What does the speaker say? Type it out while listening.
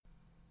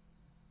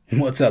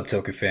What's up,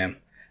 Toku fam?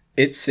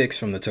 It's Six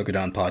from the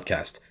Tokudon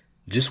Podcast.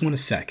 Just want a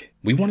sec.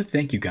 We want to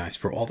thank you guys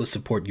for all the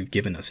support you've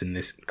given us in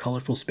this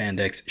colorful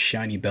spandex,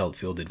 shiny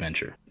belt-filled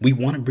adventure. We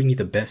want to bring you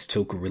the best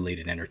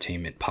Toku-related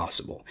entertainment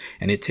possible,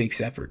 and it takes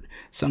effort.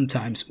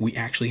 Sometimes we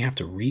actually have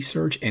to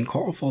research, and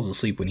Carl falls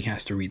asleep when he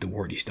has to read the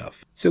wordy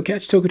stuff. So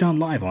catch Tokudon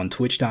live on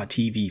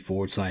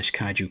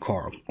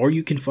twitch.tv/KaijuCarl, or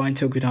you can find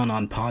Tokudon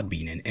on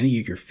Podbean and any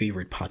of your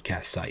favorite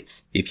podcast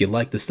sites. If you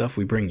like the stuff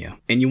we bring you,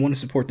 and you want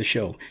to support the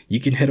show, you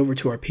can head over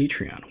to our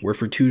Patreon, where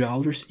for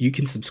 $2, you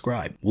can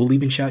subscribe. We'll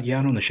even shout you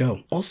out on the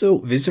show. Also,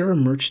 visit our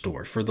merch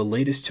store for the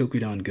latest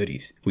Tokudon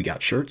goodies. We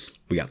got shirts,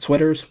 we got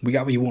sweaters, we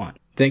got what you want.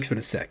 Thanks for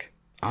the sec.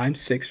 I'm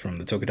Six from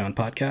the Tokudon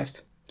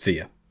Podcast. See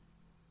ya.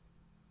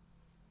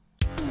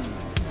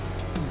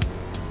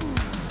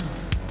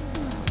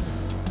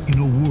 In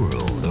a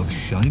world of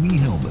shiny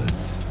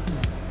helmets,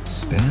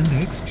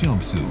 spandex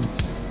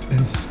jumpsuits,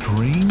 and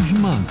strange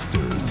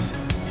monsters,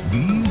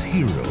 these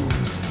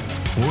heroes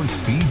force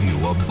feed you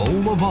a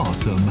bowl of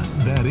awesome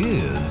that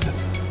is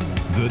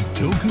the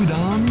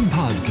Tokudon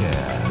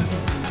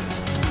Podcast.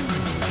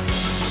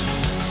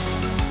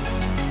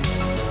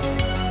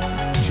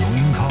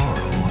 Join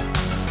Carl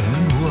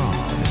and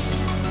Rob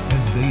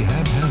as they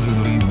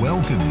haphazardly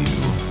welcome you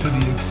to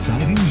the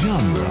exciting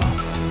genre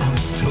of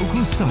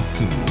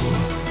Tokusatsu.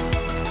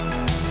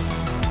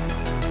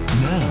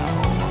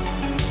 Now,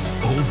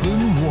 open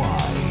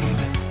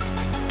wide.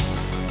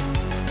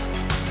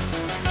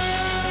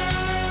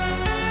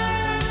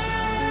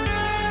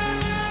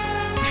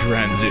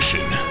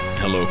 Transition.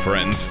 Hello,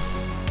 friends.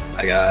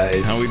 Hi,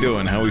 guys. How we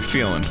doing? How we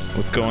feeling?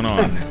 What's going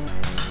on?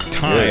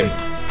 Time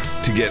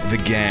to get the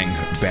gang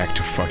back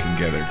to fucking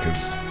together,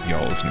 because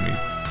y'all listened to me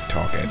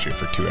talk at you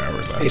for 2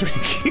 hours last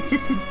week.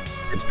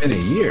 It's been a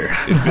year.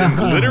 It's been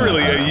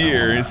literally a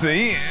year.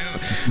 See,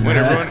 when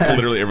everyone at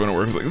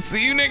work was like,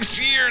 "See you next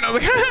year," and I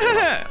was like, "Ha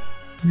ha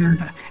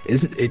ha."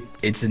 Isn't it?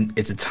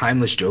 It's a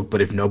timeless joke,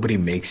 but if nobody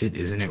makes it,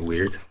 isn't it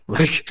weird?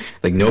 Like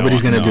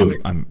nobody's gonna do it.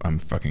 I'm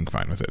fucking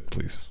fine with it.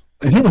 Please.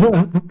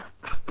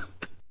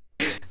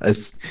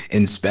 That's,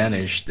 in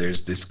Spanish,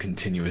 there's this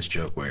continuous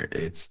joke where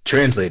it's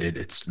translated.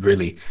 It's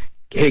really,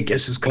 hey,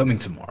 guess who's coming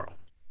tomorrow?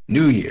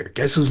 New Year.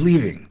 Guess who's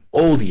leaving?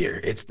 Old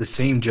Year. It's the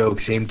same joke,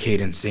 same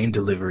cadence, same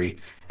delivery,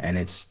 and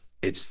it's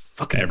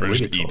fucking. Everyone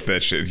just eats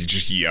that shit. He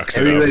just yucks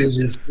Everybody's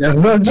it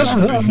up. just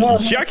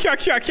Yuck, yuck,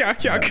 yuck,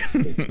 yuck, yuck.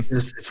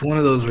 it's one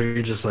of those where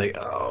you're just like,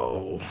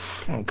 oh,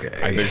 okay.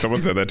 I think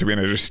someone said that to me,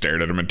 and I just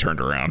stared at him and turned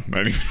around.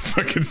 I didn't even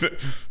fucking say.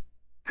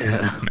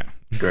 Yeah. No.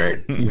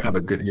 Great. You have a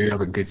good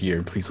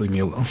year. Please leave me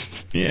alone.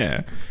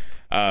 Yeah.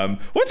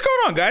 What's going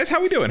on, guys? How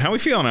we doing? How we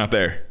feeling out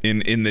there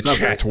in the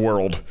chat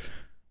world?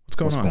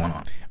 What's going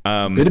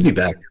on? Good to be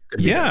back.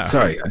 Yeah.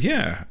 Sorry, guys.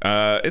 Yeah.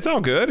 It's all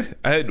good.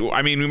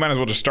 I mean, we might as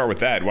well just start with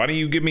that. Why don't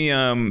you give me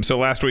so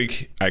last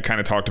week I kind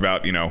of talked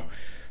about,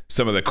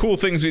 some of the cool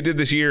things we did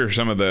this year,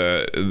 some of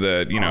the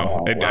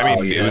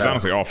it was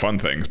honestly all fun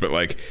things, but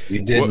like,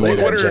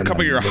 what are a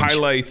couple of your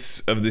highlights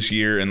of this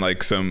year, and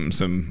like some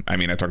I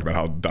mean, I talked about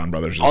how Don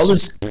Brothers is, all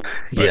this, but,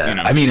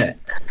 yeah. I mean,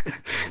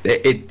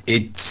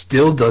 it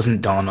still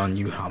doesn't dawn on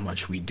you how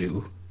much we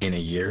do in a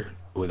year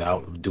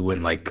without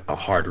doing like a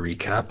hard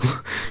recap.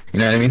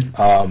 You know what I mean?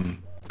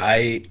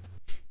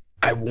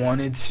 I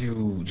wanted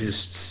to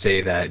just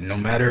say that no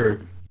matter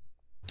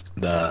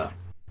the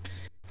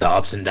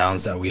ups and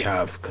downs that we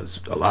have, because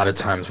a lot of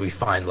times we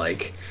find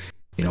like,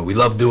 we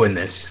love doing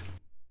this.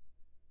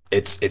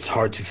 It's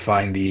hard to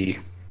find the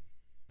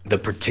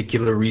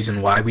particular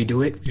reason why we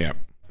do it. Yeah.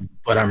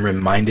 But I'm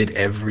reminded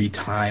every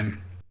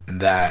time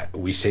that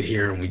we sit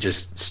here and we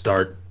just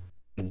start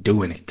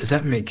doing it. Does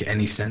that make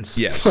any sense?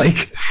 Yes.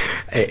 Like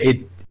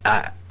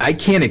I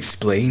can't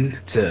explain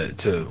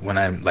to when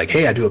I'm like,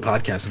 hey, I do a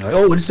podcast, and I'm like,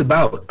 oh, what is it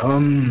about?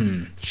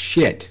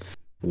 Shit.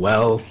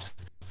 Well,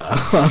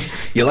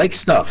 you like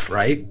stuff,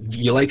 right?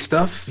 You like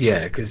stuff?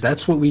 Yeah, because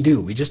that's what we do.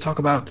 We just talk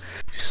about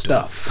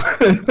stuff.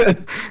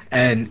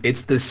 And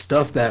it's the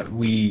stuff that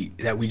we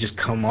just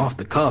come off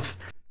the cuff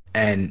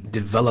and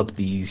develop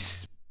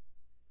these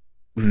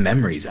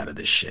memories out of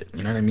this shit.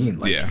 You know what I mean?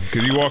 Like, yeah,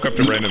 because you walk up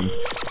to random,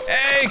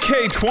 hey,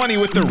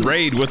 K20 with the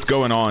raid. What's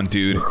going on,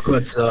 dude?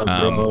 What's up,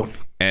 bro?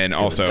 And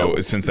also,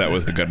 since that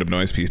was the Gundam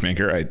Noise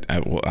Peacemaker,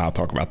 I'll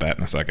talk about that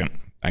in a second.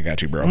 I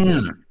got you,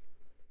 bro.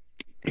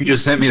 You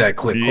just sent me that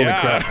clip.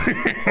 Yeah.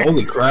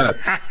 Holy crap.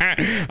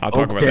 I'll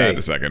talk about that in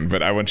a second,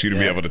 but I want you to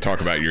be able to talk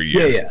about your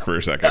year for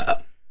a second.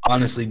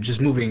 Honestly,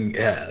 just moving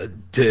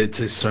to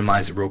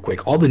surmise it real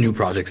quick, all the new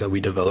projects that we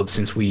developed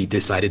since we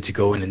decided to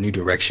go in a new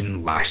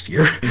direction last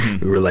year,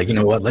 we were like, you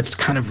know what, let's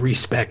kind of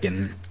respec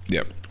and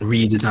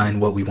redesign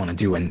what we want to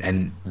do.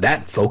 And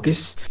that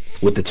focus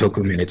with the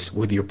Toku Minutes,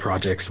 with your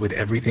projects, with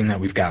everything that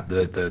we've got,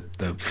 the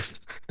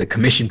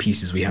commission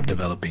pieces we have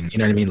developing, you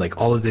know what I mean? Like,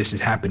 all of this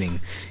is happening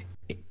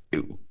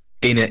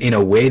in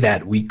a way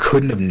that we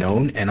couldn't have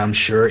known, and I'm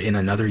sure in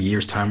another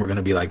year's time we're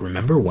gonna be like,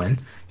 remember when?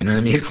 You know what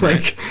I mean?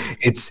 Like,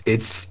 it's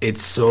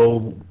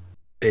so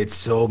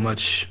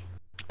much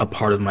a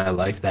part of my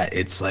life that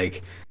it's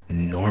like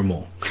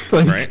normal.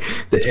 Like, right?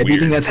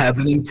 Everything that's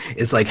happening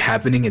is like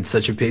happening at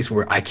such a pace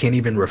where I can't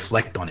even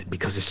reflect on it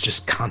because it's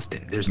just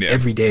constant. There's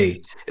every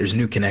day, there's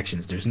new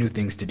connections, there's new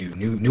things to do,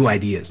 new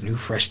ideas, new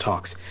fresh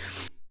talks.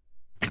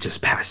 It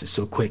just passes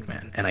so quick,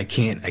 man. And I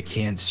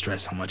can't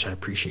stress how much I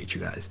appreciate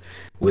you guys.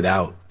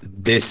 Without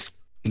this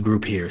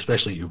group here,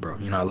 especially you, bro.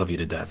 You know, I love you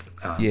to death.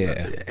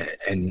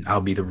 And I'll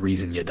be the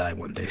reason you die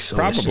one day. So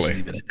let's just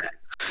leave it at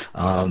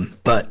that.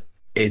 But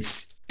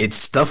it's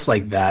stuff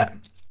like that.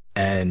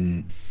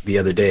 And the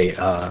other day,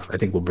 I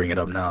think we'll bring it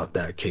up now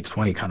that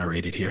K20 kind of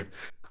rated here.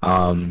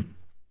 You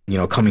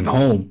know, coming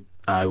home,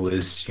 I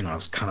was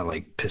kind of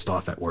like pissed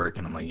off at work,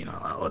 and I'm like,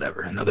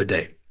 whatever, another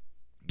day.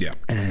 Yeah.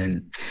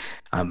 And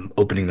I'm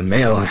opening the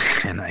mail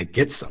and I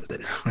get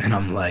something, and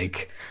I'm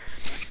like,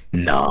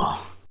 no,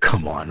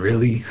 come on,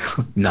 really?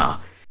 Nah.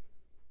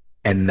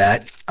 And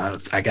that,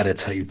 I gotta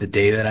tell you, the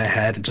day that I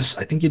had,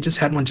 I think you just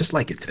had one just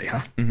like it today,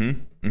 huh?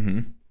 Mm-hmm.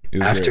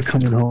 Mm-hmm. After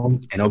coming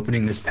home and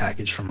opening this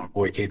package from our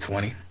boy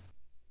K20,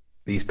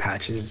 these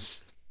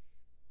patches,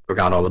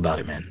 forgot all about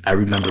it, man. I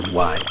remembered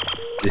why.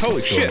 This Holy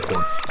is so shit.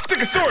 important.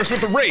 Stickosaurus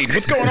with the raid.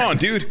 What's going on,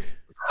 dude?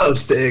 Oh,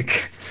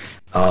 Stick.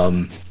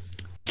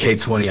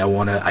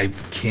 K20, I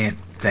can't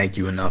thank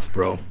you enough,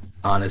 bro.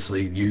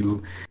 Honestly,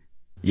 you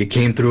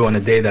came through on a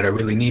day that I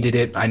really needed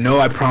it. I know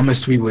I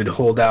promised we would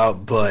hold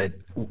out, but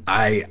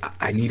I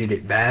needed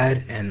it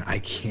bad, and I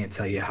can't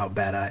tell you how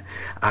bad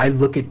I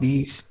look at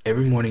these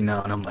every morning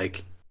now, and I'm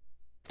like,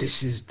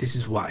 this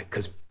is why,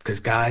 because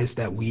guys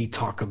that we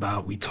talk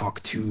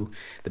to,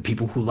 the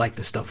people who like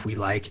the stuff we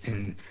like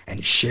and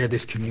share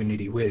this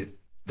community with,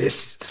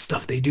 this is the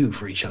stuff they do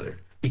for each other,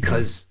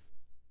 because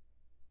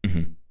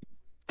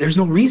there's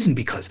no reason,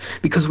 because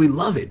we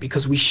love it,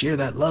 because we share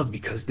that love,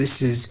 because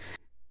these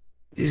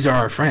are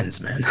our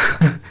friends, man.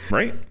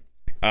 Right.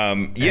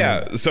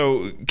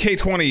 So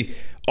K20,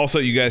 also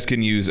you guys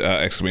can use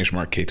exclamation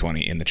mark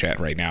K20 in the chat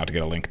right now to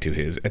get a link to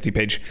his Etsy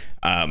page.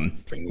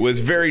 Was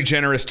very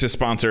generous to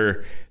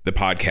sponsor the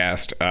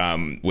podcast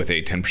with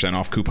a 10%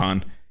 off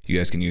coupon you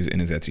guys can use in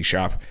his Etsy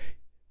shop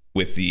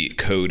with the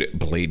code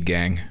Blade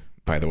Gang,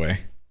 by the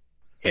way.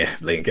 Yeah,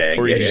 Blade Gang.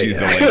 Or you just use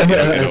the link,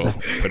 it'll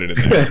put it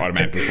in there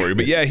automatically for you.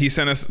 But yeah, he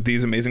sent us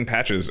these amazing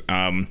patches.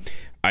 I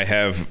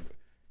have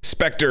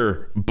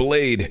Spectre,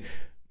 Blade,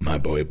 my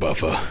boy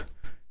Buffa,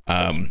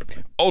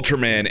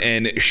 Ultraman,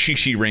 and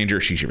Shishi Ranger.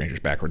 Shishi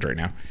Ranger's backwards right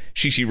now.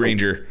 Shishi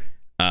Ranger.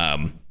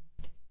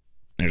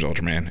 There's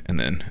Ultraman, and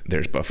then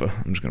there's Buffa.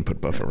 I'm just gonna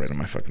put Buffa right on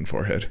my fucking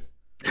forehead.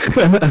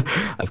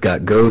 I've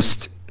got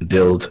Ghost,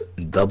 Build,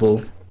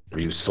 Double,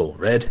 Ryu Soul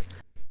Red,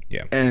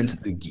 and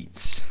the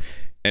Geats.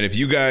 And if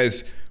you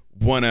guys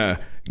wanna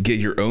get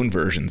your own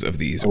versions of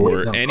these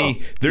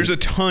there's a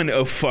ton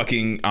of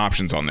fucking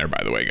options on there,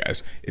 by the way,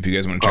 guys. If you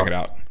guys want to check it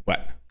out.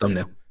 What?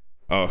 Thumbnail.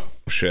 Oh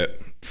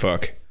shit.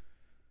 Fuck.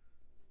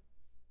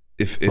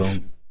 If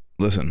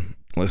listen,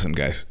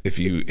 guys, if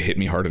you hit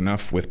me hard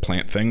enough with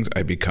plant things,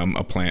 I become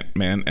a plant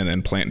man, and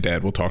then plant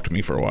dad will talk to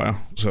me for a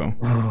while. So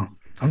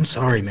I'm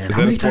sorry, man.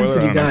 How many times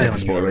did he die on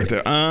you already?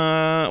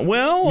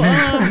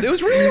 It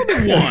was really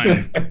only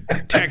one,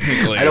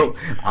 technically.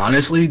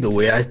 Honestly, the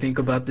way I think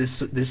about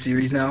this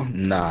series now,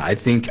 I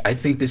think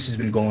this has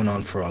been going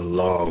on for a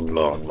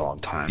long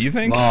time. You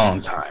think?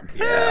 Long time.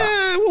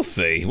 Yeah. We'll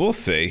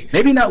see.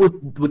 Maybe not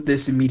with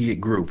this immediate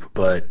group,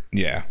 but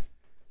yeah.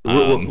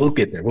 We'll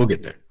get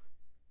there.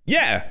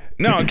 Yeah.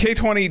 No,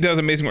 K20 does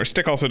amazing work.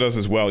 Stick also does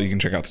as well. You can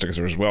check out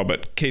Stickosaurus as well.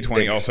 But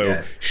K20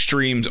 also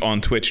streams on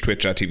Twitch,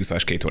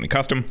 twitch.tv/K20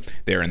 Custom.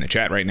 They're in the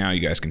chat right now. You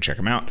guys can check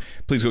them out.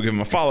 Please go give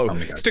them a follow.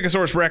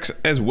 Stickosaurus Rex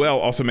as well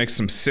also makes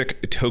some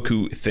sick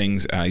Toku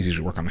things. He's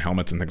usually work on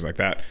helmets and things like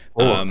that.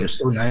 They're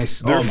so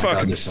nice. They're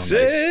fucking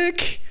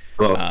sick.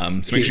 Well,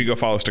 so make sure you go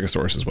follow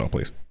Stickosaurus as well,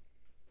 please.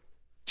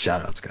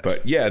 Shout outs, guys.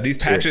 But yeah, these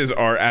patches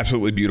are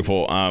absolutely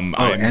beautiful. And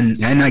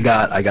I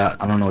got I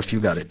don't know if you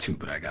got it too,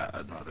 but I got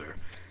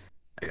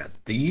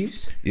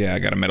these. Yeah, I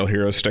got a Metal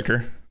Hero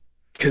sticker.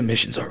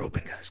 Commissions are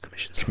open, guys.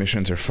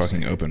 Commissions are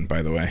fucking open,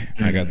 by the way.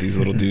 I got these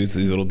little dudes,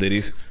 these little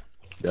ditties.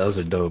 Those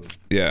are dope.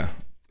 Yeah.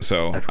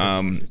 So,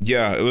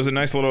 it was a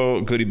nice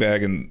little goodie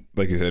bag, and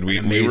like you said, we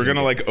were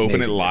gonna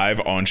open it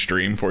live on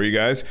stream for you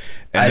guys,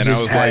 and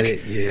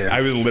then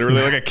I was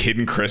literally like a kid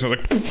in Christmas,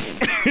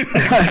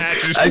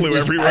 patches flew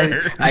everywhere.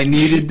 I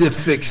needed to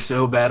fix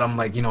so bad. I'm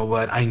like, you know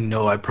what? I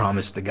know I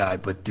promised the guy,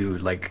 but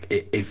dude,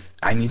 if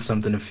I need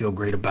something to feel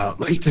great about,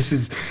 this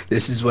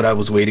is what I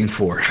was waiting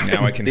for.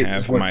 Now I can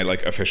have my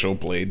official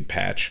Blade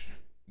patch,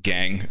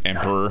 Gang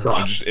Emperor.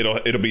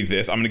 It'll be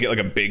this. I'm gonna get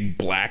a big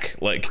black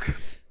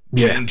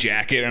jean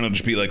jacket, and it'll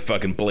just be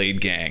fucking Blade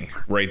Gang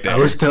right there. I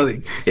was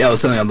telling you,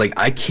 I'm like,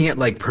 I can't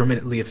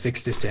permanently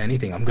affix this to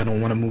anything. I'm gonna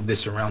want to move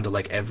this around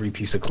to every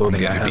piece of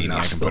clothing I have now.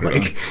 I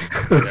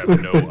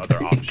have no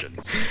other option.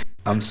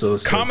 I'm so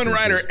Common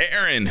Rider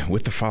Aaron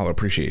with the follow,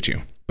 appreciate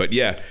you. But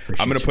yeah,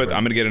 I'm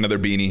gonna get another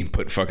beanie,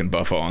 put fucking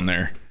Buffa on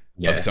there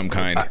of some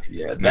kind.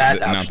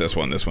 Not this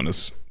one. This one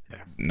is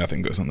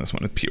nothing goes on this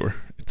one. It's pure.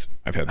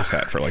 I've had this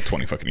hat for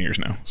 20 fucking years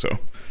now, so.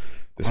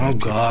 Oh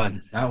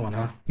God, that one,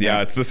 huh?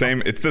 Yeah, it's the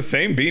same. It's the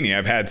same beanie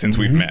I've had since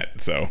we've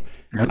met. So,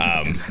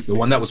 the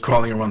one that was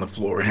crawling around the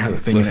floor. The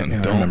thing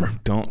listen,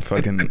 don't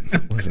fucking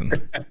listen.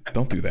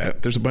 Don't do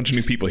that. There's a bunch of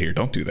new people here.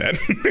 Don't do that.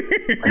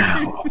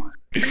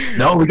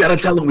 No, we gotta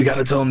tell him. We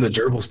gotta tell him the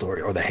gerbil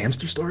story or the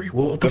hamster story.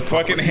 Well, the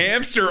fucking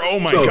hamster. Oh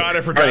my God,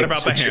 I forgot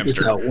about the hamster.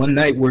 This out. One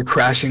night we're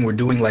crashing. We're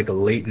doing like a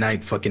late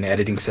night fucking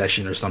editing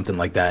session or something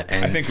like that.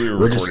 And I think we were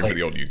recording for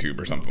the old YouTube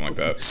or something like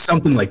that.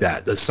 Something like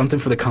that. That's something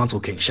for the Console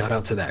King. Shout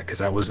out to that because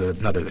that was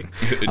another thing.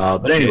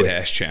 But anyway,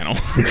 Ass channel.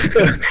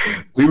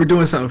 We were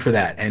doing something for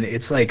that, and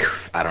it's like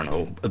I don't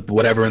know,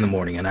 whatever in the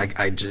morning, and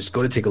I just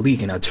go to take a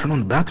leak, and I turn on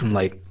the bathroom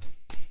light,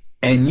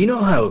 and you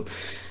know how.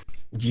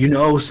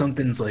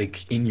 Something's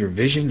like in your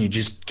vision, you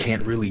just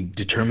can't really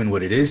determine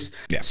what it is.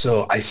 Yeah.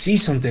 So I see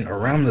something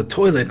around the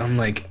toilet. I'm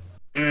like,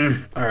 all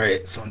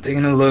right. So I'm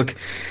taking a look,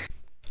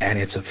 and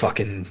it's a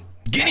fucking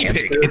guinea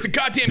hamster. pig. It's a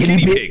goddamn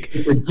guinea pig.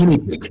 It's a guinea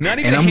pig. Not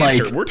even a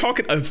hamster. We're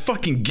talking a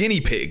fucking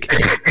guinea pig.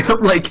 And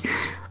I'm like,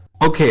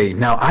 okay,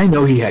 now I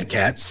know he had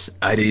cats.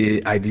 I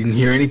didn't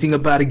hear anything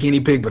about a guinea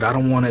pig, but I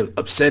don't want to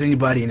upset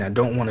anybody, and I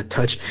don't want to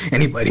touch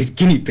anybody's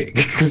guinea pig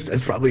because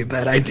that's probably a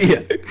bad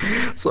idea.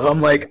 So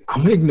I'm like,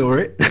 I'm gonna ignore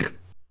it.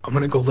 I'm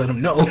gonna go let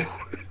him know.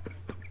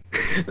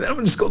 And then I'm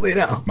gonna just go lay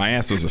down. My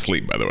ass was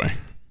asleep, by the way.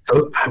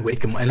 So I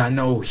wake him, and I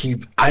know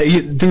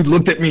dude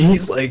looked at me.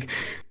 He's like,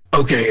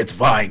 okay, it's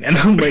fine. And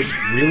I'm like,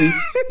 really?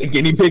 The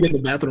guinea pig in the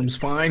bathroom's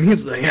fine?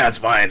 He's like, yeah, it's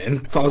fine.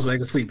 And falls back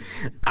asleep.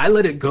 I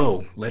let it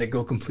go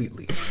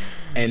completely.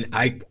 And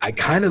I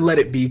kind of let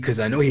it be because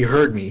I know he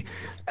heard me.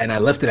 And I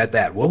left it at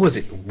that. What was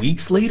it?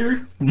 Weeks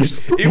later?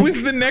 It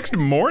was the next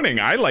morning.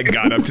 I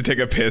got up to take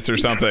a piss or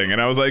something. And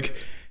I was like,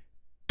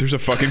 there's a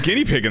fucking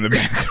guinea pig in the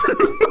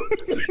bathroom.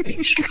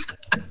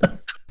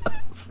 I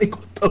was like,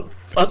 what the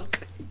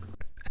fuck?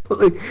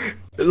 Like,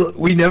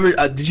 we never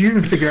did you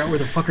even figure out where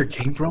the fucker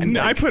came from?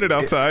 No, I put it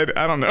outside.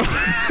 I don't know.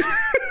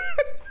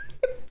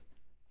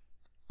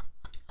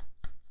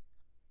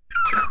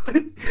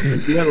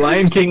 You got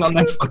Lion King on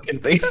that fucking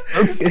thing.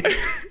 Okay.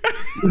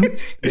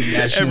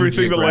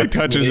 Everything the light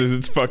touches is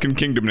its fucking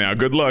kingdom now.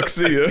 Good luck.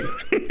 See ya.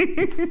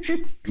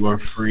 You are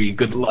free.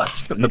 Good luck.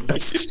 And the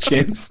best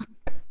chance.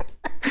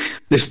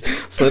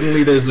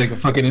 There's like a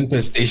fucking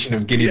infestation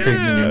of guinea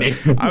pigs in your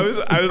neighborhood.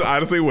 I was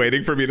honestly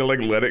waiting for me to like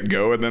let it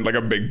go, and then like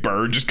a big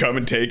bird just come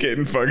and take it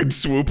and fucking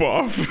swoop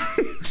off.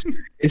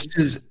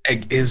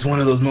 It's one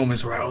of those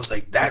moments where I was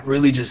like, that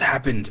really just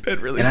happened.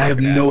 That really and I have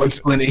no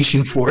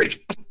explanation for it.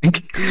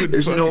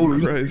 There's no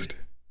reason.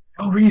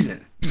 No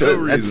reason.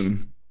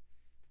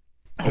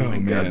 Oh my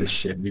God, this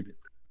shit.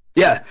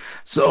 Yeah,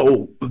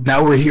 so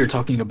now we're here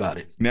talking about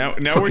it. Now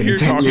we're here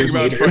talking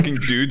about fucking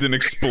dudes in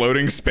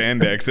exploding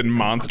spandex and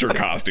monster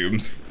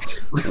costumes.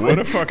 What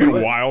a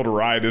fucking wild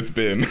ride it's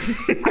been.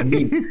 I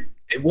mean,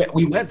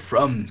 we went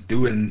from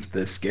doing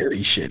the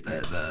scary shit,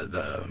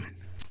 the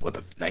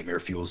nightmare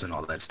fuels and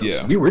all that stuff. Yeah.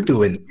 So we were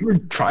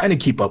trying to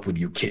keep up with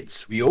you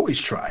kids. We always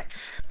try,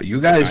 but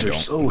you guys are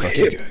so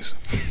hip. You guys.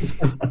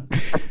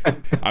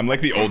 I'm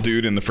like the old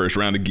dude in the first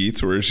round of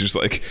Geats, where it's just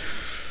like.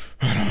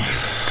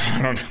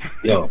 I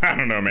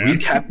don't know, man.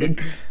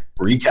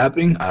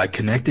 Recapping, I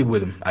connected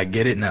with him. I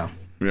get it now.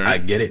 Yeah. I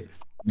get it.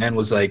 Man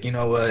was like, you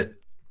know what?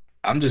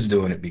 I'm just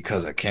doing it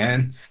because I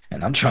can,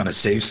 and I'm trying to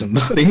save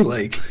somebody.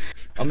 Like,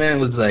 my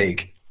man was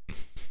like,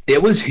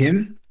 it was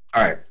him.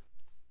 All right.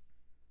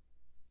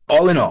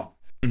 All in all,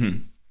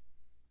 Kamen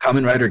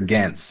Rider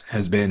Gantz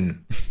has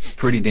been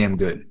pretty damn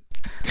good.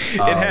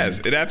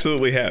 It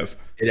absolutely has.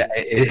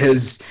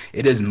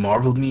 It has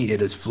marveled me. It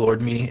has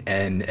floored me,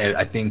 and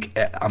I think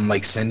I'm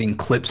like sending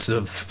clips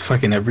of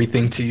fucking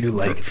everything to you,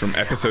 like from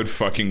episode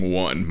fucking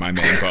 1. My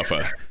man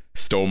Buffa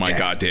stole my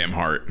goddamn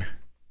heart,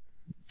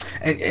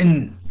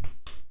 and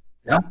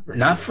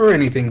not for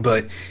anything,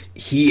 but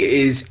he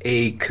is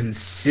a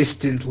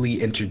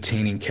consistently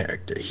entertaining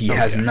character.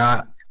 He's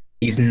not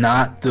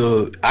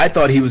the. I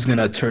thought he was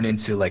gonna turn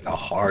into like a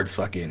hard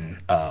fucking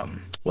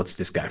what's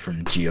this guy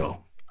from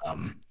Geo?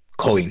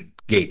 Coin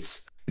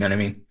Gates. You know what I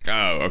mean?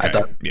 Oh, okay.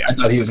 I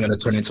thought he was gonna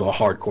turn into a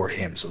hardcore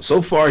him.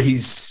 So far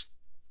he's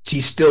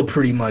still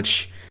pretty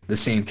much the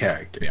same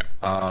character.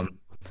 Yeah.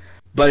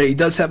 But he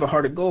does have a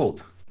heart of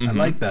gold. I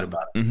like that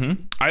about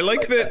him. I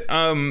like that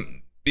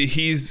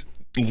he's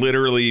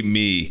literally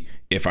me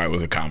if I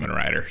was a Kamen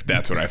Rider.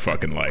 That's what I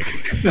fucking like.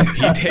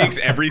 He takes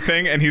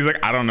everything and he's like,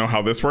 I don't know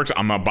how this works.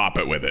 I'm gonna bop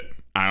it with it.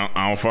 I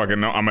don't fucking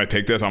know. I'm gonna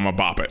take this. I'm gonna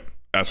bop it.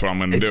 That's what I'm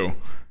gonna do.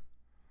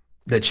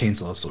 The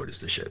chainsaw sword is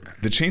the shit, man.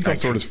 The chainsaw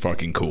sword is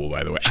fucking cool,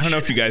 by the way. I don't know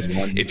if you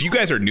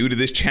guys are new to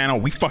this channel,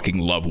 we fucking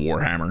love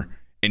Warhammer,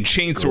 and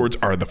chain swords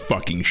are the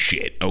fucking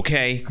shit.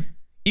 Okay,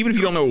 even if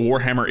you don't know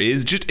what Warhammer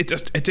is, just it's a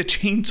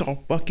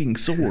chainsaw fucking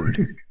sword.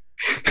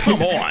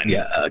 Come on.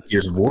 Yeah,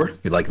 Gears of War.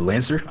 You like the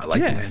Lancer? I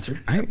like the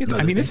Lancer.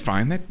 It's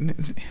fine.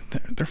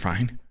 They're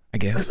fine, I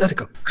guess. Let it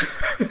go.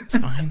 It's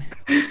fine.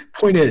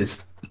 Point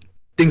is,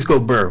 things go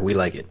burr. We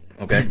like it.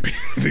 Okay,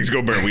 things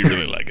go burr. We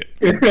really like it.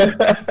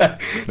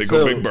 They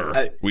go big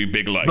burr. We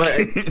big like.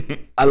 But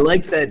I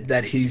like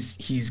that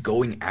he's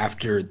going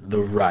after the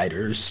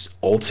riders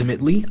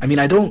ultimately. I mean,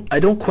 I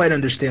don't quite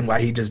understand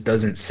why he just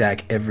doesn't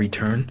sack every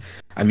turn.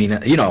 I mean,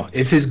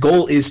 if his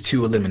goal is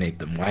to eliminate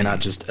them, why not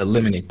just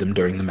eliminate them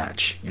during the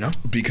match?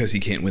 Because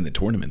he can't win the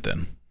tournament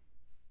then.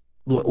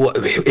 Well,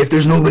 if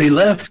there's nobody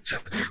left,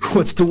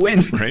 what's to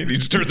win? Right?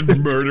 He starts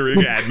murdering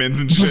admins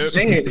and shit. Just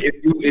saying,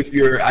 if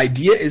your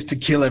idea is to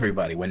kill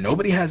everybody when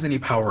nobody has any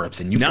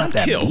power-ups and you've got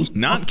that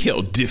not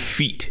kill,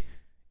 defeat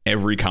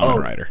every Kamen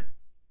Rider.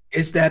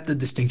 Is that the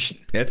distinction?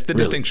 That's the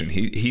distinction.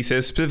 He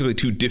says specifically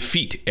to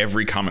defeat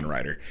every Kamen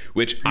Rider,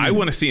 which I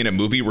want to see in a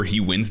movie where he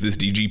wins this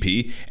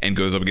DGP and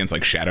goes up against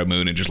like Shadow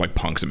Moon and just like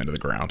punks him into the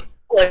ground.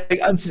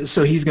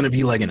 So he's gonna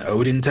be like an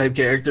Odin type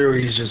character, where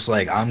he's just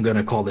like, I'm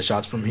gonna call the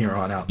shots from here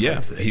on out.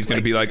 Yeah, he's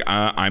gonna be like,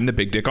 I'm the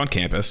big dick on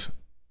campus.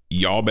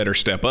 Y'all better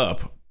step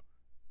up,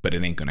 but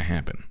it ain't gonna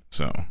happen.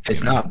 So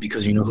it's not,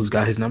 because you know who's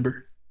got his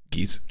number?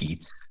 Geats.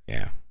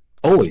 Yeah,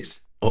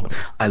 always. Oh,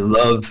 I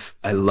love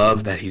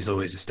that he's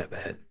always a step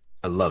ahead.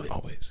 I love it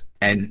always.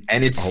 And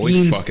it always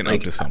seems fucking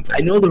like, up to something. I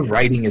know the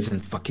writing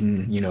isn't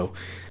fucking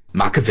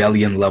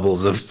Machiavellian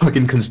levels of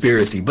fucking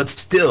conspiracy, but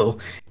still,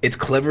 it's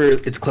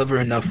clever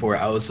enough where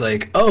I was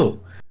like, oh,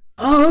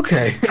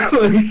 okay.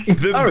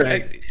 All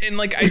right. And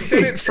like I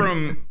said it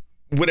from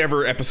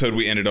whatever episode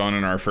we ended on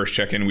in our first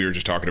check-in, we were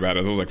just talking about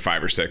it. It was like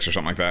 5 or 6 or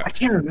something like that. I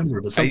can't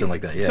remember, but something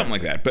like that. Yeah, something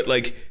like that. But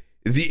like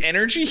the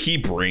energy he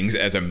brings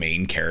as a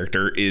main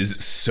character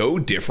is so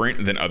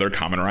different than other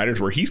Kamen Riders,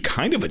 where he's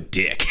kind of a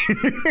dick.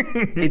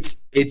 it's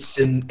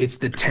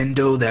the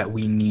Tendo that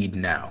we need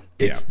now.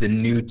 It's the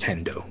new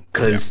Tendo,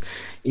 because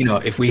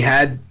if we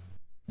had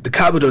the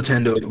Kabuto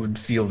Tendo, it would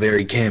feel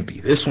very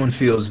campy. This one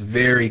feels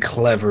very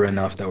clever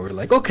enough that we're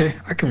like, okay,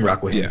 I can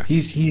rock with him. Yeah.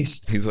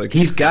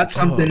 He's got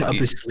something up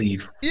his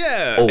sleeve.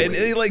 Yeah, always. And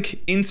they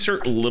like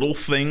insert little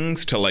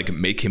things to like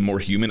make him more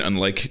human,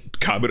 unlike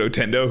Kabuto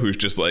Tendo, who's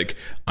just like,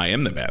 I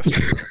am the best.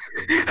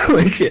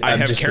 I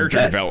have character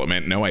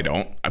development. No, I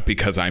don't,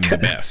 because I'm the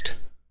best.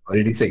 What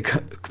did he say?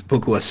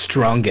 Bokuwa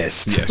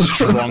strongest. Yeah,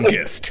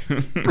 strongest.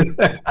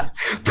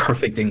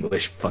 Perfect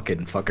English,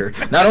 fucking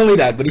fucker. Not only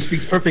that, but he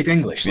speaks perfect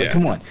English. Like,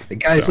 come on. The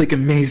guy's like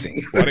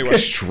amazing. Wariwa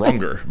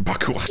stronger.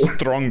 Bakuwa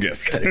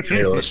strongest.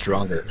 Wariwa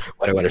stronger.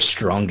 Wariwa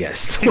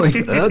strongest. Like,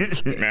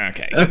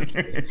 okay.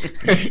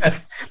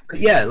 But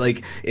yeah,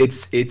 like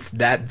it's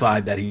that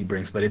vibe that he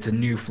brings, but it's a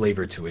new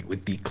flavor to it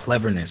with the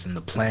cleverness and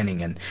the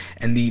planning and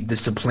the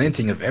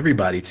supplanting of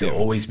everybody to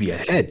always be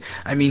ahead.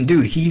 I mean,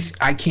 dude,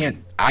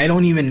 I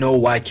don't even know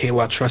why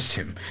Keiwa trusts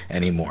him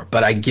anymore,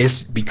 but I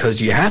guess because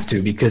you have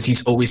to, because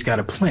he's always got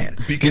a plan.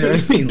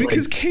 Because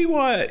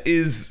Keiwa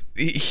is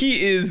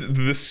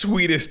the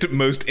sweetest,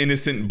 most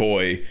innocent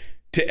boy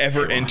to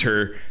ever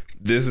enter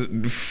this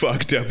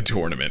fucked up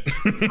tournament.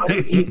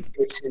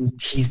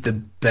 He's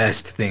the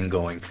best thing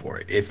going for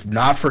it. If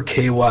not for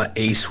Keiwa,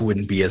 Ace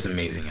wouldn't be as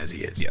amazing as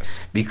he is. Yes,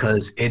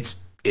 because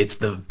it's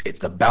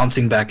the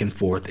bouncing back and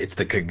forth. It's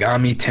the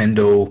Kagami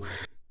Tendo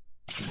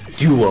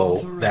duo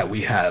that we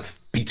have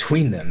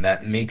between them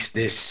that makes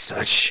this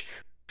such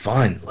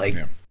fun. Like,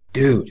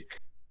 dude,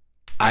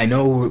 I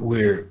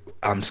know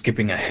I'm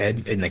skipping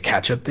ahead in the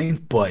catch-up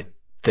thing, but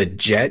the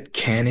jet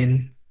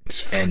cannon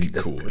and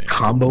the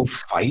combo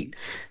fight,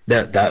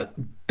 the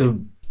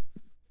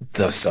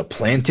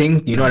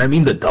supplanting, you know what I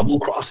mean, the double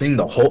crossing,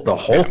 the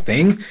whole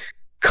thing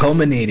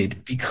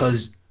culminated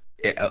because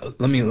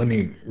let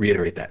me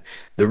reiterate that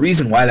the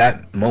reason why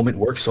that moment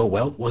worked so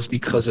well was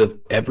because of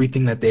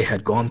everything that they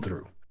had gone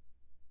through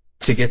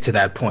to get to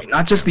that point,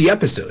 not just the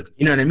episode.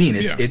 You know what I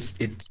mean?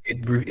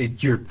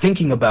 You're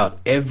thinking about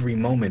every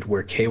moment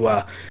where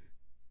Keiwa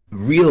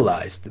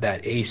realized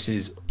that Ace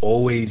is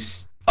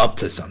always up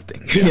to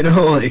something. And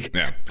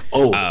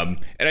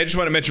I just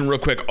want to mention real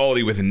quick,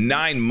 Aldi with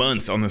 9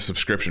 months on the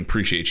subscription.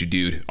 Appreciate you,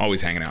 dude.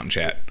 Always hanging out in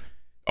chat.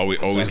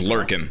 Always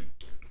lurking.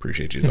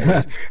 Appreciate you as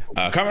always.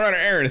 Kamen Rider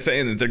Aaron is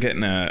saying that they're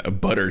getting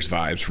Butters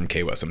vibes from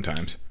Keiwa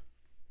sometimes.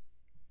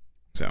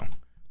 So,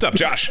 what's up,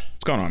 Josh?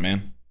 What's going on,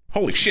 man?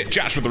 Holy shit,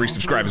 Josh with the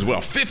resubscribe as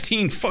well.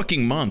 15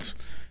 fucking months.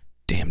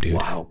 Damn, dude.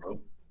 Wow, bro.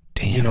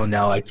 Damn.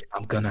 Now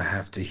I'm gonna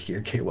have to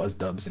hear Keiwa's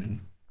dubs and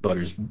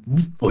Butters'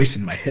 voice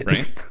in my head.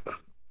 Right?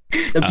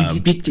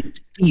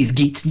 These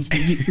geeks,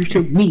 you're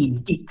so mean,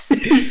 geeks.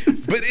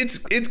 But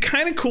it's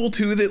kind of cool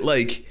too that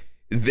like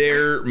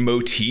their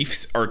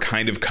motifs are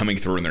kind of coming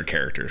through in their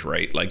characters,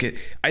 right? Like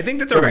I think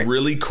that's a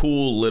really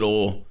cool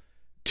little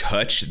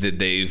touch that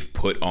they've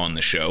put on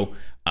the show.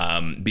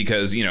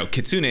 Because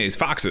Kitsune's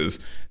foxes,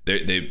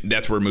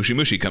 that's where Mushi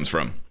Mushi comes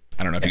from.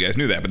 I don't know if you guys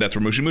knew that, but that's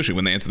where Mushi Mushi,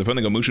 when they answer the phone,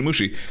 they go Mushi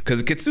Mushi,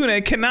 because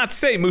Kitsune cannot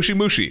say Mushi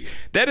Mushi.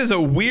 That is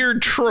a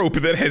weird trope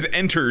that has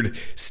entered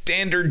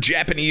standard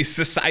Japanese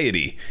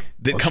society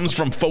that comes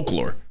from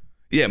folklore.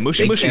 Yeah,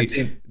 Mushi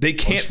Mushi, they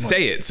can't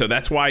say it, so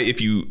that's why if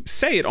you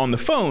say it on the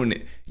phone,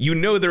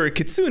 they're a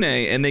Kitsune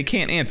and they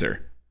can't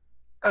answer.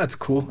 That's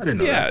cool. I didn't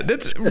know that. Yeah,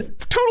 that's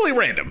totally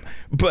random,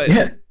 but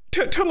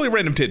totally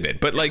random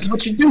tidbit, but like, this is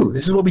what you do.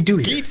 This is what we do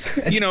here. Geats,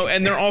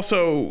 and they're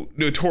also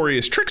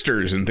notorious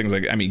tricksters and things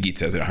like. I mean, Geats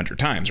says it 100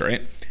 times,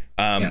 right?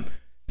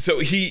 So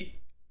he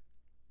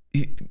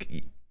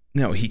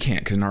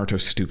can't because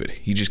Naruto's stupid.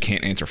 He just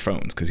can't answer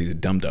phones because he's a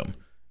dum-dum.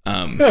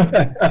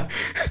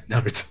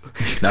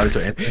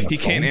 Naruto he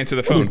can't answer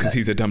the phone because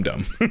he's a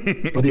dum-dum.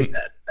 What is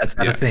that? That's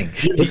not a thing.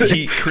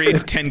 He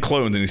creates 10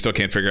 clones and he still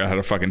can't figure out how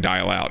to fucking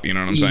dial out. You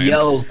know what I'm saying? He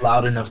yells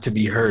loud enough to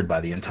be heard by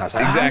the entire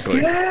time.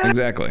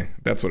 Exactly.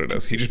 That's what it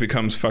is. He just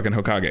becomes fucking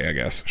Hokage, I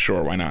guess.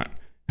 Sure, why not?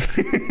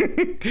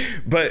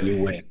 But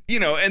you win.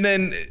 And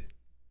then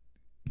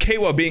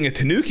Keiwa being a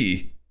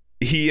Tanuki,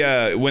 he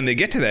when they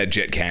get to that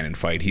jet cannon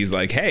fight, he's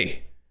like,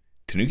 "Hey,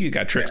 Tanuki's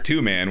got tricks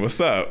too, man. What's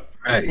up?"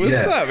 Right,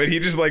 what's up? And he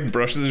just like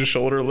brushes his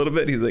shoulder a little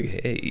bit. He's like,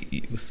 "Hey,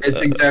 what's up?"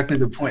 It's exactly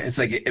the point. It's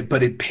like,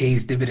 but it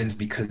pays dividends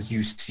because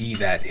you see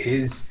that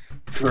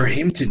for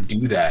him to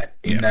do that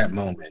in that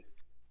moment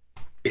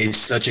is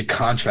such a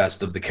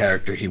contrast of the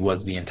character he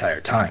was the entire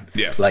time.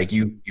 Yeah, like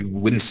you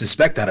wouldn't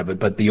suspect that of it,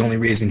 but the only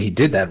reason he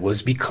did that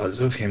was because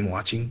of him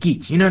watching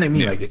Geats. You know what I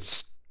mean? Like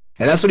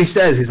and that's what he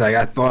says. He's like,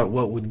 I thought,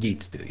 what would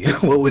Geats do?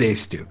 What would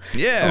Ace do?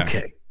 Yeah.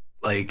 Okay.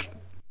 Like.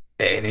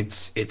 And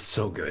it's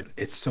so good.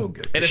 It's so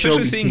good. And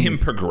especially seeing him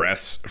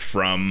progress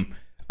from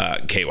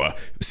Keiwa,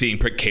 seeing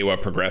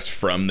Keiwa progress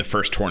from the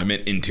first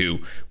tournament into,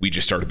 we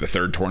just started the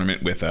third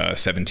tournament with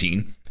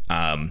 17.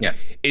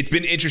 It's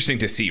been interesting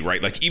to see,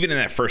 right? Like even in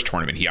that first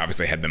tournament, he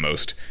obviously had the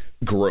most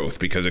growth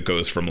because it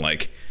goes from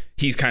like,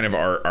 he's kind of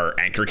our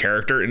anchor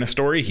character in a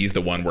story. He's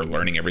the one we're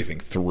learning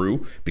everything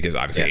through because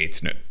obviously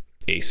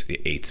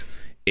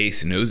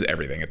Ace knows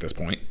everything at this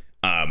point.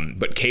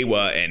 But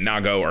Keiwa and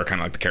Nago are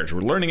kind of like the characters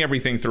we're learning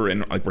everything through,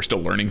 and like we're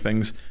still learning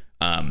things.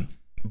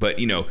 But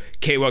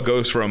Keiwa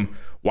goes from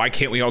why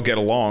can't we all get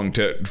along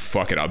to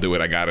fuck it, I'll do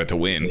it, I got it to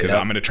win because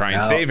I'm gonna try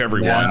and save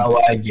everyone. Now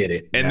I get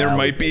it. And there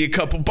might be a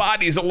couple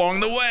bodies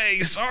along the way.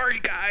 Sorry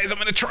guys, I'm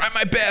gonna try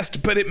my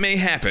best, but it may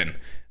happen.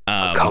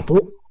 A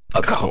couple.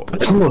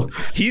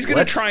 He's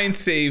gonna try and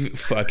save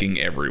fucking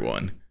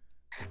everyone.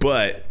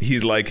 But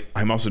he's like,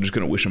 I'm also just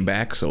gonna wish him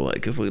back. So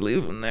like, if we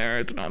leave him there,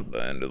 it's not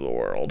the end of the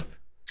world.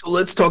 So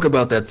let's talk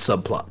about that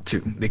subplot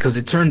too, because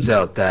it turns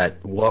out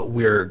that what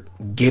we're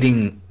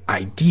getting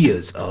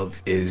ideas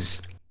of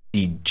is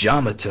the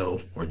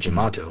Jamato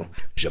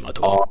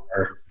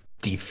are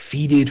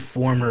defeated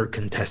former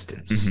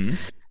contestants.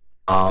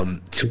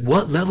 To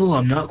what level,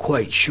 I'm not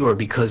quite sure,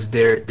 because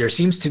there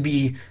seems to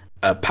be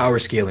a power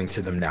scaling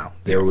to them now.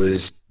 There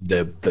was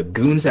the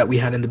goons that we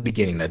had in the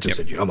beginning that just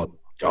said Yama,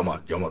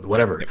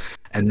 whatever. Yep.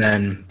 And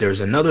then there's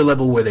another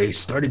level where they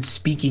started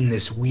speaking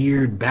this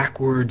weird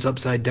backwards,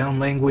 upside down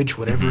language,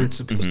 whatever it's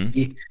supposed to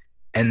be.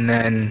 And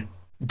then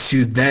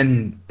to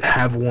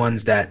have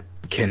ones that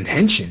can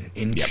henshin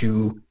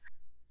into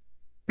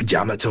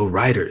Yamato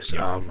riders.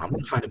 I'm going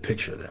to find a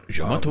picture of them.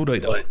 Yamato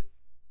Rider.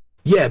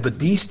 But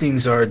these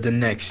things are the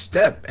next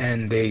step,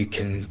 and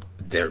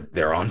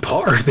they're on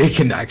par. They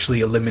can actually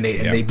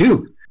eliminate, and they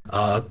do.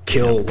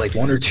 Kill like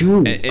one or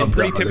two and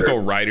pretty typical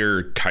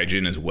rider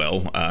kaijin as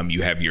well.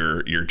 You have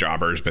your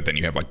jobbers, but then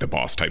you have like the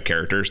boss type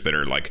characters that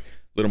are like a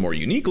little more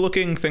unique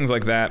looking, things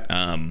like that.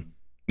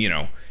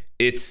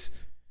 There's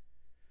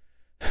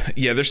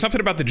something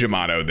about the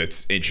Jamato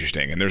that's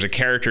interesting, and there's a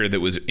character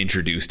that was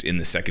introduced in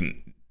the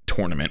second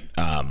tournament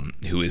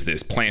who is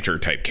this planter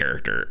type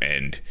character,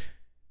 and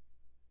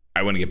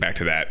I want to get back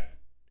to that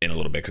in a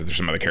little bit because there's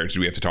some other characters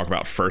we have to talk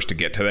about first to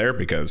get to there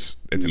because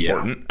it's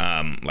important,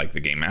 like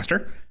the game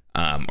master.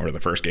 Or the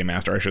first game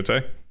master, I should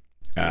say.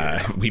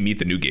 We meet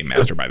the new game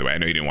master, by the way. I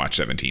know you didn't watch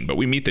 17, but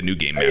we meet the new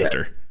game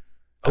master.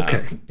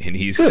 Okay. And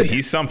he's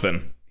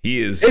something.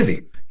 Is he?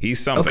 He's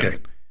something. Okay.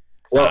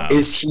 Well,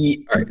 is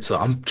he? All right. So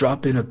I'm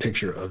dropping a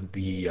picture of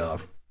the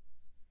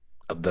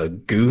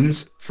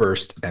goons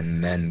first,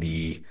 and then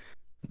the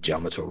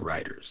Yamato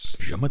riders.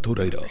 Yamato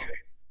Rider. Okay.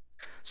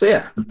 So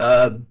yeah,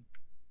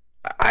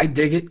 I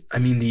dig it. I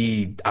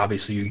mean,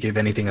 obviously you give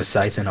anything a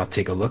scythe, and I'll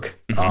take a look.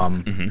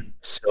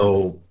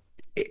 So.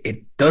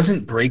 It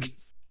doesn't break.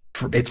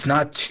 It's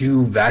not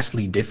too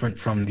vastly different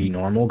from the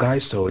normal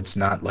guys, so it's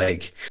not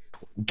like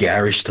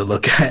garish to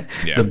look at.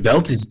 The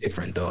belt is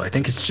different though. I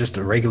think it's just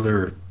a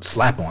regular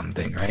slap-on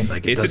thing, right?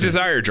 Like it's a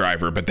desire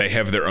driver, but they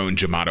have their own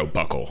Jamato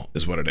buckle,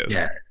 is what it is.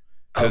 Yeah.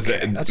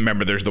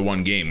 Remember, there's the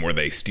one game where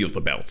they steal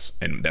the belts,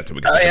 and that's what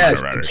we got.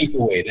 It's the keep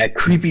away. That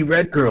creepy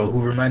red girl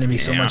who reminded me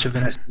so much of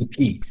an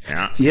SCP.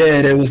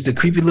 Yeah, there was the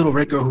creepy little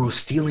red girl who was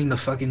stealing the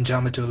fucking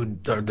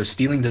Jamato, or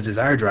stealing the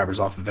desire drivers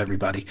off of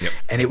everybody.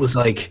 And it was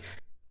like,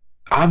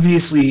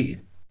 obviously,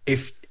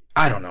 if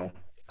I don't know,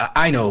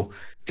 I know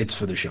it's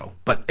for the show,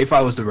 but if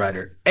I was the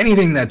writer,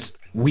 anything that's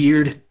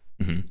weird,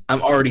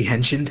 I'm already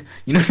henshined.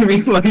 You know what I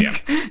mean?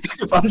 Like,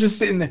 if I'm just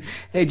sitting there,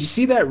 hey, did you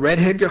see that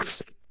redhead girl?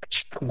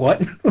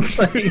 What?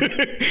 Like,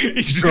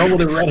 girl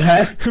with a red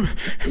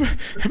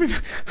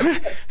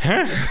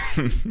hat?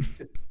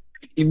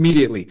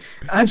 Immediately.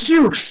 I'm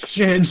so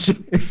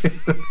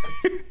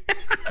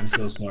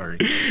sorry.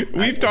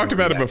 We've talked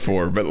about it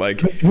before, but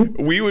like,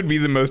 we would be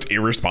the most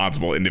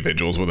irresponsible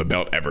individuals with a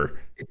belt ever.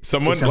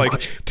 Someone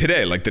like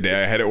today, like the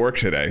day I had at work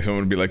today,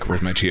 someone would be like,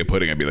 "Where's my chia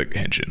pudding?" I'd be like,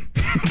 "Henshin."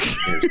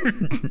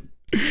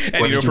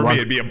 And you know, for me,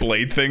 it'd be a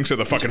blade thing, so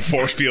the fucking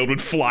force field would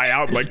fly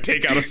out and like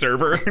take out a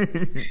server.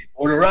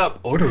 Order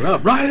up,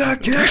 right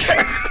up,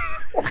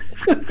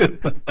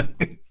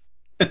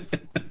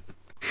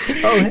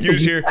 You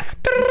just hear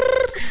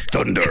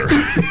thunder.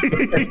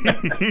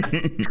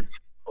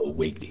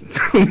 Awakening.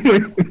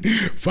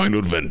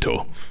 Final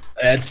Vento.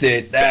 That's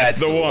it.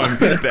 That's the one.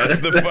 That's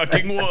the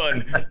fucking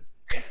one.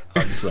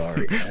 I'm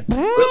sorry, man.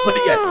 But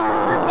yes,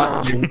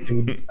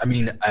 I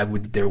mean,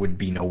 there would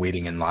be no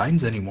waiting in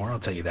lines anymore. I'll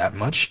tell you that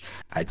much.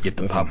 I'd get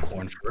the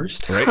popcorn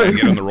first, right? I'd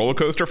get on the roller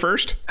coaster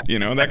first. You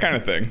know, that kind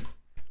of thing.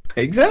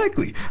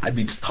 Exactly. I'd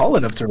be tall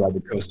enough to ride the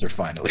coaster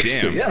finally. Damn,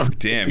 so, yeah.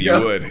 Damn, you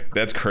would.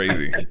 That's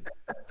crazy.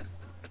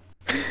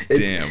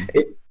 Damn.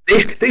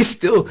 They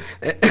still.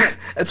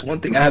 That's one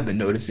thing I have been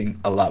noticing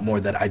a lot more.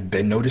 That I've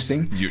been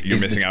noticing. You're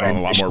missing out on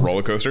a lot more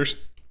roller coasters.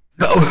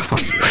 No,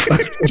 fuck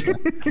you.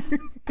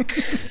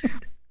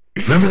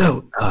 Remember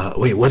that?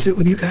 Wait, was it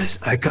with you guys?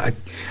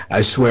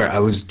 I swear I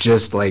was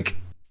just like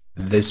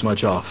this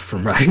much off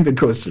from riding the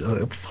coaster.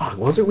 Like, fuck,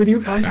 was it with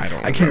you guys?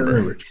 I can't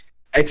remember.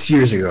 X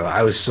years ago,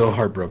 I was so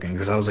heartbroken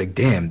because I was like,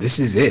 damn, this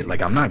is it. Like,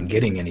 I'm not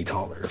getting any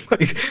taller. Like,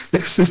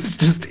 this is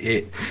just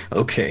it.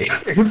 Okay,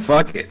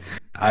 fuck it.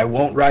 I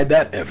won't ride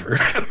that ever.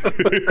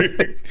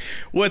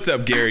 What's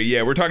up, Gary?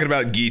 Yeah, we're talking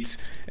about Geats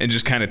and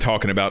just kind of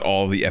talking about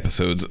all the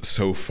episodes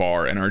so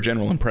far and our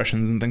general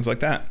impressions and things like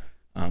that.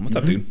 What's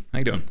up, dude? How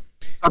you doing?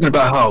 Talking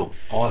about how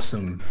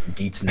awesome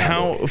Geats now.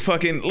 How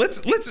fucking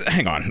let's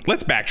hang on.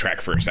 Let's backtrack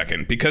for a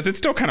second because it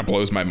still kind of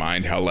blows my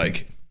mind how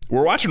like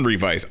we're watching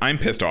Revice. I'm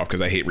pissed off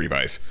because I hate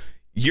Revice.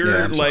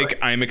 You're like,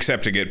 I'm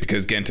accepting it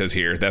because Genta's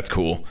here. That's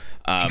cool.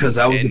 Because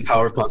I was the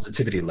power of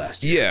positivity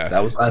last year. Yeah.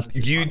 That was last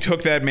year. You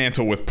took that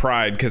mantle with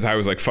pride because I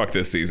was like, fuck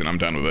this season. I'm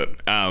done with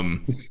it.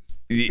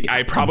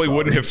 I probably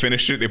wouldn't have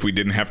finished it if we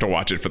didn't have to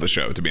watch it for the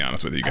show, to be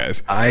honest with you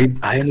guys. I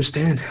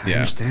understand. I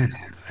understand.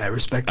 I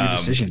respect your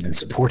decision and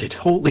support it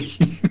wholly.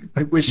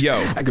 I wish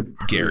I could.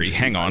 Gary,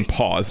 hang on,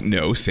 pause.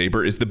 No,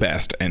 Saber is the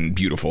best and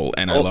beautiful,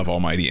 and I love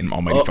Almighty, and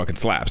Almighty fucking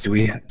slaps. Do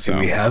we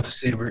have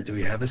Saber? Do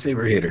we have a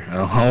Saber hater?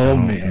 Oh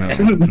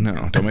man,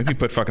 no, don't make me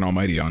put fucking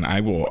Almighty on.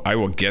 I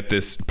will get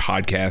this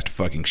podcast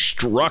fucking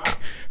struck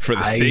for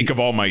the sake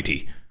of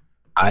Almighty.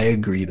 I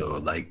agree though.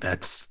 Like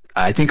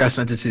I think I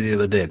sent it to you the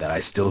other day that I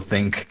still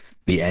think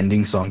the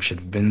ending song should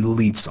have been the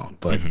lead song,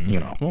 but you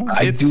know,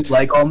 I do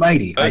like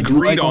Almighty.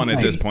 Agreed on at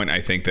this point.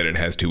 I think that it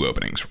has two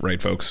openings, right,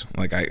 folks?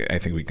 Like I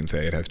think we can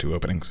say it has two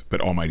openings,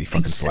 but Almighty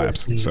fucking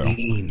slaps. So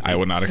I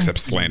will not accept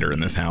slander in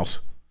this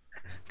house.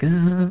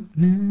 You're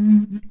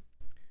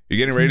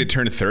getting ready to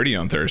turn 30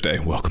 on Thursday.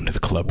 Welcome to the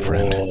club,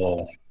 friend.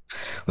 Whoa.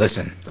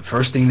 Listen, the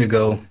first thing to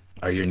go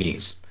are your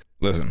knees.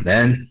 Listen,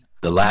 then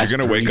the last. You're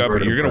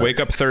gonna wake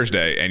up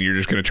Thursday, and you're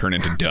just gonna turn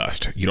into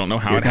dust. You don't know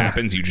how it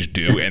happens. You just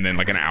do, and then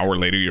like an hour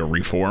later, you'll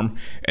reform,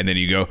 and then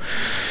you go.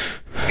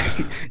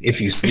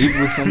 If you sleep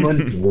with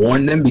someone,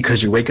 warn them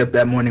because you wake up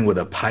that morning with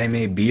a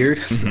Paime beard,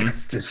 so it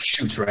just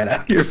shoots right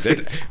out of your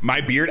face.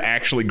 My beard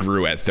actually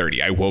grew at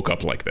 30. I woke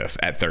up like this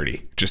at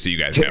 30, just so you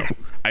guys know.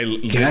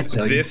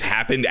 This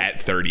happened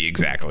at 30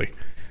 exactly.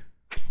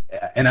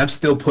 And I'm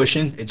still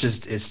pushing.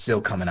 It's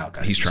still coming out,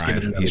 guys. He's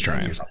trying. He's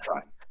trying. I'm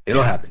trying.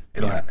 It'll happen.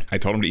 It'll happen. I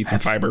told him to eat some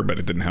fiber, but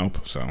it didn't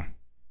help. So,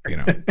 you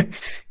know,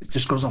 it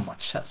just grows on my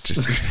chest.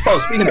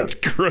 Speaking of,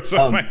 it grows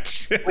on my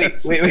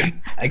chest. Wait.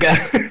 I got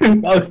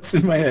it's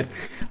in my head.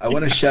 I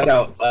want to shout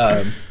out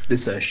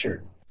this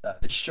shirt.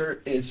 This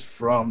shirt is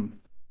from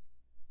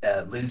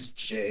Liz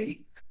J,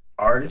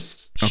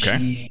 artist. Okay.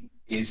 She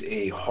is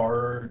a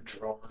horror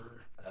drawer.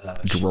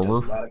 She does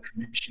a lot of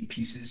commission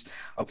pieces.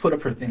 I'll put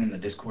up her thing in the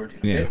Discord in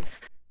a bit.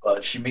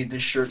 But she made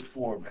this shirt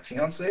for my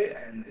fiance,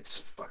 and it's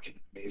fucking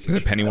amazing.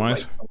 Is it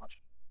Pennywise? So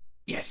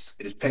yes,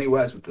 it is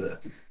Pennywise with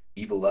the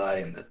evil eye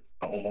and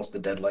almost the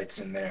deadlights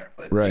in there.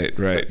 But, right.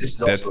 But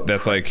this is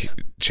that's like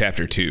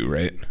chapter 2,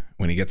 right?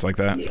 When he gets like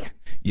that.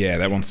 Yeah,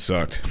 that one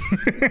sucked.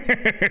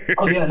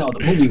 Oh yeah, no,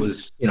 the movie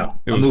was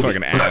it was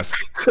fucking ass.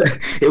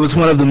 It was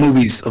one of the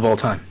movies of all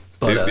time.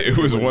 But, it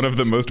was one of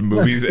the most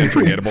movies and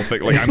forgettable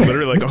things. Like I'm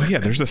literally like, oh yeah,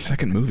 there's a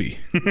second movie.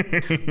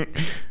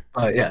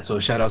 Yeah, so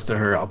shout outs to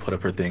her. I'll put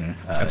up her thing.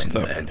 That's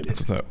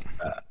what's up.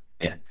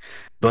 Yeah,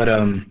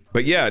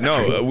 but yeah,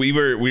 no, we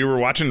were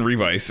watching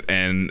Revice,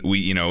 and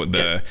we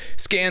the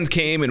scans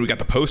came, and we got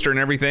the poster and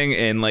everything,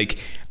 and like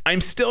I'm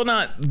still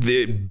not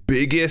the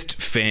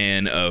biggest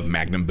fan of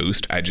Magnum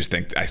Boost. I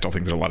still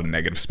think there's a lot of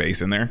negative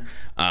space in there.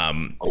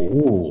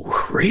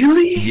 Oh,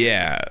 really?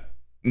 Yeah.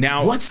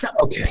 Now, what's that?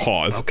 Okay.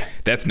 Pause. Okay.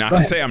 That's not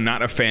to say I'm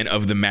not a fan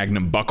of the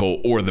Magnum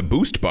Buckle or the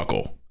Boost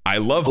Buckle. I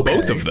love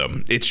both of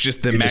them. It's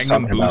just the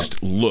Magnum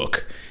Boost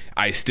look.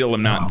 I still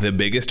am not the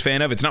biggest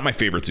fan of. It's not my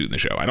favorite suit in the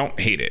show. I don't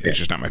hate it. It's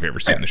just not my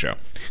favorite suit in the show.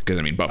 Because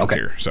I mean, Buff is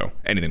here, so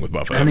anything with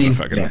Buff.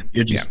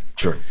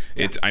 Sure.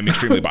 I'm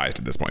extremely biased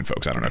at this point,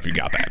 folks. I don't know if you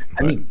got that.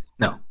 I mean,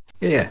 no.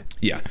 Yeah.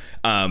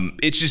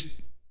 It's just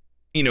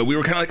we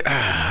were kind of like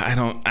I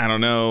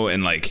don't know,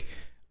 and like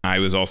I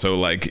was also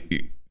like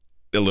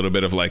a little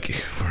bit of like,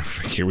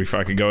 here we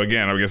fucking go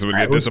again. I guess I'm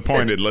gonna get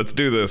disappointed. Pissed. Let's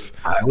do this.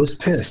 I was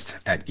pissed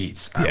at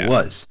Geats. I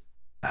was.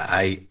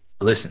 I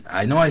listen.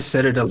 I know I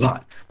said it a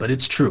lot, but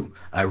it's true.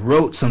 I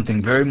wrote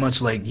something very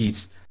much like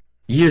Geats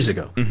years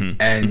ago,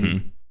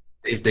 and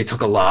they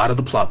took a lot of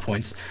the plot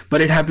points.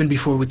 But it happened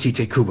before with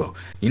Tite Kubo.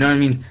 You know what I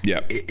mean?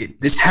 Yeah.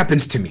 This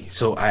happens to me,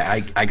 so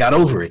I got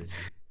over it.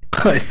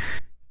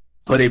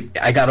 But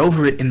I got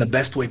over it in the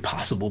best way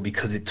possible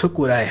because it took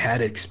what I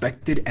had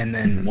expected and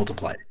then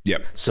multiplied it.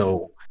 Yep.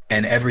 So,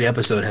 and every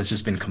episode has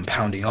just been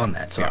compounding on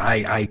that. So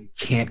I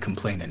can't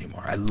complain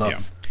anymore. I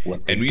love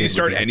what they did. And when you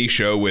start any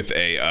show with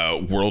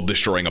a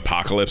world-destroying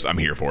apocalypse, I'm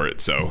here for it.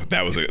 So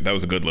that was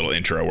a good little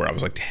intro where I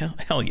was like,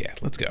 hell yeah,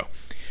 let's go.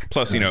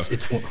 Plus,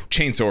 it's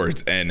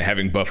chainswords and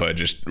having Buffa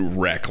just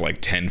wreck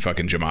like 10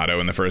 fucking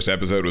Jamato in the first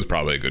episode was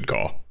probably a good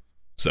call.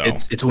 So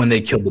it's when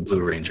they killed the Blue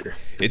Ranger.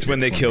 It's when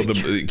they killed the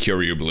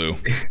Kyoryu Blue.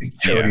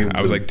 Blue.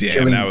 I was like,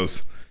 damn, that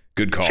was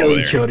good call there.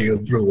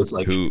 Kyoryu Blue was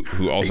like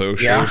who also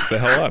shows the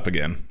hell up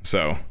again.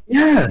 So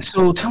yeah.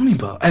 So tell me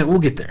about. We'll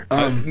get there.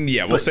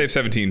 We'll save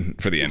 17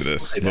 for the end of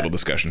this little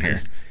discussion here.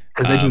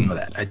 Because I do know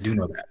that. I do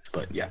know that.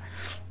 But yeah.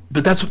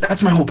 But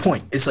that's my whole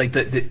point. It's like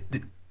the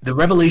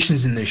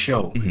revelations in this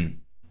show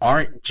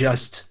aren't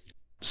just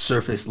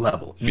surface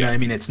level. You know what I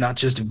mean? It's not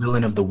just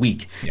villain of the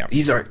week. Yeah.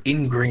 These are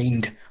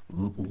ingrained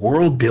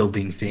world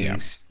building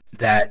things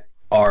that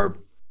are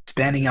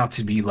spanning out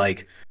to be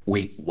like,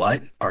 wait,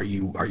 what? Are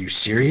you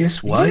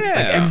serious? What? Yeah.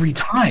 Like every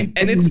time.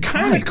 And it's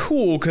kind of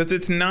cool because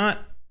it's not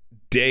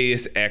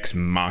Deus Ex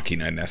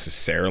Machina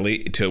necessarily,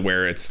 to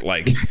where it's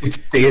like it's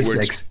Deus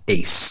Ex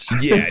Ace.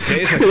 Yeah,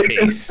 Deus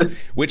Ex Ace.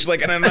 Which,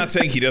 like, and I'm not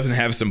saying he doesn't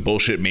have some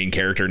bullshit main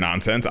character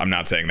nonsense. I'm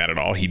not saying that at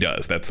all. He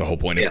does. That's the whole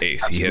point of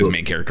Ace. Absolutely. He has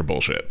main character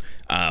bullshit.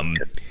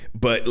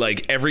 But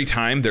like every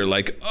time they're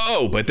like,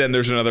 oh, but then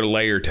there's another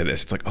layer to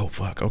this. It's like, oh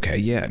fuck, okay,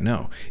 yeah,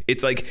 no.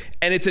 It's like,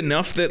 and it's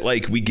enough that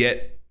like we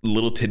get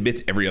little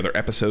tidbits every other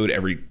episode,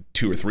 every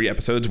 2 or 3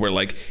 episodes, where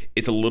like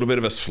it's a little bit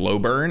of a slow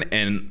burn.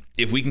 And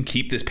if we can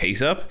keep this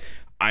pace up,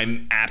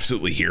 I'm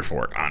absolutely here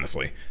for it,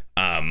 honestly.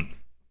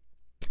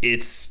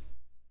 It's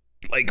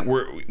like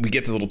we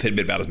get this little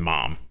tidbit about his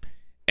mom,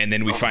 and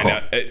then we find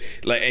out,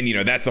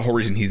 and that's the whole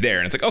reason he's there.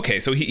 And it's like, okay,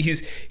 so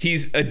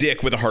he's a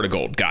dick with a heart of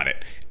gold, got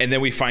it. And then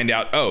we find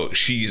out, oh,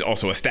 she's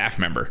also a staff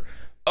member.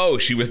 Oh,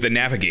 she was the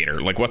navigator.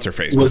 Like, what's her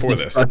face before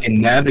this?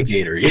 Fucking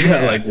navigator.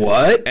 Yeah, like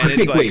what? And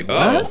it's like, wait,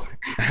 oh,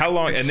 how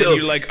long? And then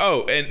you're like,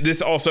 oh, and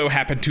this also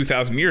happened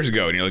 2,000 years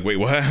ago. And you're like, wait,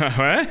 what?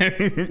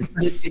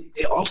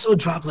 It also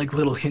dropped like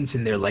little hints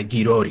in there, like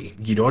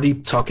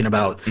Girori talking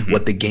about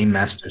what the game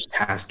master's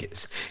task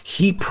is.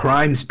 He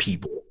primes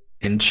people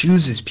and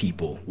chooses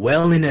people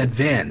well in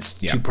advance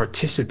to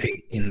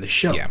participate in the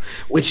show,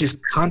 which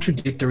is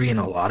contradictory in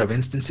a lot of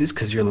instances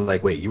because you're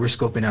like, wait, you were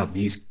scoping out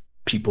these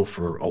people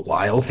for a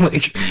while,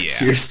 like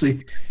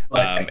seriously.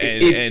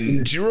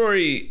 And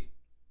Jirori,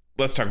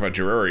 let's talk about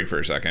Jirori for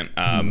a second,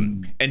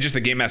 and just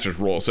the game master's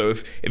role. So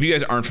if you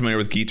guys aren't familiar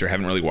with Geats or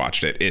haven't really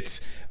watched it,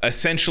 it's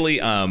essentially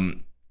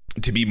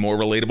to be more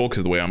relatable,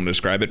 because the way I'm going to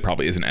describe it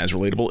probably isn't as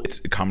relatable.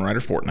 It's Kamen Rider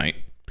Fortnite.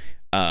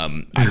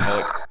 I call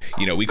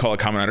it, we call it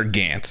Kamen Rider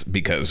Gantz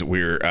because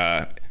we're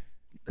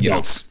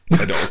adults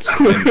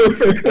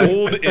and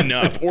old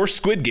enough, or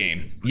Squid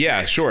Game.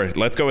 Yeah, sure,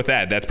 let's go with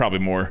that. That's probably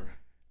more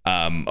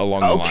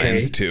along the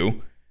lines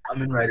too.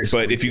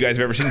 But if you guys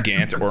have ever seen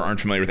Gantz or aren't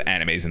familiar with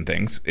animes and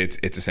things, it's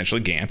essentially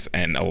Gantz,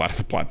 and a lot of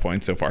the plot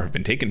points so far have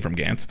been taken from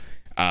Gantz.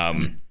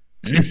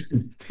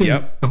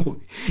 Yep.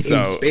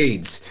 In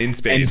spades. And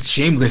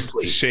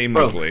shamelessly.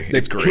 Bro,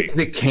 it's great. Kicked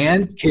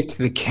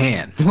the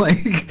can.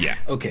 Like, yeah.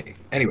 Okay.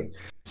 Anyway,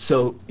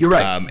 so you're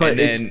right. But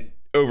then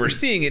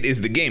overseeing it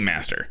is the game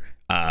master,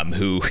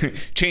 who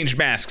changed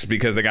masks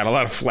because they got a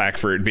lot of flack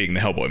for it being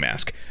the Hellboy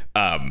mask.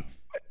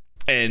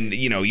 And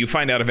you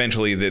find out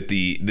eventually that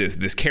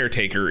this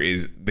caretaker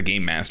is the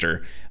game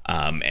master,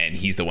 and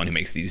he's the one who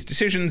makes these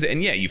decisions.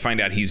 And you find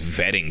out he's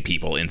vetting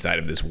people inside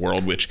of this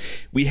world, which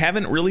we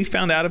haven't really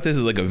found out if this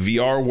is like a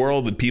VR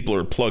world that people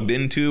are plugged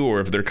into,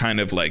 or if they're kind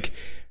of like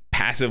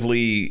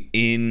passively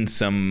in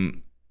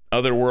some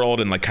other world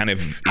and like kind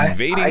of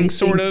invading. I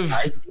think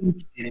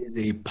it is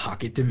a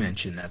pocket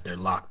dimension that they're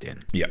locked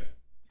in. Yep.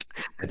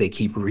 That they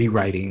keep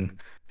rewriting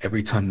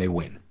every time they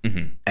win.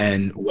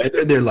 And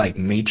whether they're like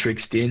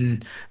matrixed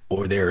in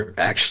or they're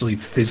actually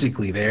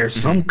physically there,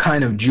 some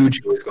kind of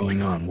juju is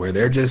going on where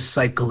they're just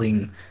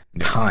cycling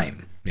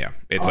time. Yeah,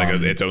 it's like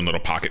its own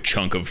little pocket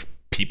chunk of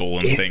people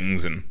and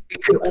things. And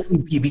it could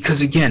only be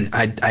because, again,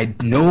 I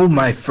know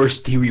my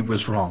first theory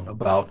was wrong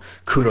about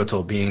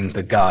Kuroto being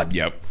the god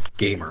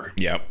gamer.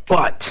 Yep.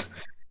 But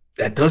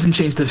that doesn't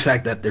change the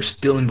fact that they're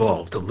still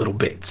involved a little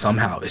bit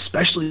somehow,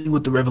 especially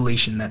with the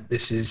revelation that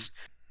this is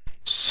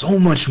so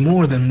much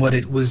more than what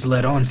it was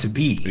led on to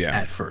be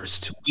at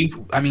first.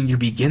 You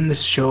begin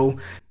this show,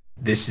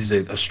 this is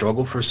a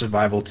struggle for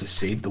survival to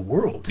save the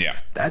world. Yeah.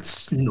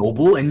 That's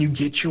noble, and you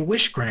get your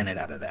wish granted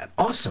out of that.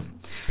 Awesome.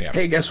 Yeah.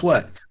 Hey, guess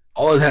what?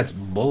 all of that's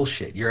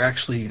bullshit. You're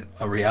actually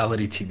a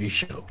reality TV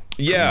show.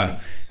 Yeah.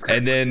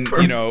 And then,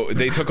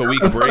 they took a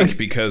week break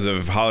because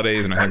of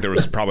holidays, and I think there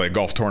was probably a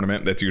golf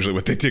tournament. That's usually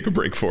what they take a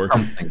break for.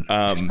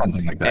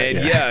 Something like that.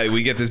 And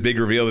we get this big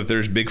reveal that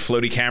there's big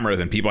floaty cameras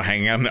and people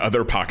hanging out in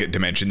other pocket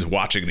dimensions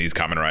watching these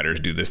Kamen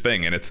Riders do this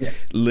thing, and it's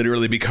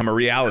literally become a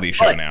reality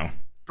show now.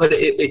 But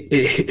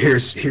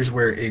here's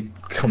where it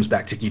comes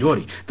back to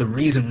Ghidorah. The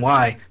reason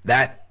why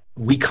that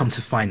we come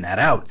to find that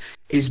out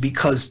is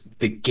because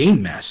the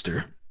game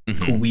master,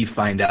 who we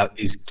find out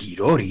is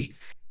Ghidorah,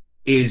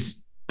 is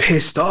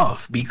pissed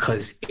off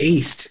because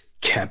Ace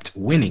kept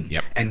winning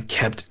and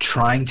kept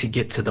trying to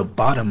get to the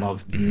bottom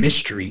of the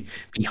mystery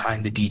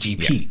behind the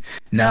DGP.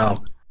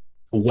 Now,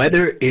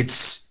 whether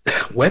it's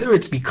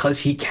because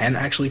he can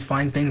actually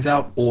find things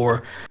out,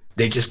 or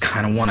they just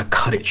kind of want to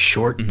cut it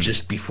short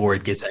just before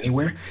it gets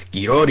anywhere,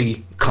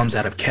 Ghidorah comes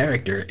out of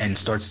character and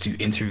starts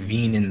to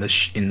intervene in the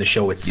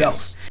show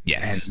itself.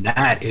 Yes. And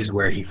that is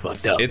where he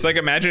fucked up. It's like,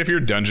 imagine if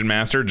your dungeon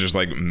master just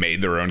like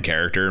made their own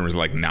character and was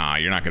like, nah,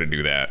 you're not going to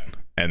do that.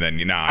 And then,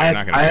 you're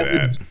not going to do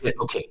that.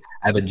 Okay.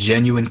 I have a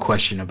genuine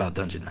question about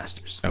dungeon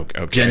masters.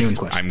 Okay. Genuine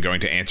question. I'm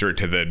going to answer it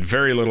to the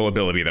very little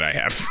ability that I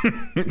have.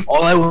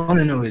 All I want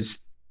to know is,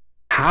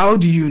 how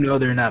do you know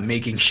they're not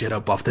making shit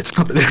up off the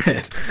top of their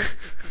head?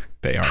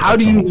 They are. How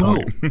do you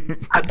know?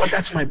 But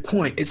that's my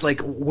point. It's like,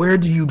 where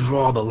do you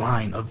draw the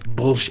line of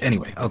bullshit?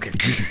 Anyway, okay.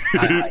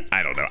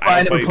 I don't know.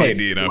 I don't play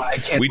D&D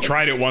enough. We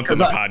tried it once on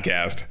the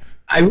podcast.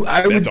 I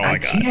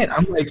can't.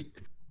 I'm like,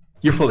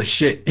 you're full of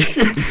shit.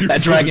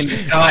 That dragon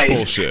dies.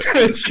 Bullshit.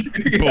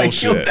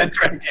 Bullshit. That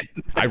dragon.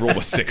 I rolled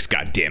a 6.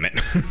 God damn it.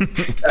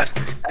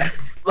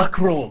 Luck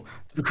roll.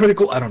 The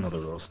critical. I don't know the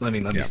rules. Let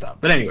me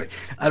stop. But anyway,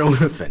 I don't want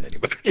to offend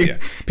anybody. Yeah.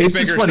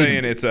 Peacemaker's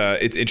saying it's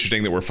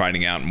interesting that we're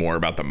finding out more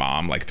about the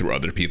mom, like through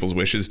other people's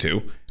wishes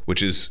too,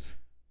 which is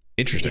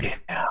interesting.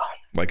 Yeah.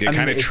 Like it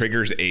kind of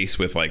triggers Ace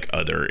with like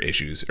other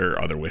issues or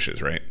other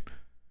wishes, right?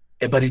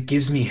 But it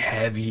gives me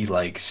heavy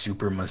like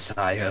super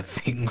messiah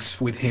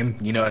things with him.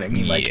 You know what I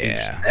mean? Like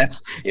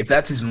if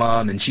that's his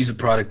mom and she's a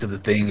product of the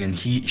thing, and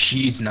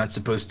she's not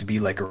supposed to be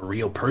like a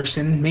real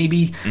person,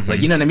 maybe.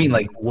 Like, you know what I mean?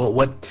 Like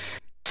what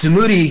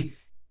Tsumuri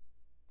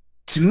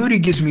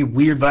gives me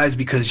weird vibes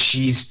because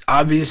she's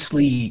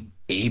obviously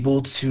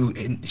able to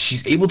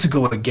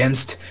go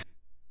against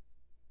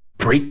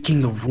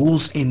breaking the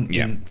rules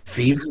in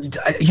favor.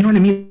 You know what I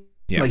mean?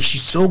 Yeah. Like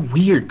she's so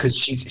weird because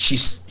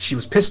she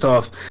was pissed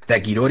off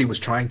that Ghidorah was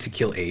trying to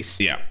kill Ace.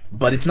 Yeah.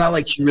 But it's not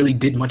like she really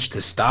did much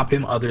to stop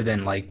him other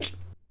than like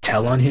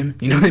tell on him.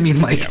 You know what I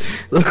mean? Like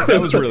that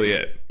was really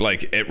it.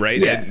 Like it, right?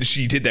 Yeah. And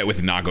she did that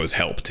with Nago's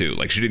help too.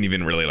 Like she didn't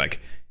even really like.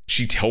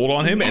 She told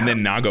on him, and then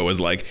Nago was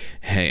like,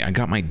 "Hey, I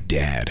got my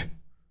dad."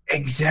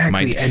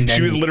 Exactly. And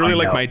she was literally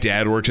like, "My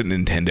dad worked at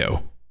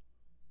Nintendo.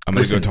 I'm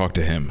gonna go talk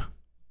to him."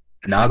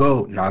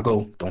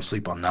 Nago, don't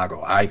sleep on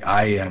Nago.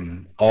 I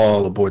am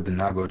all aboard the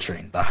Nago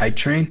train, the hype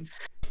train.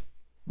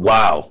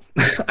 Wow.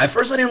 At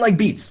first I didn't like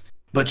Beats,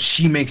 but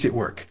she makes it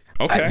work.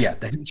 Okay.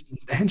 The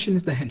henshin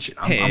is the henshin.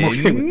 I'm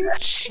okay with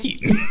that.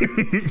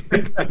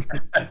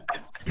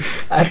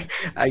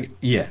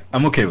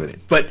 I'm okay with it.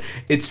 But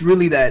it's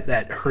really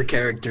that her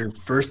character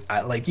first,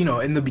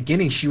 in the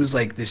beginning she was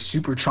like this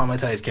super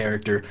traumatized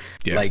character.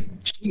 Yeah. Like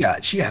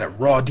she had a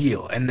raw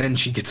deal, and then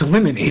she gets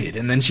eliminated,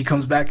 and then she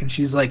comes back and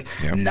she's like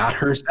not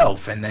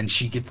herself, and then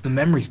she gets the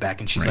memories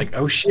back and she's like,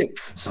 oh shit,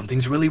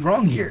 something's really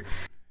wrong here.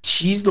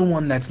 She's the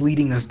one that's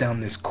leading us down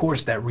this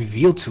course that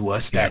revealed to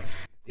us that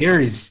there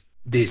is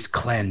this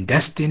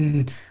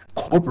clandestine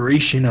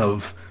corporation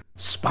of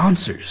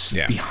sponsors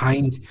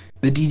behind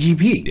the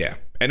DGP. Yeah.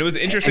 And it was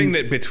interesting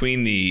that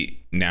between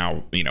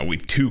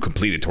we've 2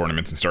 completed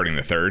tournaments and starting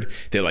the 3rd,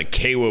 that like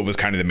Keiwa was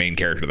kind of the main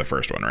character of the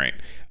first one, right?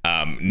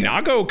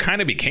 Nago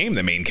kind of became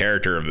the main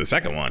character of the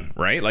second one,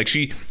 right? Like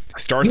she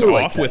starts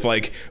off with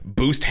like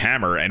boost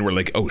hammer, and we're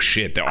like, oh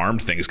shit, the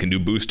armed things can do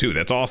boost too.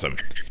 That's awesome.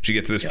 She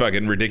gets this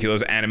fucking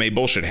ridiculous anime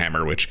bullshit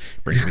hammer, which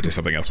brings me to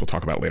something else we'll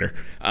talk about later.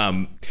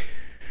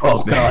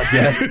 Oh god,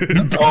 yes.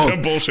 The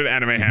bullshit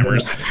anime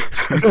hammers.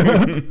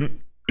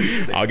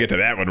 I'll get to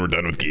that when we're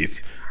done with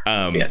Geats.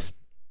 Yes.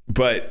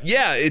 But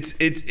yeah, it's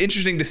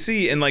interesting to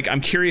see, and like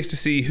I'm curious to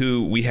see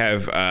who we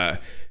have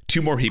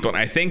 2 more people, and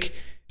I think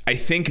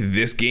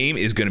this game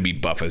is going to be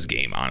Buffa's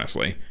game,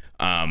 honestly.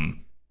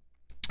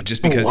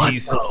 Just because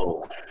he's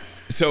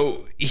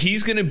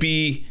going to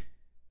be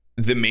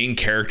the main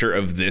character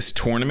of this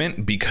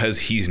tournament because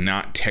he's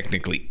not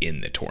technically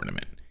in the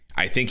tournament.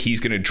 I think he's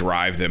going to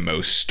drive the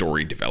most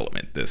story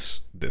development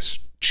this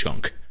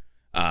chunk,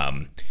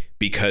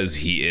 because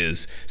he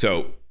is.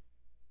 So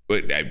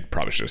I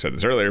probably should have said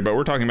this earlier, but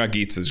we're talking about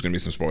Geats. There's going to be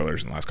some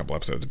spoilers in the last couple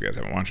episodes if you guys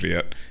haven't watched it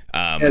yet.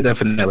 Yeah,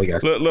 definitely,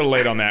 guys. A little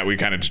late on that. We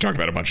kind of just talked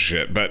about a bunch of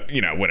shit, but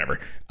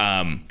whatever.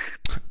 Buffa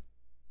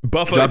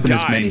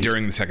died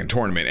during the second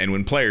tournament, and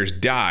when players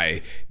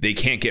die, they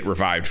can't get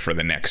revived for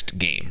the next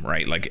game,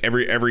 right? Like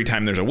every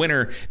time there's a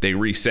winner, they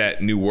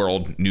reset, new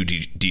world, new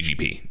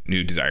DGP,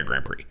 new Desire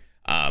Grand Prix.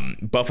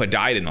 Buffa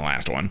died in the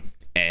last one,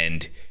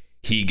 and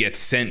he gets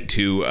sent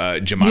to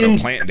Jamato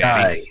Plant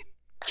Daddy.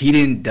 He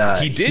didn't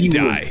die. He did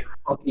die.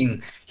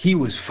 He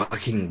was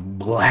fucking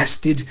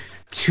blasted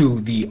to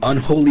the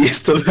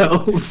unholiest of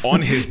hells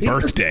on his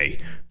birthday.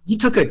 He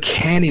took a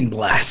cannon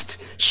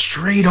blast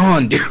straight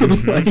on, dude.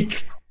 Mm-hmm.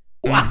 Like,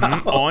 wow.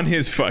 Mm-hmm. On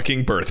his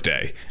fucking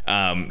birthday.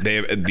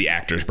 The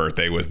actor's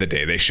birthday was the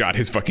day they shot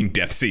his fucking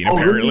death scene,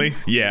 apparently. Really?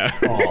 Yeah.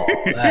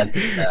 Oh, that's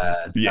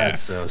bad. Yeah.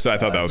 That's so I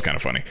thought that was kind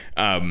of funny.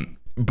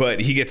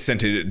 But he gets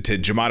sent to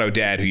Jamato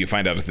Dad, who you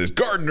find out is this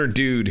gardener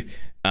dude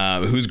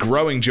who's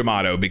growing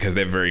Jamato because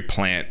they have a very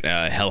plant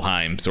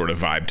Helheim sort of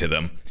vibe to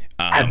them.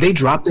 Have they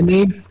dropped a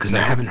name? Because I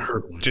haven't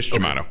heard one. Just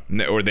Jamato.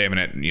 Or they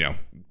haven't,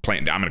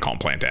 Plant. I'm going to call him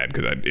Plant Dad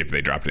because if they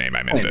dropped a name,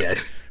 I missed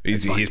it.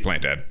 He's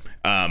Plant Dad.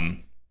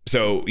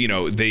 So,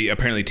 they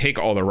apparently take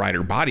all the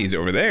rider bodies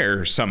over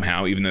there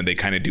somehow, even though they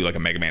kind of do like a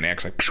Mega Man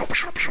X like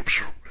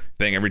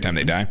thing every time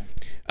they die.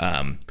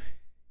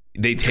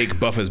 They take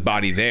Buffa's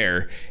body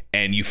there,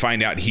 and you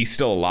find out he's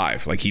still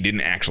alive. Like, he didn't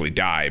actually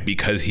die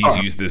because he's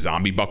used the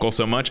zombie buckle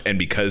so much, and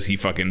because he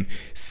fucking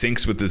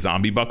syncs with the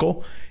zombie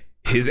buckle,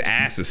 his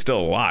ass is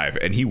still alive,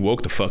 and he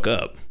woke the fuck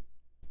up.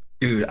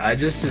 Dude, I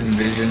just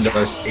envisioned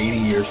us 80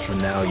 years from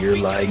now. You're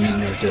lying in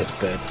your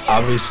deathbed.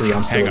 Obviously,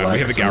 I'm still alive. Hang on, we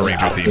have the Gal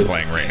Ranger theme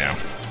playing right now.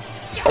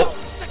 Oh.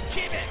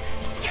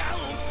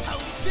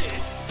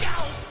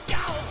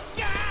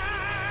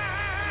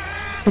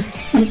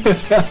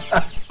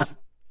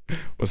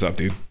 What's up,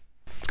 dude?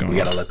 What's going on?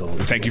 We gotta let the whole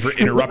Thank you for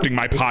interrupting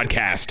my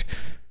podcast.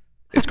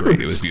 It's great.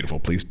 It was beautiful.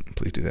 Please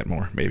do that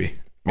more. Maybe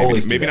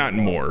not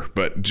more,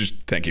 but just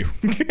thank you.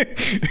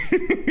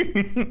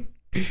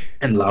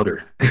 And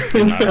louder.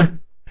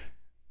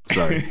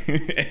 Sorry.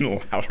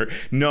 And louder.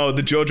 No,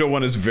 the JoJo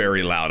one is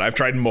very loud. I've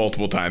tried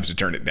multiple times to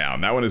turn it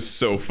down. That one is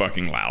so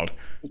fucking loud.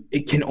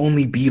 It can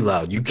only be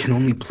loud. You can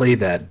only play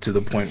that to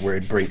the point where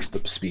it breaks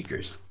the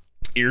speakers.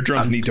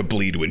 Eardrums need to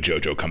bleed when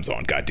JoJo comes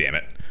on. God damn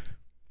it.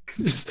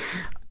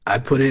 I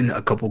put in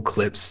a couple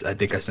clips. I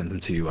think I sent them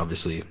to you,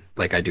 obviously,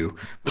 like I do.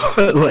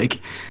 But like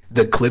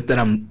the clip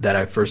that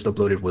I first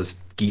uploaded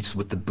was Geats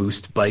with the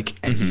boost bike,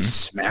 and he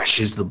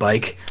smashes the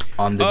bike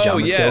on the Jamato. Oh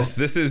yes,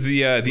 this is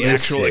the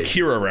actual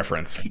Akira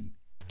reference.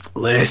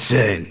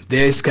 Listen,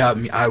 this got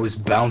me. I was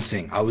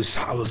bouncing. I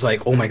was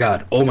like, oh my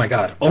god,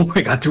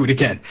 do it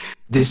again.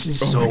 This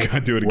is oh my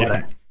god, do it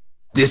again.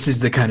 This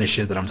is the kind of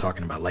shit that I'm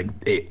talking about. Like,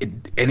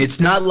 and it's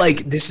not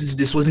like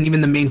this wasn't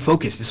even the main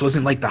focus. This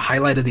wasn't like the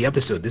highlight of the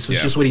episode. This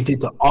was just what he did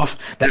to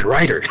off that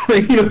rider.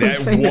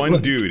 That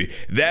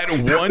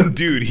one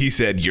dude, he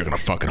said, "You're gonna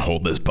fucking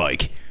hold this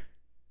bike."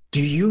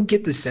 Do you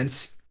get the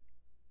sense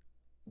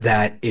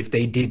that if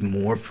they did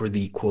more for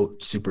the quote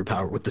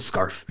superpower with the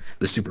scarf,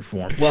 the super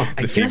form? Well,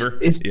 I guess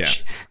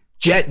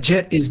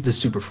Jet is the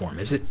super form,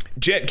 is it?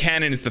 Jet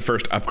Cannon is the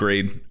first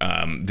upgrade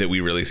that we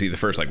really see. The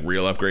first like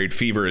real upgrade.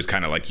 Fever is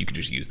kind of like you can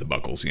just use the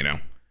buckles,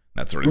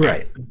 that sort of thing.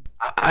 Right.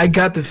 I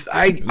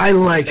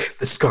like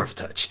the scarf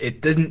touch.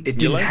 It didn't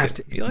have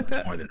to. You like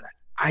that more than that?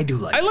 I do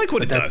like. I like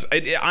what it does.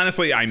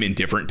 Honestly, I'm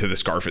indifferent to the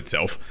scarf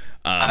itself.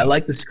 I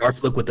like the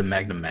scarf look with the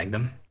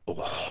Magnum.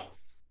 Oh,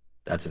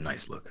 that's a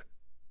nice look.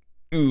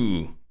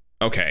 Ooh.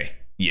 Okay.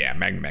 Yeah,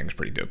 Magnum's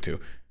pretty dope too.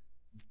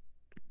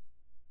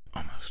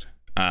 Almost.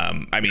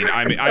 I'm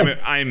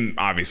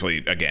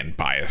obviously again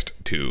biased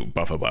to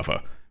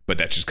Buffa, but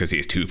that's just because he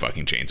has two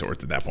fucking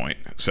chainswords at that point.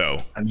 So,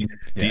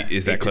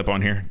 is that clip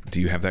on here? Do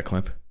you have that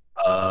clip?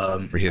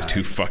 Where he has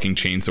two fucking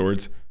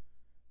chainswords?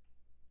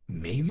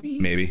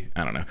 Maybe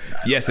I don't know.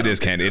 Yes, it is,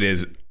 Ken. It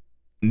is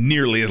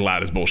nearly as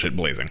loud as Bullshit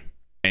Blazing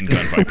and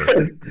Gun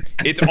Viper.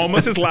 It's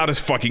almost as loud as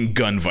fucking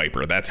Gun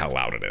Viper. That's how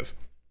loud it is.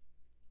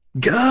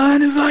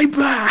 Gun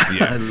Viper.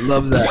 Yeah. I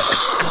love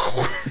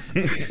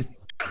that.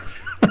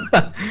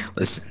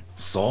 Listen,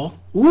 Saul.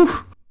 Woo.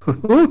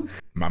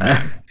 My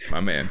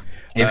man.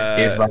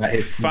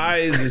 If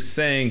Fies is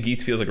saying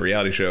Geats feels like a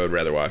reality show I'd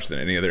rather watch than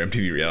any other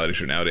MTV reality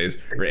show nowadays,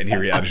 or any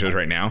reality shows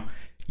right now.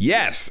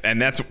 Yes,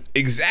 and that's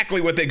exactly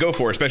what they go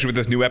for, especially with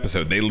this new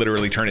episode. They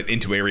literally turn it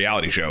into a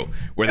reality show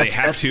where they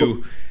have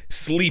to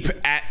sleep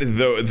at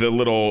the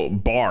little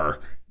bar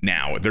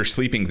now. They're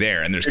sleeping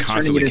there, and there's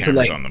constantly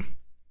cameras on them.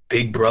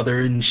 Big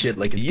Brother and shit.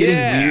 Like, it's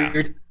getting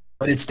weird,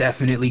 but it's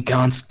definitely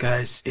Gauntz,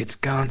 guys. It's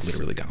Gauntz.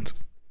 Literally Gauntz.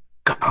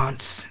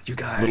 Gauntz, you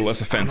guys. A little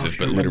less offensive,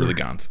 but literally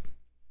Gauntz.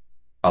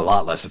 A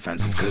lot less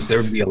offensive, because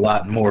there would be a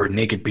lot more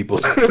naked people.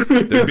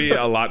 There'd be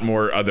a lot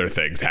more other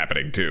things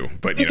happening too,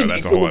 but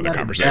that's a whole other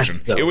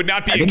conversation. It would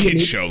not be a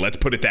kids show, let's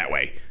put it that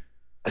way.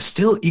 A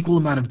still equal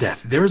amount of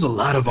death. There's a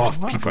lot of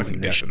off people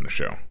fucking death in the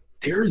show.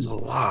 There's a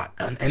lot,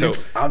 and so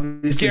it's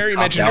obviously Gary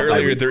mentioned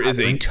earlier there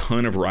is a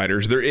ton of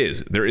riders. There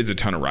is a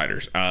ton of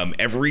riders.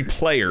 Every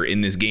player in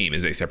this game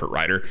is a separate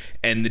rider,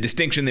 and the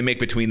distinction they make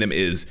between them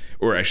is,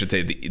 or I should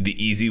say,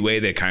 the easy way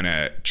they kind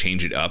of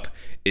change it up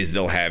is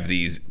they'll have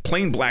these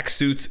plain black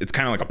suits. It's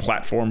kind of like a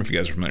platform. If you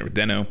guys are familiar with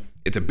Deno,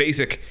 it's a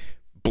basic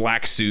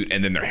black suit,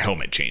 and then their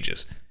helmet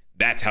changes.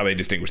 That's how they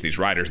distinguish these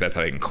riders. That's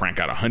how they can crank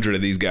out 100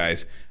 of these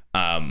guys,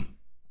 and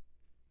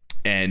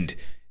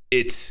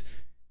it's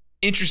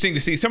interesting to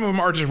see. Some of them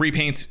are just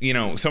repaints, you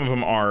know, some of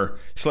them are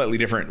slightly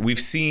different. We've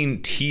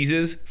seen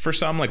teases for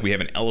some, like we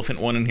have an elephant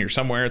one in here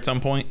somewhere at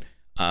some point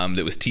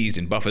that was teased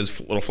in Buffa's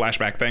little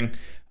flashback thing.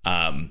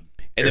 And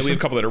then we have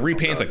a couple that are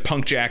repaints, like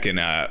Punk Jack and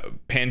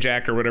Pan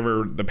Jack or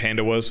whatever the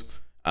panda was.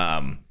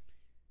 I'm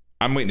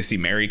waiting to see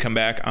Mary come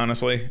back,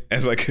 honestly.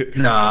 As like,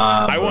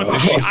 I want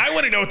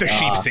to know what the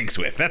sheep sinks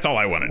with. That's all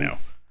I want to know.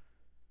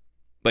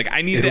 Like,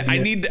 I need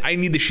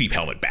the sheep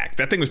helmet back.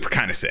 That thing was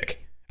kind of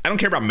sick. I don't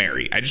care about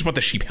Mary. I just want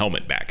the sheep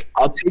helmet back.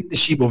 I'll take the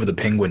sheep over the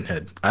penguin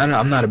head.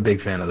 I'm not a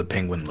big fan of the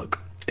penguin look.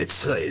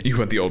 It's you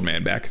want the old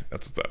man back?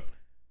 That's what's up.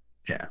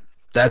 Yeah,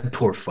 that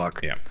poor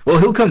fuck. Yeah. Well,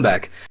 he'll come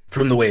back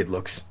from the way it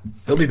looks.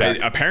 He'll be back.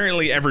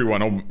 Apparently,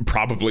 everyone will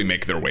probably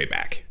make their way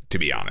back. To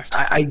be honest,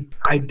 I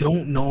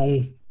don't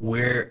know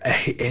where,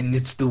 and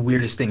it's the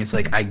weirdest thing. It's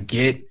like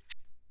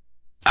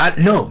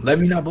no, let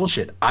me not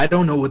bullshit. I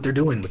don't know what they're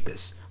doing with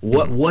this.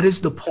 What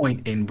is the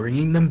point in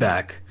bringing them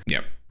back?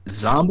 Yep.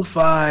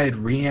 Zombified,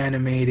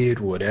 reanimated,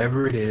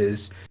 whatever it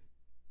is,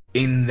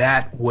 in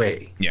that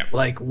way. Yeah.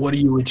 Like, what are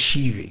you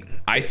achieving?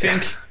 I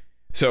think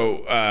so.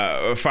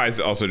 Faiz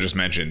also just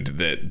mentioned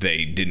that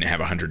they didn't have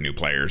 100 new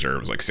players, or it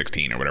was like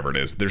 16 or whatever it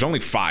is. There's only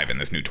 5 in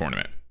this new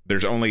tournament.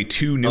 There's only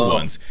 2 new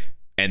ones,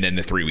 and then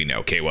the 3 we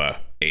know,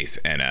 Kawa, Ace,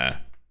 and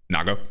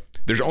Nago.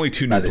 There's only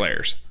 2 new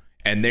players,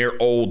 and they're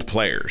old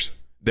players.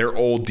 They're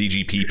old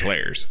DGP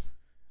players.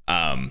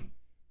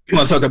 You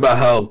want to talk about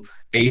how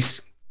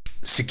Ace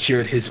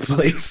secured his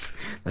place?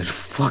 Like,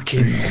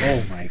 fucking,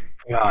 oh my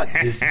god,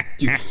 this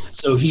dude.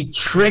 So he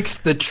tricks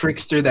the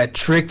trickster that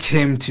tricked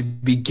him to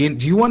begin.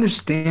 Do you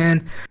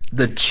understand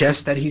the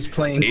chess that he's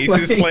playing?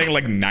 Ace is playing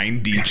like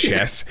 9D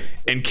chess,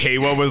 and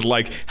Kawa was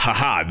like,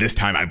 haha, this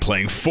time I'm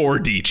playing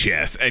 4D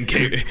chess. And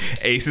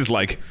Ace is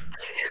like,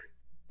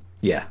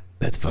 yeah,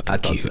 that's fucking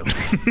cute. So.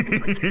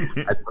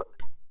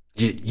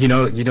 You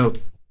know,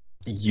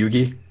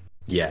 Yugi?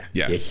 Yeah.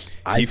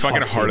 He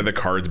fucking heart of the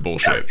cards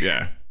bullshit.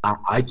 Yeah.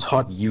 I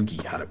taught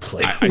Yugi how to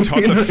play. I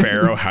taught the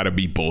Pharaoh how to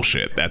be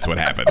bullshit. That's what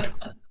happened.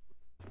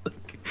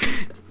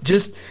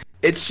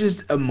 It's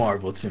just a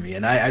marvel to me,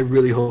 and I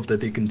really hope that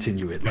they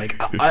continue it. Like,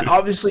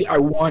 I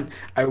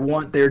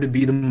want there to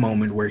be the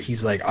moment where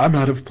he's like, I'm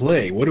out of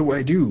play. What do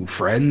I do,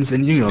 friends?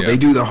 And they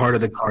do the heart of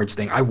the cards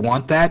thing. I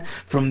want that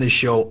from the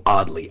show.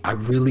 Oddly, I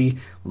really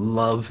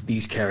love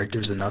these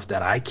characters enough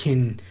that I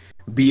can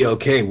be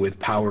okay with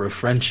Power of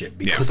Friendship,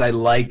 because I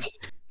like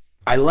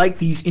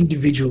these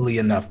individually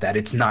enough that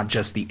it's not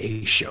just the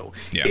A show.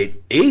 Yeah.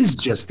 It is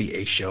just the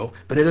A show,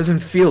 but it doesn't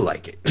feel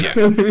like it. Yeah.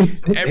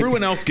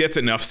 Everyone else gets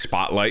enough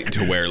spotlight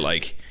to where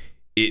like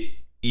it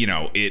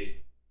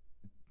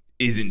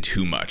isn't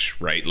too much,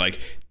 right? Like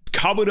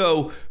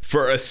Kabuto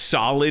for a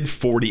solid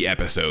 40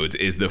 episodes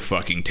is the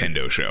fucking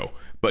Tendo show,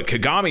 but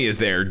Kagami is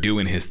there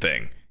doing his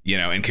thing.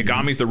 And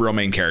Kagami's the real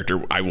main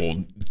character. I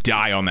will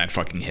die on that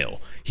fucking hill.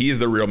 He is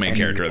the real main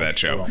character of that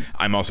show.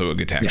 I'm also a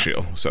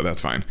Gataxial, so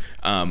that's fine.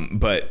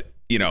 But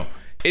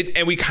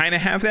and we kind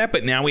of have that,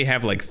 but now we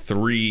have like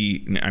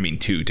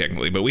 2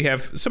 technically, but we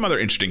have some other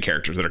interesting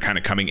characters that are kind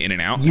of coming in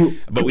and out.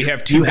 But we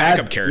have 2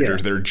 backup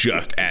characters that are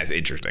just as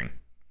interesting.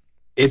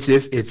 It's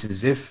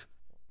as if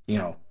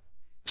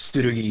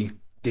Tsurugi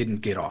didn't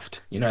get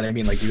offed. You know what I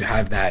mean? Like, you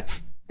have that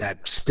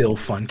still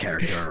fun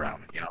character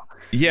around.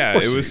 Yeah,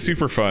 it was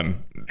super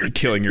fun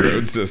killing your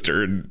own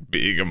sister and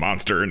being a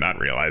monster and not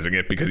realizing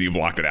it because you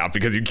blocked it out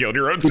because you killed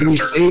your own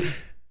sister.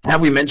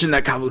 Have we mentioned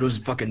that Kabuto's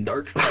fucking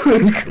dark?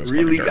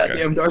 Really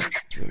goddamn dark.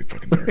 It's really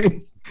fucking dark.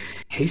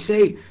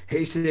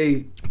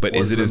 Heisei. But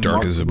is it as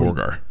dark as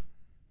Zaborgar?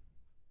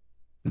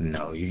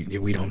 No,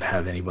 we don't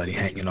have anybody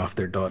hanging off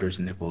their daughter's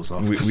nipples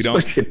off. We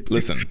don't.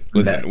 Listen.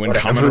 When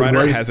Kamen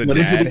Rider has a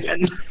dad.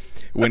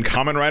 When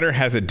Kamen Rider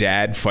has a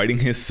dad fighting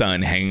his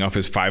son hanging off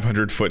his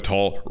 500-foot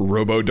tall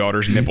robo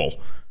daughter's nipple.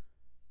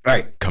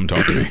 Right. Come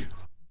talk to me.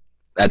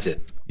 That's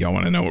it. Y'all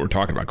want to know what we're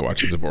talking about? Go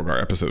watch the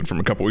Zaborgar episode from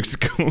a couple weeks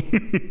ago.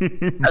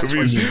 That's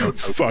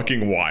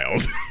fucking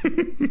wild.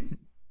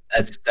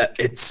 It's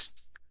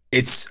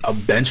a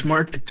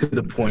benchmark to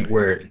the point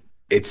where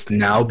it's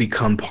now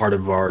become part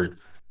of our,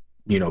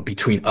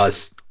 between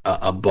us,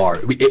 a bar.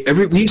 We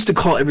used to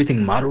call everything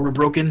Madara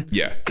broken.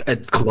 Yeah.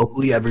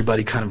 Colloquially,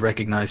 everybody kind of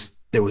recognized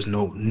there was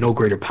no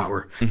greater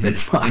power than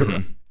Madara.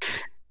 Mm-hmm.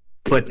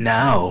 But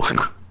now,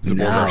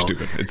 Zaborgar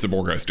stupid. It's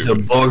Zaborgar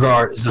stupid.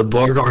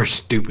 Zaborgar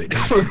stupid.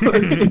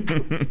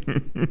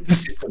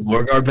 Is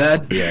Zaborgar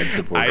bad? Yeah, it's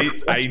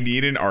Zaborgar. I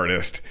need an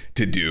artist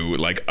to do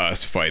like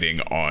us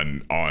fighting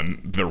on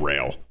the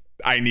rail.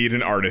 I need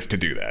an artist to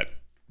do that.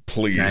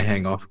 Please. Can I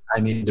hang off? I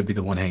need to be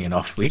the one hanging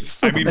off,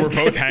 please. I mean, we're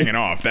both hanging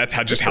off. That's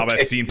how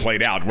that scene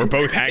played out. We're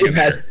both hanging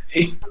there.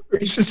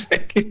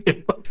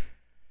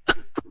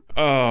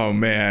 Oh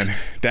man,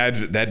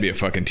 that'd be a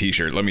fucking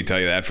t-shirt. Let me tell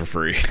you that for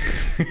free.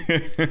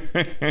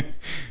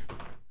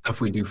 Stuff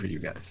we do for you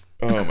guys.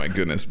 Oh my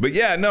goodness. But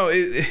yeah, no,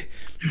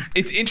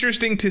 it's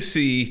interesting to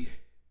see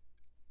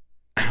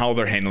how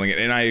they're handling it.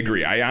 And I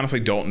agree. I honestly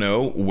don't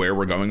know where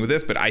we're going with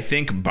this, but I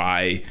think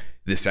by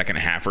the second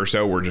half or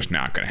so, we're just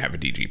not going to have a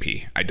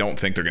DGP. I don't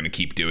think they're going to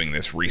keep doing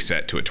this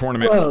reset to a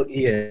tournament. Well,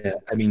 yeah.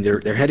 I mean,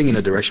 they're heading in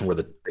a direction where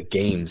the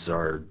games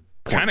are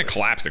kind of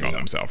collapsing on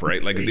themselves,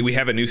 right? Like we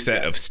have a new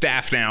set of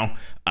staff now.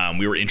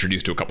 We were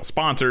introduced to a couple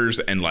sponsors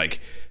and like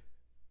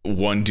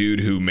one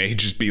dude who may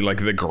just be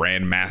like the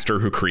grand master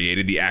who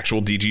created the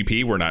actual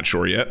DGP. We're not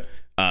sure yet.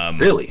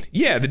 Really?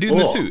 Yeah, the dude in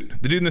the suit.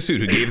 The dude in the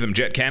suit who gave them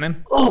jet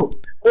cannon. Oh,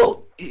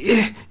 well,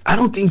 I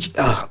don't think.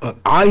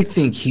 I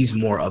think he's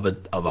more of a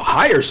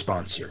higher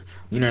sponsor.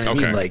 You know what I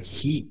mean? Like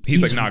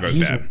he's like Nago's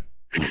dad.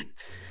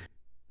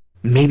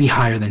 Maybe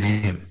higher than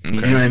him. Okay.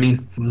 You know what I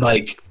mean?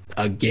 Like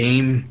a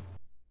game.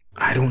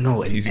 I don't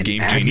know. He's a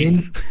game admin,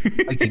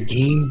 genie. Like a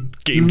game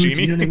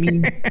genie. You know what I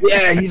mean?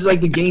 Yeah, he's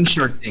like the Game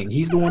Shark thing.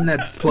 He's the one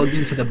that's plugged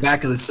into the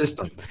back of the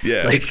system.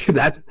 Yeah, like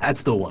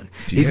that's the one.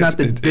 He's not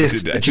the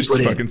disc that you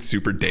put fucking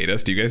super date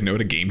us. Do you guys know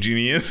what a game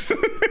genie is?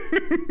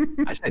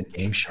 I said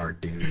Game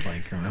Shark, dude.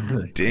 Like,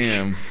 remember that?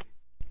 Damn.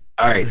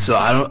 All right,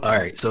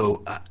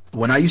 so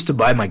when I used to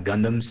buy my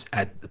Gundams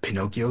at the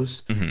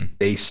Pinocchio's,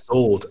 they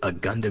sold a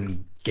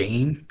Gundam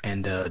game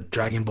and a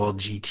Dragon Ball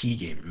GT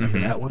game. Remember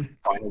that one?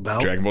 Final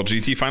Bout? Dragon Ball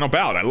GT Final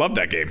Bout. I love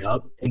that game.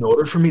 Yep. In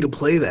order for me to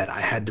play that, I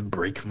had to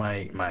break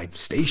my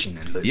station.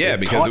 And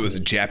because it was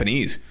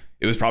Japanese.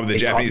 It was probably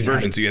the Japanese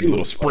version, so you had the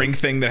little spring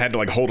thing that had to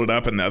like hold it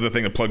up and the other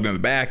thing that plugged in the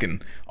back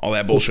and all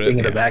that bullshit. Thing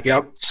in the back,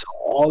 yep. So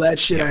all that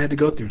shit I had to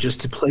go through just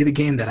to play the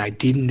game that I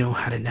didn't know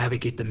how to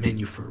navigate the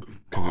menu for.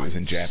 Because it was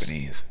in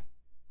Japanese.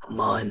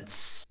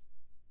 Months.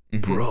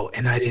 Bro,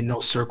 and I didn't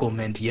know circle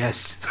meant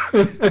yes.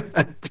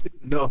 I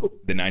didn't know.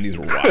 The 90s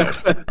were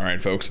wild. All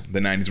right, folks. The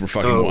 90s were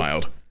fucking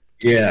wild.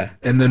 Yeah.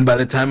 And then by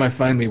the time I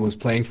finally was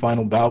playing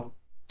Final Bout,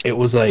 it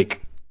was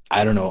like,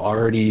 I don't know,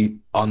 already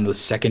on the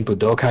second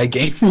Budokai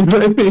game. You know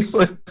what I mean?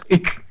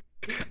 Like,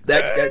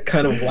 that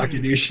kind of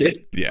wackadoo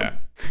shit. Yeah.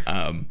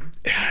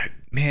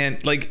 Man,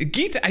 like,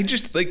 Geats,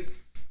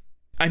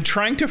 I'm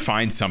trying to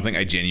find something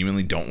I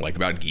genuinely don't like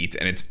about Geats,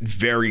 and it's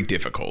very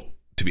difficult,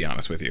 to be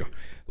honest with you.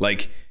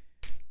 Like,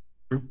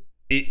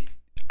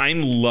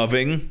 I'm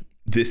loving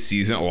this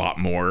season a lot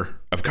more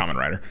of Kamen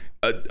Rider,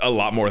 a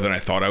lot more than I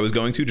thought I was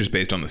going to, just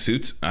based on the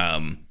suits.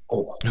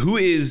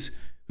 Who's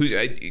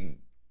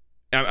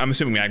I'm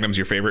assuming Magnum's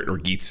your favorite, or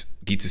Geats'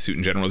 suit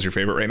in general is your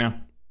favorite right now.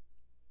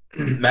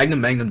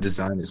 Magnum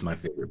design is my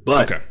favorite,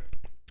 but okay.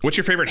 What's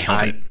your favorite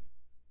helmet?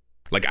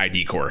 Like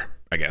ID Core,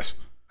 I guess.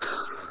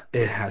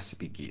 It has to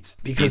be Geats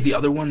because the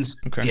other ones,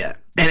 yeah,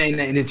 and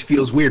it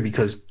feels weird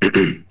because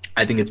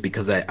I think it's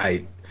because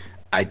I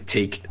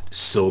take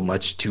so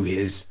much to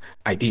his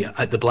idea,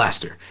 the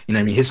blaster. You know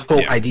what I mean? His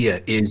whole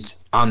idea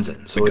is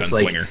Anzen, so it's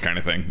like gunslinger kind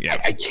of thing. Yeah,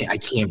 I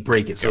can't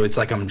break it. So it's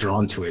like I'm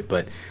drawn to it,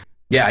 but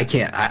yeah, I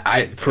can't.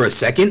 I for a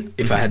second,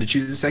 if I had to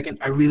choose a second,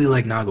 I really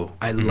like Nago.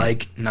 I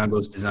like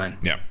Nago's design.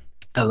 Yeah,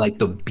 I like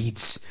the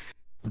beats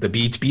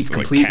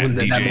complete like when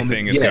that moment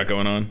thing it's got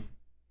going on.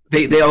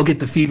 They all get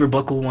the fever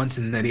buckle once,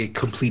 and then they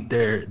get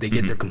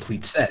their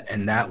complete set,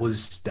 and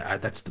that's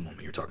the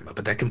moment you're talking about.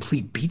 But that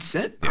complete beat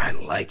set, I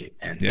like it.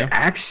 And the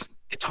axe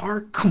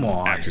guitar, come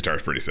on, axe guitar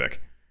is pretty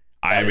sick.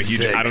 I have a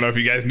huge. I don't know if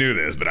you guys knew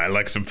this, but I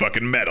like some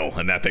fucking metal,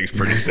 and that thing's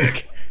pretty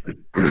sick.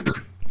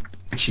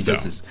 She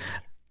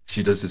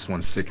does this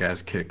one sick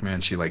ass kick, man.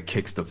 She like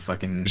kicks the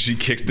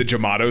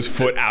Jamato's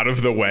foot out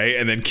of the way,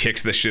 and then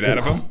kicks the shit out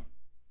of him.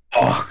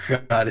 Oh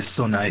god, it's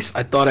so nice.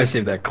 I thought I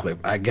saved that clip.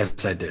 I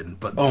guess I didn't,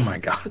 but oh my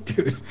god,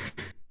 dude,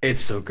 it's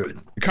so good.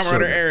 Kamen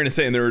Rider Aaron is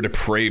saying they're a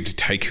depraved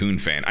Tycoon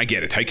fan. I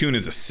get it. Tycoon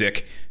is a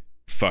sick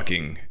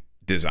fucking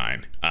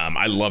design.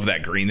 I love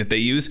that green that they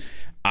use.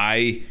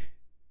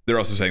 They're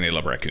also saying they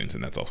love raccoons,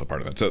 and that's also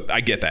part of it. So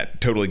I get that.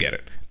 Totally get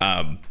it.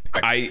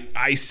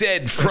 I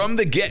said from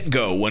the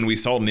get-go when we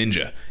saw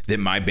Ninja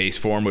that my base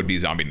form would be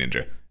Zombie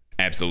Ninja.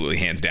 Absolutely,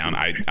 hands down.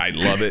 I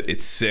love it.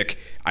 It's sick.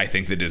 I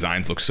think the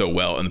designs look so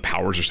well and the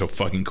powers are so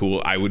fucking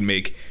cool. I would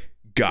make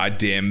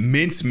goddamn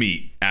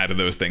mincemeat out of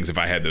those things if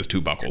I had those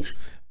two buckles.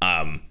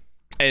 And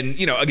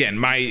you know, again,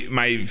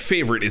 my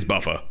favorite is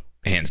Buffa,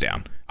 hands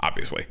down,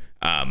 obviously.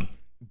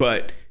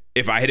 But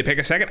if I had to pick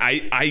a second,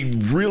 I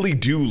really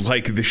do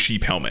like the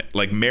sheep helmet.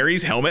 Like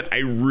Mary's helmet, I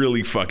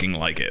really fucking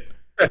like it.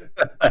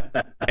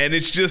 And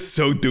it's just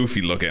so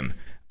doofy looking.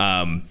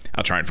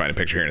 I'll try and find a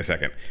picture here in a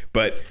second.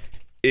 But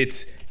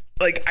it's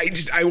like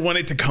I want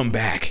it to come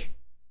back.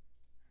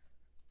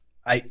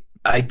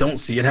 I don't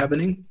see it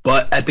happening,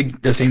 but at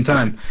the same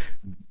time,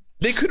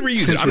 they could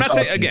reuse it. I'm not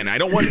saying, again, I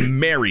don't want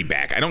Mary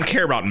back. I don't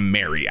care about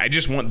Mary. I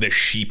just want the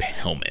sheep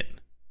helmet.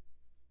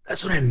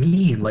 That's what I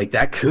mean. Like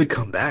that could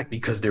come back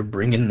because they're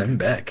bringing them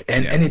back,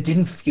 and it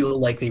didn't feel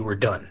like they were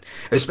done.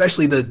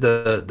 Especially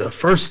the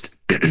first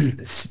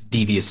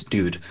devious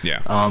dude.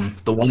 Yeah.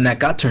 The one that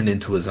got turned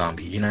into a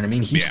zombie. You know what I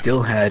mean? He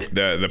still had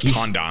the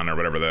Pondan or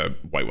whatever the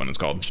white one is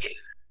called.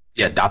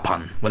 Yeah,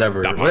 Dapan,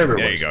 whatever it was.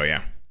 There you go.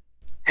 Yeah.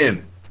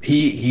 Him.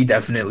 He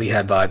definitely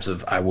had vibes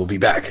of I will be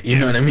back. You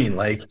know what I mean?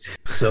 Like,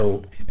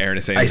 so Aaron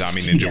is saying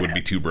Zombie Ninja would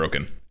be too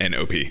broken and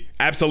OP.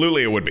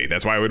 Absolutely, it would be.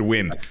 That's why I would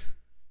win.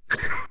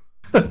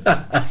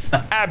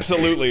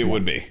 Absolutely, it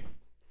would be.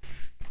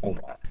 Hold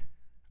on.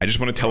 I just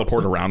want to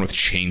teleport around with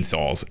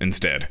chainsaws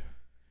instead.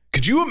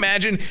 Could you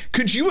imagine?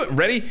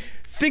 Ready?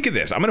 Think of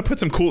this. I'm going to put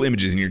some cool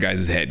images in your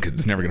guys' head because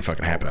it's never going to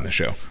fucking happen on the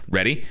show.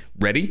 Ready?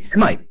 It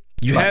might.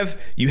 You have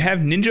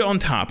ninja on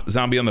top,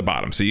 zombie on the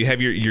bottom. So you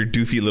have your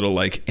doofy little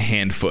like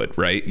hand foot,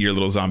 right? Your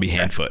little zombie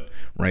hand foot,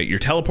 right? You're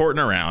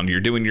teleporting around.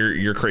 You're doing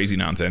your crazy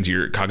nonsense,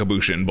 your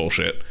Kagabushin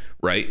bullshit,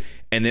 right?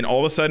 And then all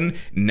of a sudden,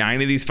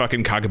 9 of these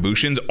fucking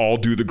Kagabushins all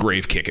do the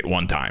grave kick at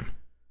one time.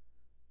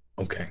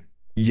 Okay.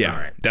 Yeah,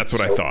 right. That's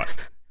what I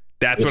thought.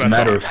 That's what I thought. It's a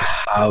matter of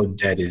how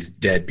dead is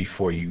dead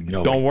before you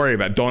know. Don't worry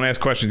about it. Don't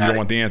ask questions you don't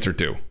want the answer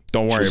to.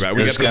 Don't worry about it.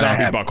 We got the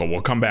zombie buckle.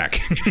 We'll come back.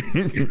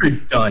 You're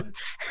done.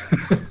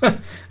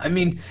 I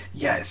mean,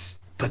 yes,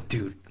 but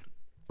dude,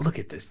 look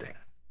at this thing.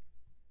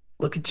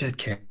 Look at Jet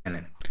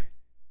Cannon.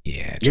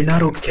 Yeah, you're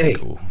not okay.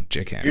 Cool.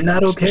 Jet Cannon. You're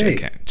not okay.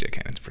 Jet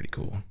Cannon's pretty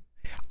cool.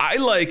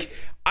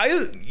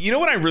 You know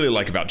what I really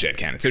like about Jet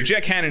Cannon? So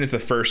Jet Cannon is the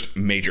first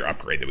major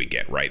upgrade that we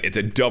get, right? It's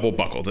a double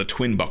buckle. It's a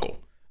twin buckle.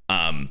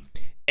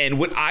 And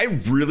what I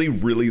really,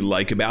 really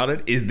like about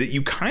it is that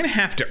you kind of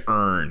have to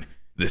earn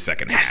the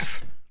second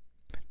half.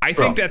 I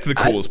think that's the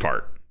coolest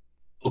part.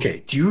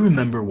 Okay, do you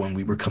remember when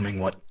we were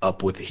coming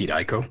up with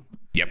Hideko?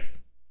 Yep.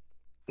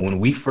 When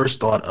we first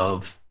thought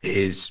of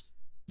his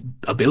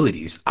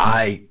abilities,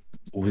 I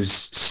was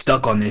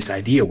stuck on this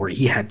idea where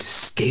he had to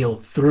scale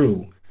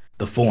through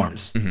the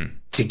forms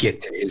to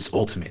get to his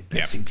ultimate.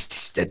 Yep.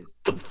 That's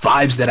the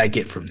vibes that I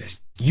get from this.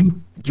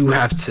 You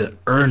have to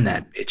earn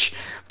that bitch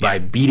by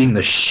beating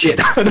the shit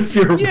out of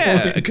your opponents.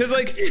 Yeah, because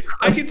like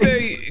I could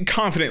say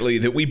confidently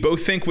that we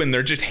both think when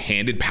they're just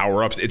handed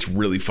power-ups, it's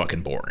really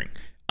fucking boring.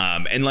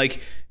 And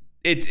like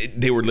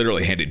they were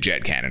literally handed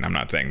Jet Cannon. I'm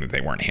not saying that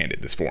they weren't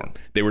handed this form.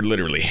 They were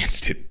literally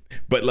handed it.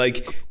 But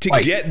like to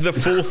get the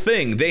full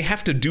thing, they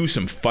have to do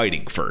some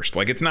fighting first.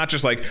 Like it's not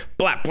just like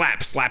blap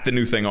blap slap the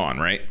new thing on,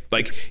 right?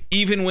 Like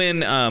even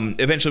when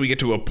eventually we get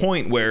to a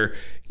point where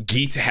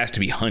Geats has to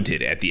be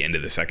hunted at the end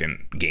of the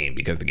second game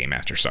because the game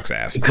master sucks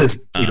ass.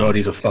 Because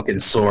he's a fucking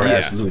sore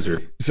ass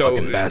loser. So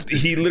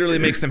he literally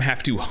makes them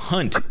have to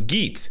hunt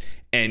Geats,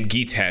 and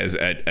Geats has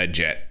a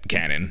Jet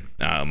Cannon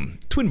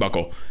twin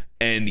buckle,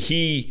 and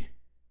he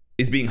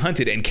is being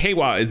hunted, and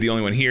Keiwa is the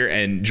only one here,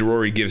 and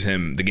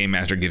Jirori the game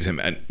master gives him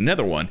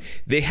another one.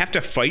 They have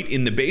to fight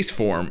in the base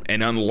form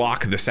and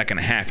unlock the second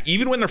half,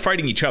 even when they're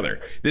fighting each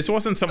other. This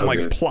wasn't some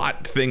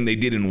plot thing they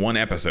did in one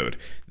episode.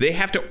 They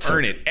have to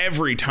earn it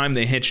every time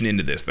they hitch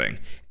into this thing,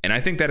 and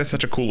I think that is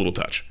such a cool little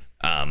touch.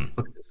 Oh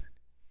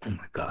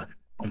my god.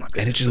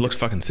 And it just looks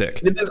fucking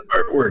sick. Look at this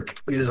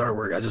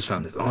artwork. I just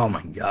found this. Oh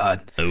my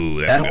god. Oh,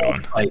 that's a good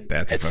one.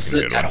 That's a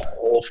fucking good one. That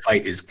whole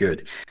fight is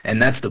good,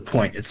 and that's the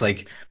point. It's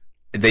like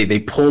they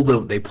pull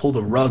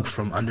the rug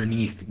from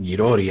underneath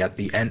Jirori at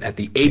the end, at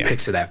the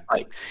apex of that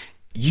fight.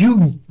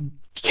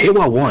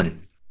 Keiwa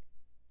won.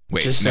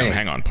 Wait,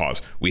 hang on,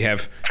 pause. We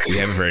have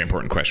a very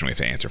important question we have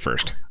to answer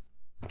first.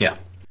 Yeah.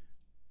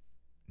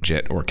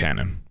 Jet or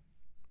Cannon?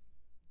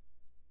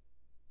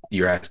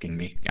 You're asking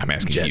me. I'm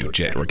asking you,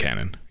 Jet or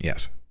Cannon?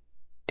 Yes.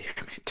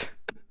 Damn it.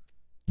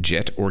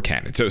 Jet or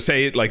Cannon? So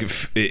say it like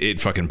if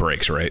it fucking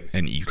breaks, right?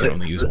 And you can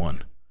only use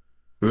one.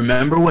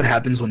 Remember what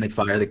happens when they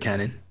fire the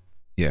cannon?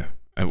 Yeah.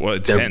 Well,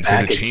 it depends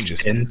because it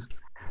changes.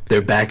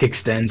 Their back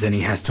extends, and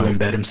he has to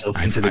embed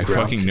himself into the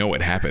ground. I fucking know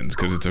what happens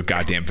because it's a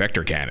goddamn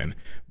vector cannon.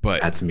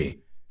 But that's me.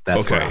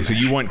 That's okay. So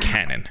you want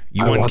Cannon?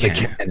 I want the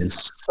cannon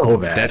so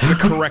bad. That's the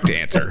correct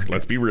answer.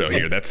 Let's be real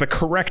here. That's the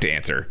correct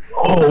answer.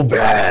 Oh,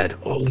 bad.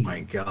 Oh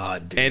my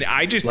god. Dude. And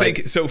I just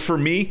think so. For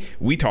me,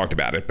 we talked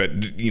about it, but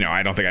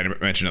I don't think I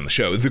mentioned on the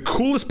show. The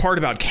coolest part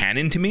about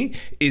Cannon to me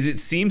is it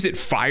seems it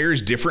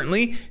fires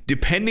differently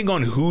depending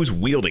on who's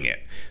wielding it.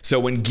 So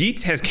when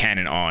Geats has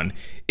Cannon on,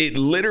 it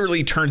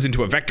literally turns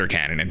into a vector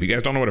cannon. And if you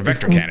guys don't know what a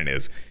vector cannon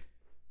is,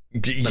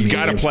 you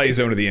gotta play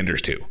Zone of the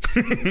Enders too.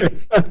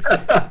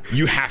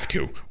 You have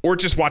to, or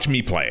just watch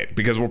me play it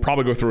because we'll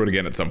probably go through it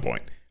again at some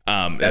point.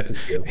 That's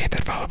a deal. Hit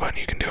that follow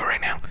button. You can do it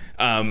right now.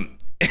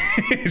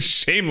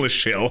 Shameless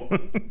shill.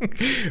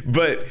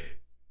 But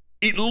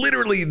it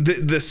literally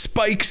the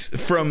spikes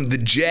from the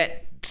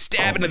jet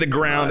stab into the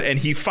ground, and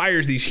he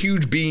fires these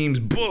huge beams.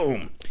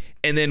 Boom!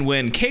 And then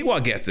when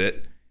Keiwa gets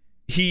it,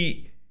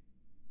 he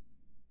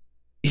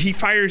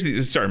fires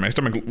these. Sorry, my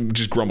stomach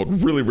just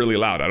grumbled really, really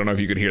loud. I don't know if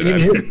you could hear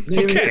that.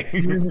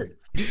 Okay.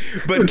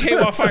 But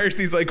Keiwa fires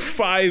these like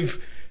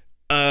 5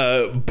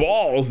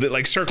 balls that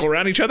like circle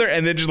around each other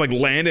and then just like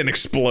land and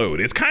explode.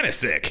 It's kind of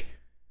sick.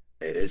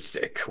 It is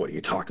sick. What are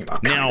you talking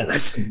about? Now,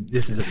 this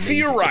is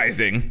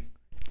amazing.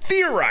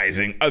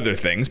 Theorizing other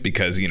things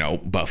because,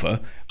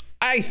 Buffa.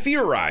 I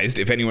theorized,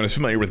 if anyone is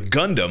familiar with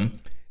Gundam,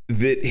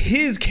 that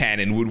his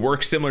cannon would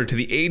work similar to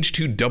the Age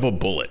 2 double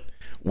bullet,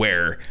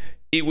 where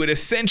it would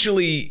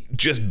essentially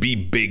just be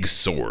big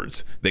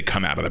swords that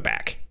come out of the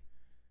back.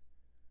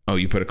 Oh,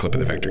 you put a clip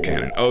of the vector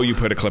cannon. Oh, you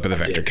put a clip of the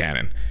vector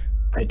cannon.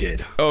 I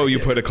did. Oh, you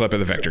put a clip of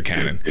the vector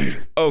cannon.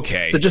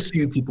 Okay. So just so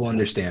you people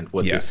understand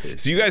what this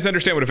is. So you guys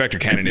understand what a vector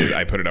cannon is.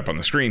 I put it up on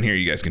the screen here.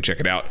 You guys can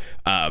check it out.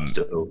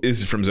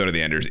 This is from Zone of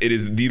the Enders. It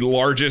is the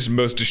largest,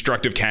 most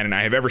destructive cannon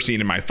I have ever seen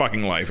in my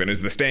fucking life, and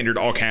is the standard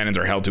all cannons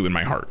are held to in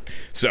my heart.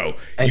 So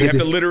you have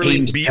to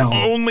literally be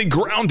only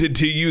grounded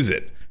to use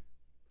it.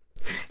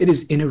 It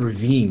is in a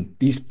ravine.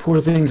 These poor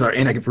things are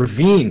in a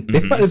ravine.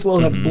 They might as well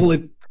have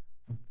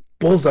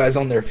bullseyes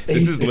on their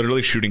faces. This is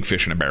literally shooting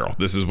fish in a barrel.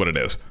 This is what it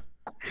is.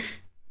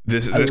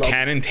 This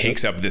cannon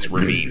takes up this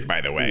ravine,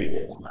 by the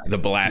way. The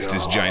blast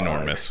is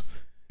ginormous.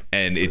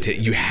 And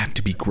you have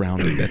to be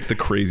grounded. That's the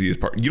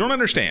craziest part. You don't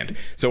understand.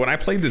 So when I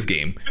played this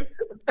game,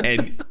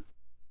 and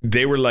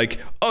they were like,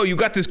 "Oh, you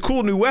got this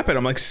cool new weapon."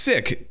 I'm like,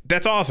 "Sick.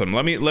 That's awesome.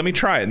 Let me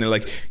try it." And they're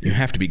like, "You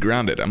have to be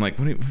grounded." I'm like,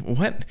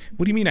 "What?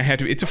 What do you mean I have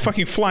to? It's a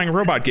fucking flying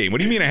robot game. What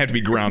do you mean I have to be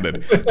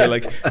grounded?" They're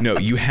like, "No,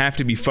 you have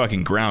to be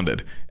fucking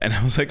grounded." And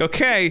I was like,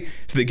 "Okay."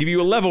 So they give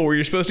you a level where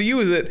you're supposed to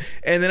use it,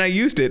 and then I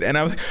used it, and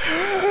I was like,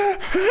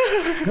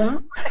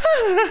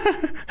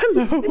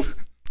 "Hello."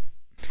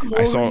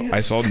 I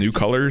saw new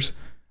colors.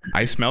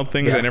 I smelled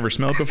things I never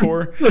smelled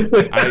before.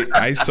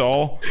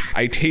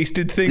 I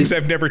tasted things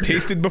I've never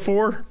tasted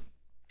before.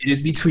 It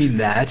is between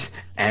that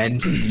and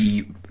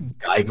the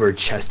Guyver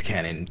chest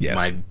cannon,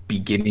 my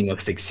beginning of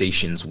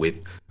fixations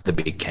with the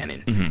big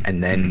cannon.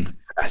 And then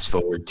fast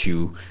forward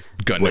to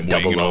Gundam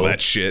Wing and all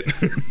that shit.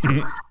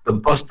 The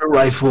Buster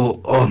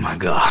Rifle. Oh my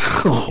god.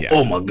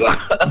 Oh my god.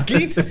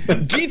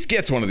 Geets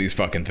gets one of these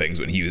fucking things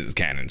when he uses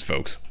cannons,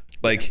 folks.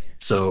 Like,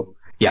 so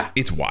yeah,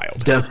 it's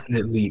wild.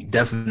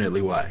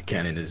 Definitely why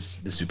cannon is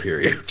the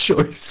superior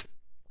choice.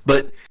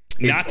 But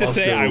not to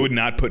say I would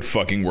not put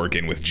fucking work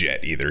in with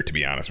Jet either, to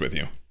be honest with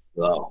you.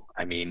 Well,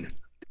 I mean,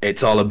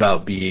 it's all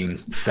about being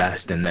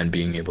fast and then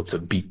being able to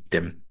beat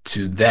them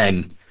to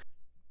then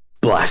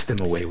blast them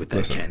away with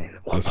that cannon.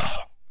 Listen,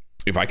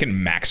 if I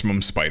can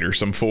maximum spider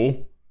some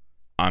fool,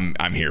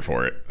 I'm here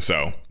for it.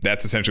 So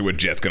that's essentially what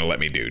Jet's gonna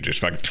let me do. Just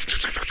fucking.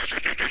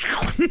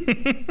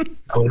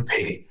 I would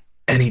pay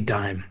any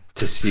dime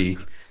to see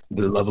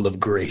the level of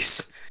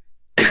grace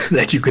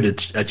that you could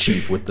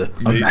achieve with a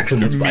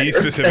maximum spider. Me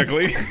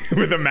specifically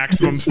with a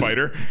maximum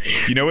spider.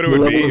 You know what it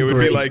would be? It would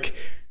be like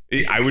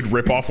I would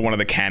rip off one of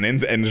the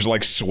cannons and just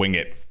like swing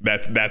it.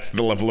 That's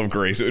the level of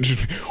grace. It would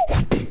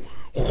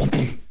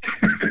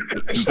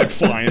just like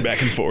flying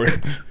back and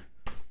forth.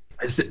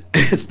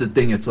 It's the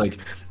thing. It's like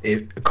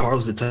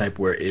Carl's the type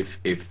where if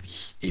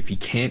he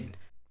can't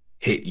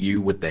hit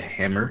you with the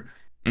hammer,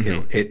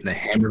 he'll hit the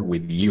hammer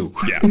with you.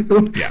 Yeah,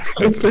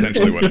 that's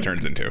essentially what it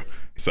turns into.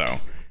 So,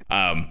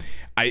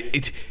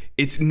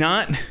 it's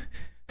not.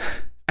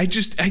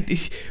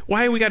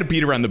 Why we got to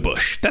beat around the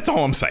bush? That's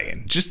all I'm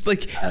saying. Just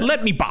like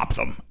let me bop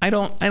them. I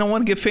don't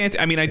want to get fancy.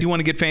 I mean, I do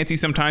want to get fancy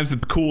sometimes. The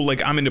cool, like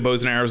I'm into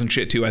bows and arrows and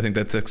shit too. I think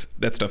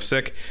that stuff's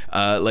sick.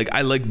 Like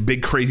I like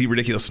big, crazy,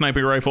 ridiculous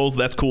sniping rifles.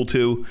 That's cool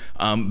too.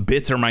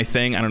 Bits are my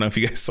thing. I don't know if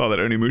you guys saw that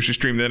Onimusha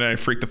stream. Then I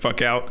freaked the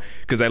fuck out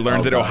because I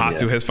learned that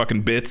Ohatsu has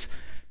fucking bits.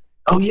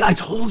 Oh yeah, I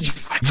told you.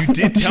 You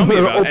did tell me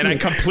about it, and I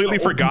completely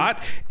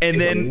forgot.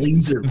 And then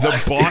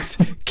the boss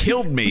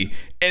killed me,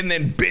 and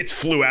then bits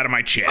flew out of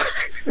my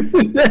chest.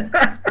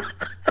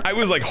 I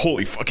was like,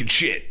 holy fucking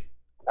shit.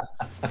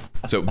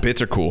 So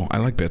bits are cool. I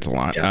like bits a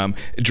lot. Yeah.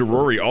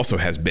 Jirori also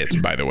has bits,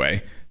 by the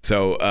way.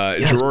 So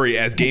Jirori,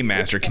 as game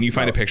master, can you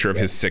find a picture of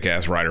his sick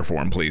ass rider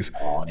form, please?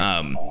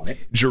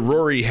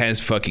 Jirori has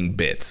fucking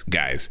bits,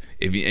 guys.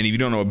 If you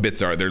don't know what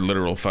bits are, they're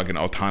literal fucking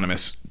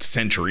autonomous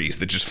sentries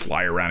that just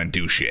fly around and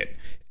do shit.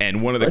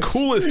 And one of the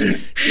coolest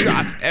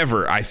shots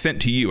ever I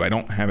sent to you. I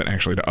don't have it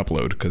actually to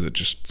upload because it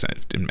just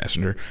sent in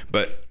Messenger,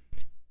 but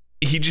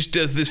he just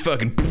does this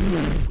fucking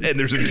and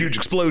there's a huge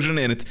explosion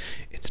and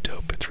it's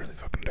dope. It's really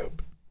fucking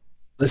dope.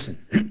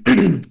 Listen,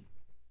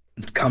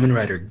 Kamen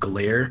Rider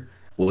Glare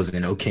was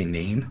an okay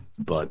name,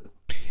 but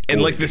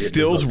like the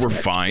stills were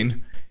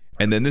fine,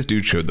 and then this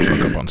dude showed the fuck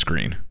up on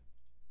screen.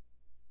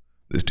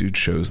 This dude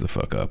shows the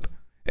fuck up,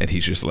 and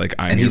he's just like,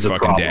 I'm your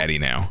fucking daddy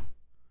now.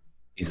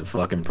 He's a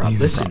fucking problem.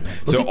 Listen, man,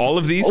 so all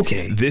of these,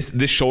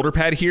 this shoulder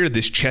pad here,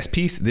 this chest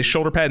piece, this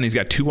shoulder pad, and he's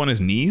got two on his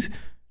knees.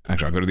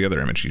 Actually, I'll go to the other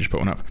image. You just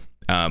put one up.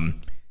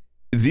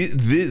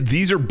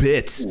 These are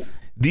bits.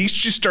 These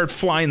just start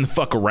flying the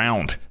fuck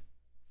around,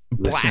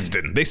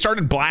 blasting. They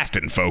started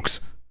blasting,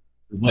 folks.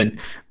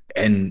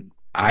 And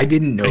I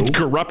didn't know. And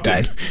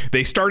corrupted.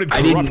 They started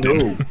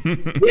corrupting.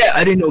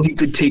 I didn't know he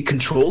could take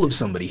control of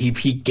somebody. He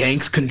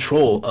ganks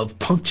control of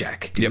Punk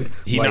Jack. Dude. Yep.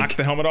 He knocks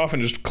the helmet off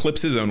and just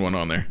clips his own one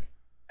on there.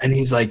 And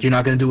he's like, "You're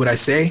not gonna do what I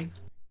say?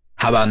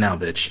 How about now,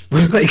 bitch?"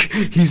 Like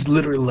he's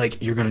literally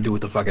like, "You're gonna do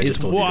what the fuck I just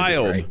told you to do." It's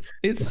wild. Right?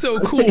 It's so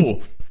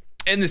cool.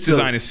 And this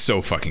design is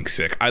so fucking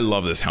sick. I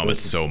love this helmet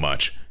so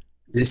much.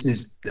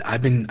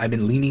 I've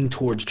been leaning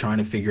towards trying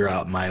to figure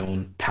out my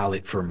own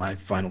palette for my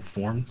final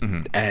form,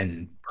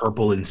 and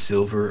purple and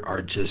silver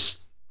are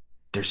just,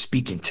 they're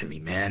speaking to me,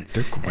 man.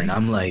 They're great. And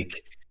I'm like,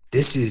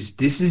 this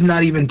is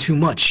not even too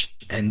much,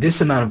 and this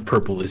amount of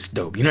purple is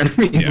dope. You know what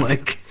I mean? Yeah.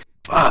 Like,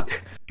 fuck.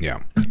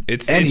 Yeah,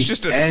 it's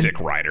just a sick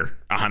rider,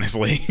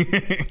 honestly.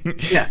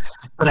 Yeah,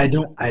 but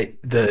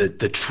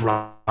the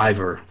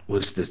driver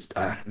was this.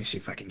 Let me see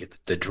if I can get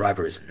the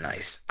driver is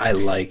nice. I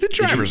like the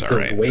drivers are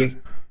right. Way,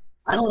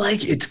 I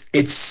like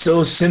it's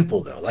so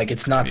simple though. Like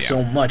it's not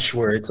so much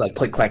where it's like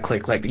click clack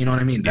click clack. You know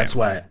what I mean? That's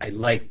why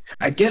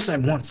I guess I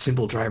want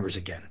simple drivers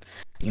again.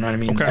 You know what I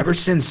mean? Okay. Ever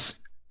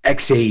since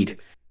X8,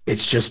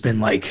 it's just been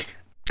like.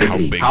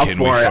 How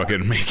far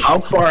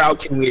out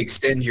can we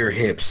extend your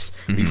hips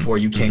before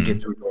you can't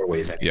get through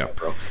doorways anymore,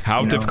 bro?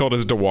 How difficult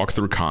is it to walk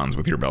through cons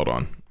with your belt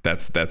on?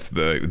 That's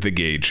the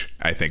gauge,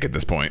 I think, at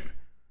this point.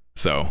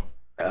 So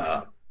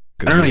I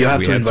don't know. You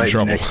have to invite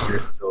me next year,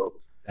 so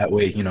that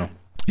way,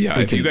 Yeah,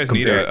 if you guys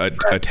need a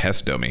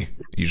test dummy,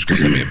 you just go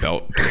send me a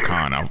belt to a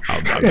con. I'll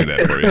do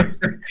that for you.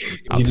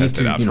 I'll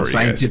test it out for you.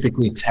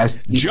 Scientifically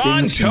test these John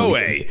things,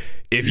 Toei,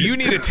 if you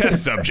need a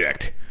test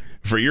subject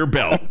for your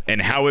belt and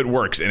how it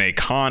works in a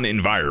con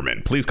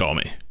environment, please call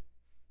me.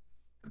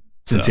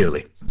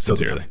 Sincerely,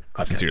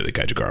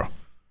 Kaiju Carl.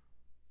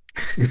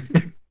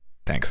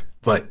 Thanks.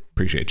 But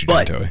appreciate you,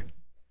 John Toei.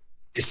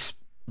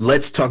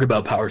 Let's talk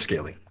about power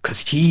scaling,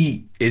 because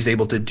he is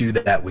able to do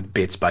that with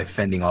bits by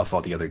fending off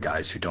all the other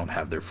guys who don't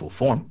have their full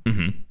form.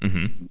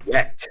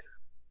 Yet,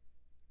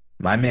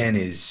 my man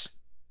is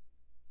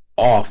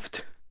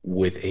offed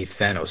with a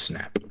Thanos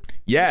snap.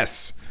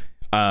 Yes.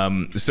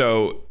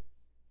 So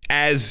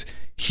as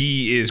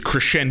he is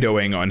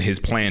crescendoing on his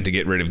plan to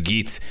get rid of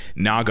Geats,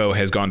 Nago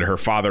has gone to her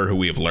father, who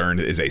we have learned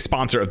is a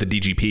sponsor of the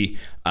DGP,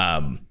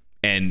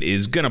 and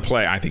is going to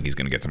play. I think he's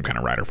going to get some kind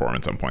of rider for him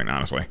at some point,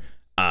 honestly.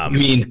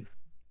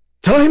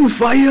 Time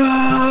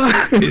Fire!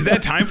 Is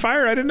that Time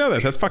Fire? I didn't know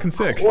that. That's fucking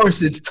sick. Of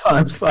course it's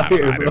Time Fire.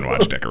 I didn't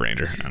watch Deca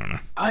Ranger. I don't know.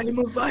 I'm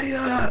a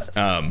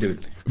fire.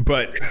 Dude.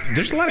 But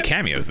there's a lot of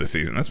cameos this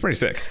season. That's pretty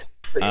sick.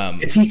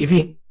 If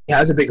he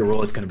has a bigger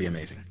role, it's going to be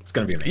amazing. It's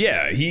going to be amazing.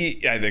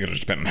 Yeah, I think it'll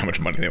depend on how much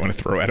money they want to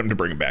throw at him to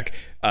bring him back.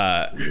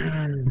 But,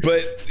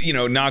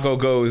 Nago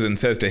goes and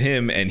says to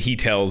him, and he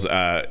tells,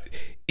 I'm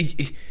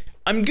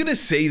going to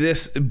say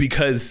this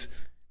because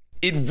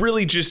it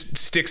really just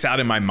sticks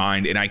out in my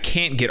mind and I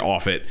can't get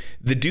off it.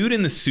 The dude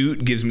in the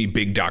suit gives me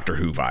big Doctor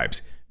Who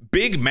vibes.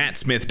 Big Matt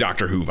Smith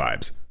Doctor Who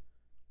vibes.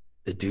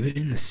 The dude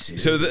in the suit.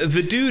 So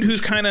the dude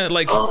who's kind of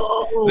like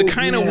the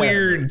kind of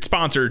weird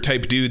sponsor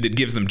type dude that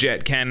gives them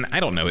jet. Ken,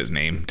 I don't know his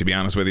name, to be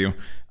honest with you.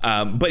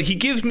 But he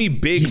gives me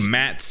big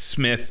Matt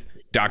Smith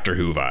Doctor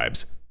Who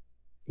vibes.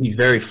 He's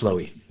very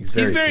flowy. He's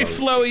very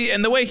flowy.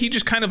 And the way he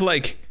just kind of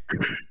like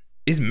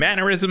his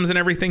mannerisms and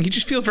everything, he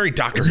just feels very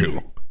Doctor Who.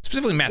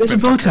 Specifically Matt Smith. He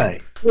has a bow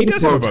tie. He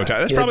does have a bow tie.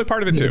 That's probably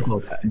part of it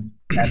too.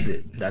 That's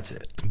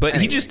it. But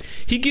anyway.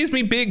 he gives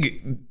me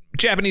big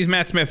Japanese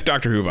Matt Smith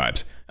Doctor Who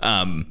vibes.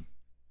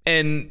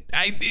 And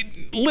I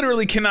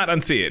literally cannot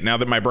unsee it now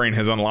that my brain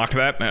has unlocked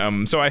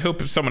that. So I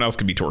hope someone else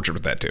can be tortured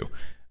with that too.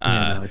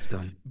 No, it's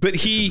done. But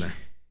he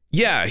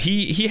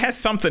has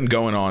something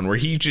going on where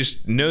he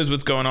just knows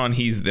what's going on.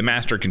 He's the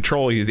master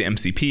control. He's the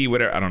MCP,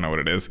 whatever. I don't know what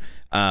it is.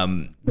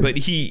 But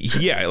he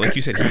like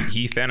you said,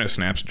 he Thanos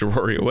snaps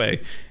Jirori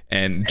away,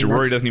 and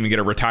Jirori doesn't even get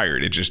a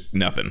retired. It's just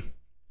nothing.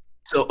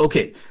 So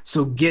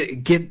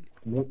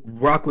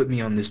rock with me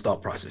on this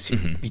thought process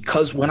here,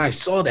 because when I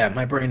saw that,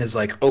 my brain is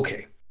like,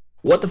 okay,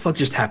 what the fuck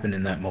just happened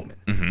in that moment?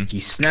 He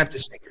snapped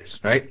his fingers,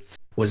 right?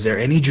 Was there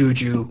any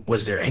juju?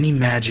 Was there any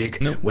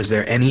magic? Nope. Was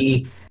there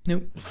any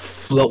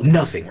flow?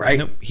 Nothing, right?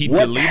 Nope. He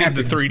deleted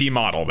the 3D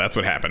model. That's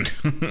what happened.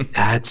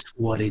 That's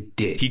what it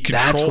did. He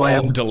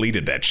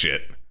deleted that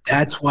shit.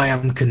 That's why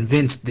I'm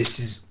convinced this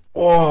is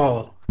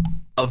all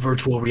a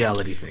virtual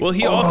reality thing. Well,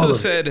 he also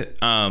said,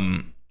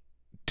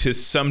 to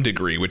some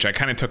degree, which I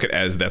kind of took it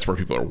as that's where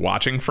people are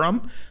watching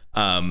from.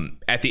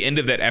 At the end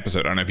of that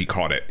episode, I don't know if he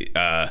caught it.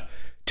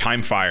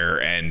 Time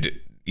Fire and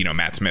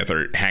Matt Smith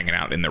are hanging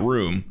out in the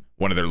room,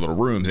 one of their little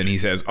rooms, and he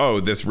says, "Oh,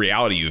 this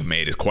reality you've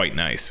made is quite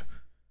nice."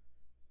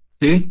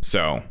 See?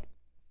 So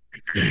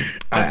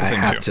that's I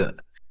have to.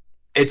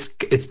 It's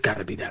got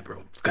to be that,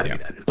 bro. It's got to be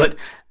that. But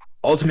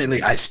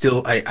ultimately, I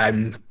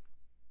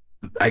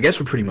guess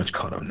we're pretty much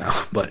caught up now.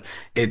 But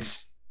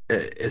it's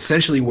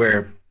essentially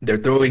where they're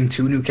throwing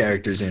two new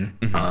characters in.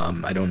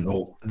 I don't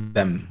know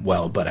them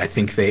well, but I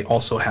think they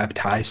also have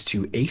ties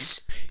to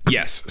Ace.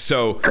 Yes.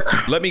 So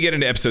let me get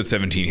into episode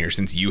 17 here.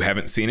 Since you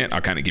haven't seen it,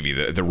 I'll kind of give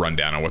you the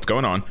rundown on what's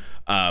going on.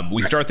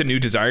 We start the new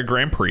Desire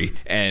Grand Prix,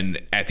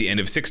 and at the end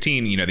of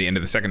 16, the end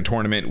of the second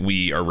tournament,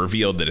 we are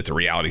revealed that it's a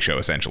reality show,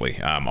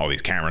 essentially. All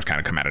these cameras kind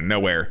of come out of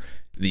nowhere.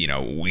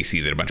 We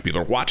see that a bunch of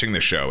people are watching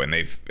the show, and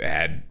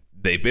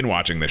they've been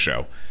watching the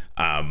show.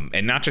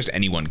 And not just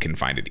anyone can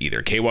find it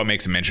either. Kawa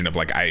makes a mention of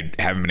like, I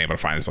haven't been able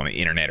to find this on the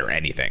internet or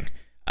anything.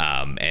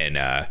 And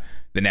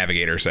the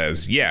navigator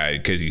says, yeah,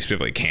 because you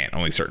specifically can't.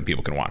 Only certain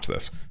people can watch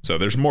this. So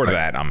there's more to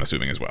that, I'm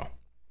assuming, as well.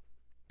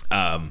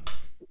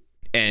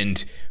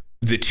 And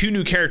the two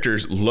new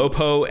characters,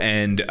 Lopo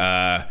and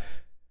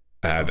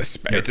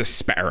it's a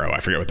sparrow. I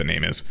forget what the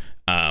name is.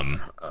 I'll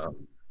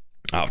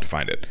have to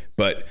find it.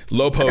 But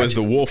Lopo is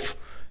the wolf.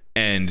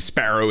 and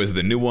Sparrow is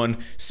the new one.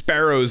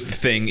 Sparrow's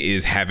thing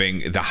is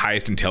having the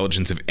highest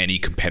intelligence of any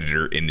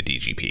competitor in the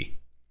DGP.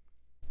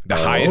 The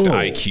highest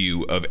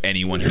IQ of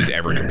anyone who's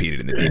ever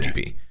competed in the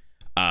DGP.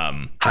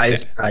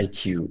 Highest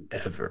IQ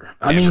ever.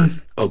 I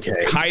mean,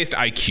 okay. Highest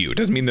IQ. It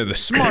doesn't mean they're the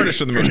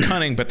smartest or the most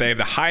cunning, but they have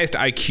the highest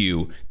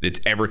IQ that's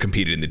ever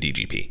competed in the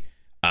DGP.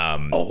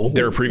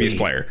 They're a previous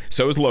player.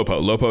 So is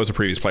Lopo. Lopo is a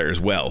previous player as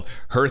well.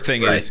 Her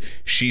thing is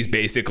she's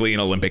basically an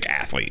Olympic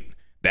athlete.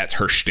 That's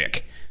her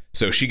shtick.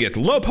 So she gets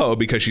Lopo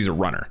because she's a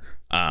runner.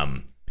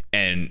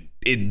 And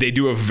they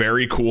do a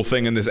very cool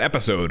thing in this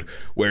episode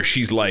where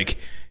she's like,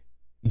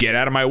 get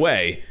out of my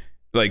way.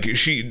 Like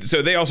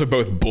so they also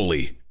both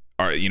bully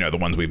are, the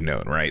ones we've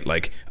known, right?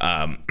 Like,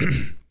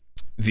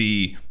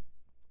 the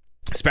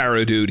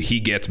Sparrow dude,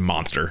 he gets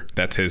monster.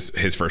 That's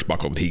his first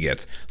buckle that he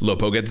gets.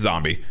 Lopo gets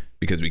zombie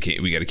because we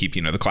got to keep,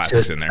 the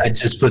classics in there. I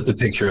just put the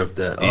picture of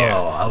the,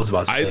 I was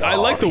about to say. I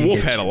like the wolf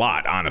head a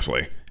lot,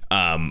 honestly.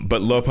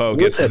 But Lopo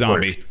gets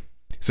zombie. Works.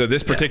 So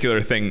this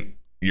particular thing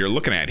you're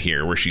looking at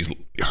here where she's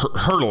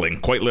hurtling,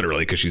 quite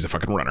literally, because she's a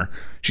fucking runner.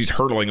 She's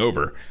hurtling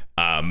over.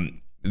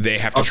 They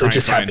have to also try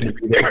just and find. Happen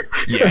to be there.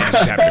 Yeah, it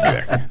just happened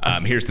to be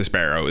there. Here's the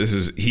Sparrow.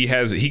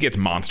 He gets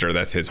monster.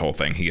 That's his whole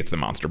thing. He gets the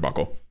monster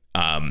buckle.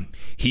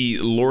 He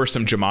lures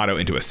some Jamato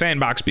into a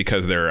sandbox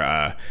because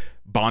they're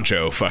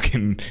Boncho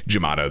fucking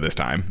Jamato this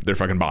time. They're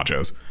fucking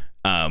Bonchos.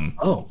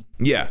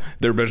 Yeah,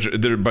 they're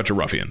a bunch of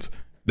ruffians.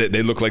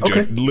 They look like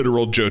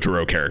literal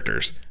Jotaro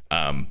characters.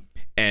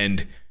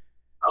 And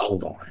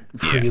hold on,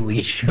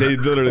 really? They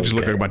literally just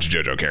look like a bunch of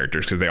JoJo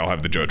characters because they all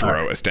have the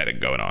Jotaro aesthetic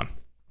going on.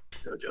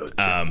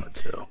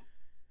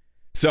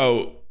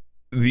 So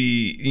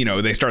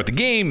they start the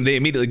game, they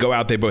immediately go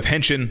out, they both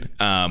henshin,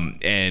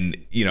 and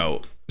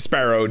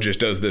Sparrow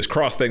just does this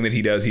cross thing that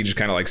he does. He just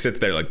kind of like sits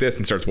there like this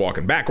and starts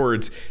walking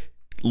backwards,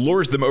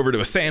 lures them over to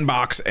a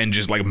sandbox and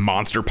just like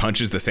monster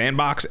punches the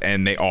sandbox,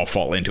 and they all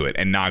fall into it,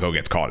 and Nago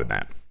gets caught in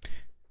that.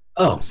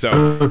 So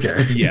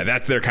okay. Yeah,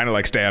 that's their kind of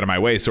like stay out of my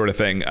way sort of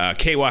thing.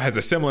 Keiwa has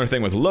a similar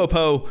thing with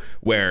Lopo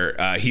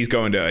where he's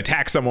going to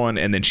attack someone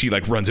and then she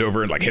like runs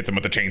over and like hits him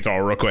with the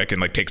chainsaw real quick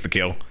and like takes the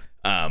kill.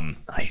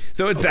 Nice.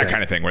 So it's that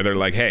kind of thing where they're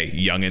like, hey,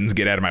 youngins,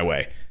 get out of my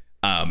way.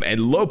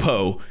 And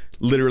Lopo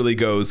literally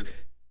goes,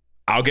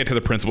 I'll get to the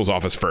principal's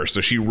office first.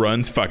 So she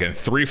runs fucking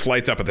 3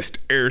 flights up at the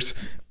stairs.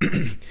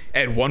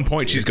 At one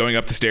point, she's going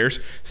up the stairs,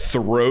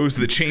 throws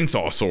the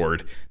chainsaw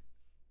sword,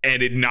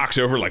 and it knocks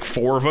over like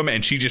 4 of them,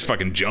 and she just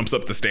fucking jumps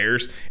up the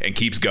stairs and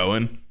keeps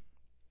going.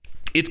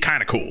 It's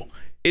kind of cool.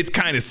 It's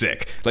kind of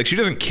sick. Like, she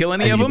doesn't kill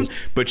any of them,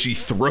 but she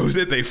throws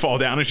it, they fall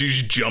down, and she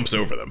just jumps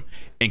over them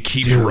and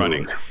keeps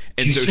running.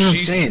 And so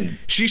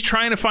she's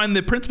trying to find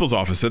the principal's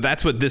office. So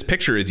that's what this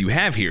picture is you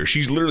have here.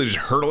 She's literally just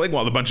hurtling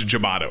while a bunch of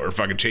Jamato are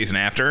fucking chasing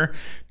after her,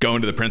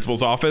 going to the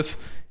principal's office.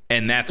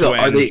 And that's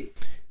when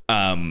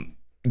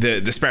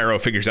the Sparrow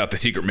figures out the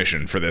secret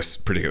mission for this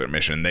particular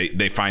mission.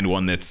 They find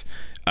one that's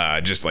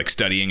just like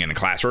studying in a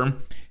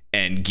classroom,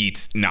 and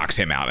Geets knocks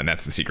him out, and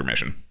that's the secret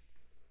mission.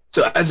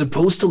 So as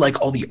opposed to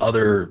like all the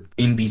other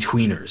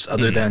in-betweeners,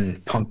 other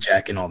than Punk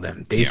Jack and all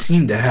them, they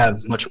seem to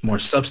have much more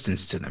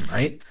substance to them,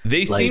 right?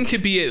 They seem to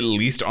be at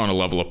least on a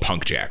level of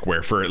Punk Jack,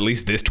 where for at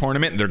least this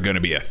tournament, they're going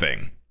to be a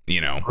thing,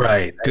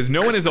 Right. Because no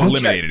one is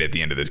eliminated at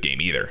the end of this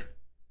game either.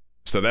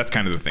 So that's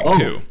kind of the thing,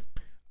 too.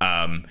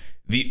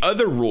 The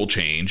other rule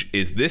change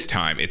is this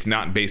time it's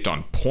not based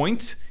on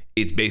points,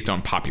 it's based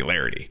on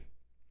popularity.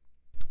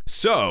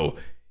 So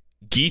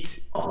Geets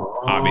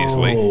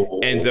obviously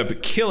ends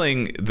up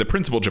killing the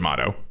principal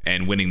Jamato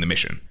and winning the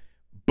mission.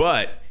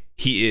 But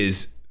he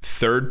is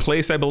 3rd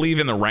place, I believe,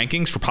 in the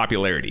rankings for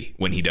popularity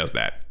when he does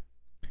that.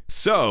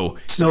 So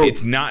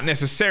it's not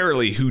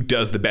necessarily who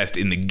does the best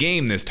in the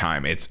game this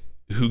time. It's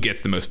who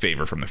gets the most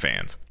favor from the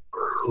fans.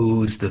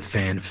 Who's the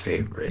fan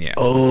favorite? Yeah.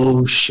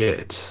 Oh,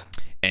 shit.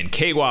 And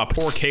Keiwa,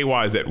 poor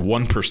Keiwa, is at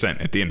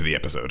 1% at the end of the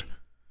episode.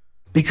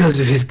 Because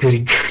of his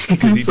goody.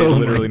 Because he did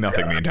literally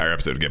nothing the entire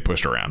episode to get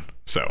pushed around.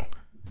 So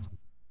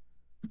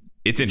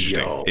it's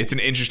interesting. It's an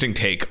interesting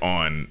take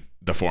on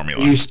the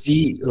formula. You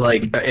see,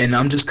 like, and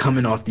I'm just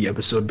coming off the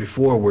episode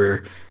before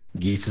where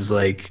Geets is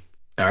like,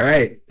 all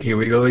right, here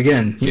we go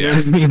again. You know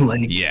what I mean?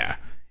 Like, yeah.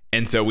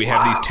 And so we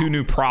have these 2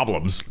 new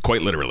problems,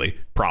 quite literally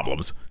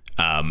problems,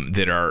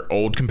 that are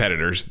old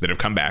competitors that have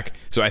come back.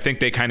 So I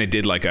think they kind of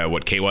did like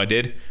what Keiwa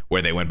did,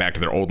 where they went back to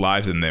their old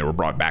lives and they were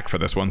brought back for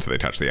this one. So they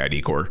touched the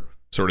ID core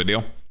sort of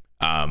deal.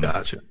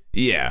 Gotcha.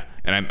 Yeah.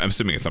 And I'm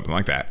assuming it's something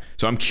like that.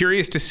 So I'm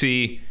curious to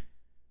see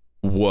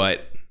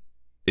what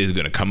is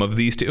going to come of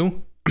these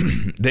 2.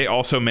 They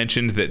also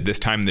mentioned that this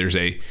time there's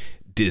a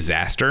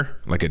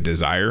disaster, like a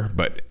desire,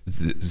 but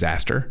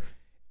disaster.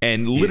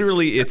 And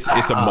literally it's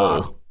a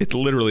mole. It's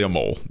literally a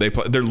mole.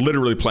 They're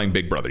literally playing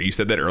Big Brother. You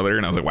said that earlier,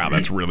 and I was like, wow,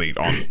 that's really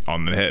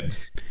on the head.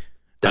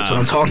 That's what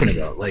I'm talking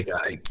about. Like,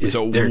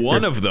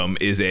 one of them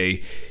is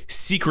a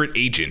secret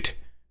agent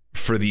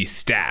for the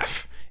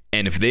staff.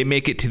 And if they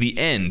make it to the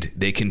end,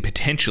 they can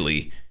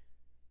potentially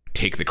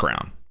take the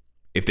crown.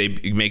 If they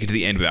make it to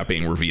the end without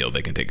being revealed,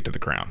 they can take it to the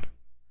crown.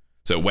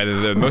 So whether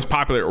they're the most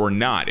popular or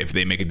not, if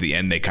they make it to the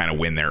end, they kind of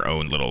win their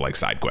own little like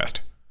side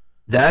quest.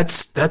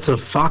 That's a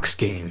Fox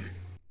game.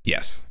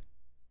 Yes.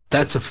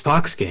 That's a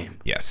Fox game.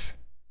 Yes.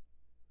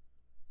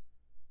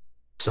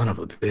 Son of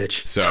a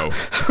bitch. So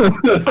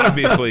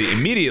obviously,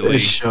 immediately,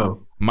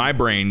 my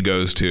brain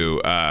goes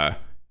to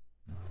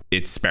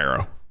it's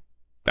Sparrow.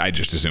 I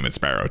just assume it's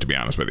Sparrow, to be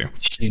honest with you.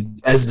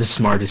 She's as the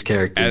smartest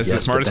character. As the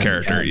smartest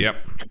character, yep.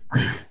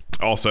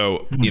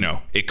 Also,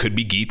 it could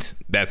be Geets.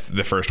 That's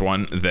the first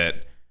one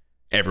that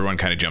everyone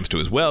kind of jumps to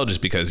as well,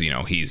 just because,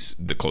 he's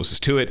the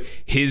closest to it.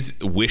 His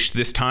wish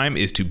this time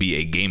is to be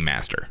a game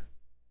master.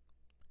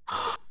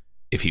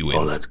 If he wins.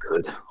 Oh, that's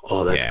good.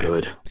 Oh, that's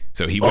good.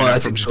 So he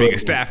went from just being a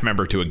staff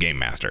member to a game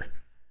master.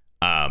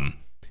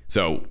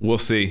 So we'll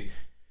see.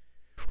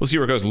 We'll see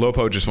where it goes.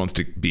 Lopo just wants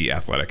to be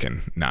athletic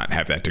and not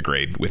have that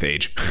degrade with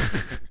age.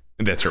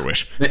 That's her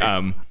wish.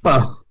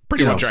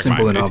 Pretty much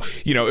simple enough.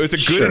 It was a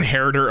good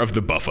inheritor of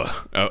the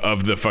buffa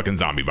of the fucking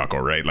zombie buckle,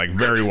 right? Like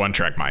very one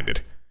track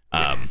minded.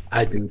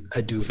 I do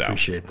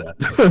appreciate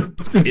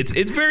that.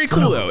 It's very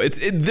cool though.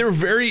 They're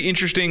very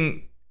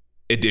interesting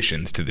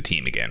additions to the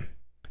team again.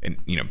 And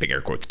big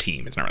air quotes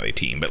team. It's not really a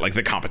team, but like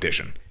the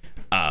competition.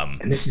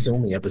 And this is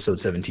only episode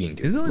 17.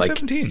 Dude. Is it only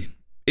 17?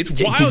 It's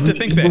wild to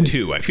think that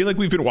too. I feel like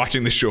we've been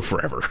watching this show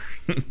forever.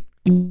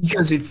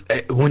 Because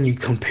when you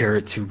compare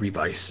it to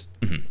Revice,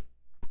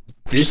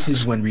 this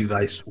is when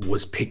Revice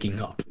was picking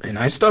up, and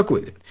I stuck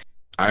with it.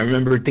 I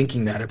remember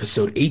thinking that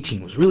episode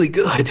 18 was really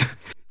good,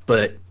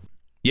 but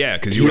yeah,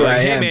 because you were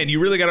like, hey man,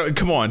 you really gotta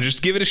come on,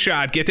 just give it a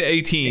shot, get to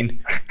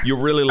 18.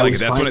 You'll really like it.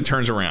 That's when it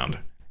turns around.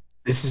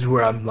 This is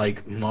where I'm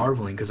like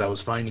marveling because I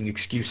was finding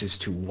excuses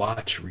to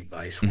watch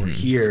Revice. Where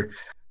here,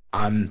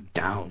 I'm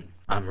down.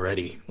 I'm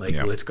ready.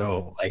 Like, let's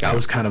go. Like, I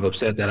was kind of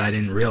upset that I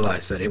didn't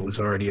realize that it was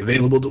already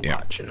available to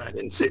watch, and I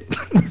didn't sit.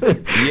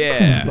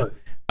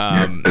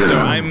 So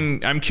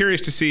I'm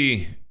curious to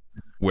see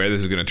where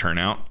this is going to turn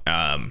out.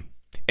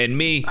 And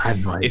me,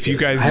 if you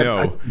guys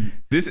know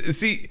this,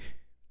 see,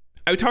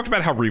 I talked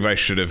about how Revice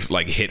should have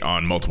like hit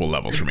on multiple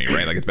levels for me,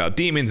 right? Like it's about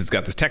demons. It's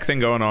got this tech thing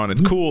going on.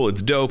 It's cool.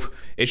 It's dope.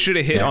 It should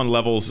have hit on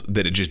levels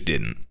that it just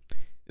didn't.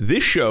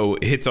 This show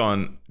hits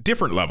on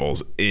different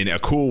levels in a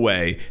cool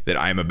way that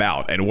I'm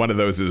about. And one of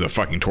those is a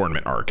fucking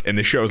tournament arc. And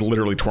this show is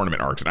literally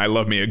tournament arcs. And I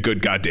love me a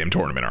good goddamn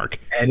tournament arc.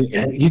 And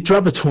you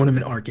drop a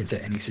tournament arc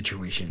into any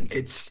situation.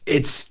 It's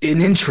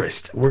an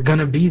interest. We're going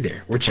to be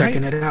there. We're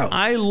checking it out.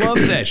 I love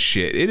that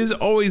shit. It is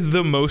always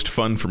the most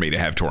fun for me to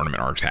have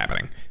tournament arcs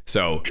happening.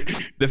 So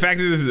the fact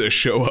that this is a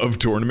show of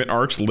tournament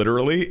arcs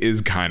literally is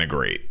kind of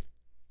great.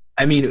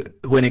 I mean,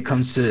 when it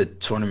comes to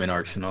tournament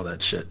arcs and all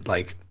that shit,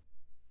 like,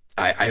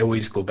 I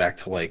always go back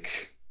to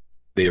like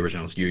the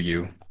originals,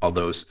 Yu, all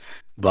those,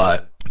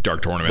 but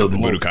Dark Tournament, the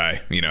Budokai,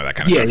 that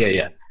kind of stuff.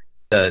 Yeah.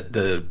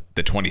 The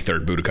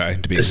 23rd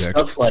Budokai to be exact.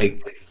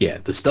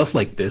 The stuff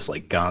like this,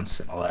 like Gantz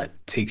and all that,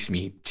 takes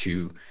me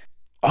to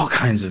all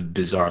kinds of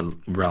bizarre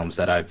realms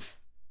that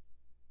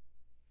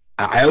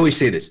I always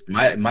say this.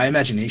 My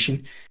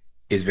imagination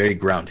is very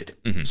grounded.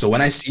 So when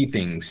I see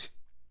things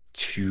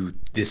to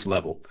this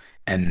level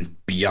and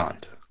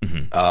beyond,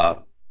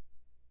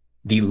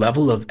 the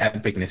level of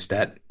epicness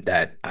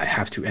that I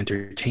have to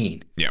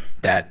entertain,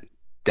 that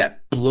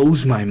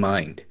blows my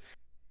mind,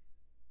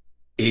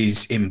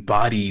 is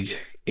embodied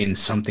in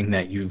something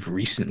that you've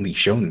recently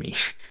shown me.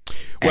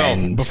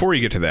 Well, before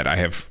you get to that,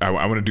 I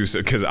want to do so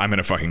because I'm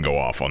gonna fucking go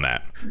off on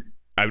that.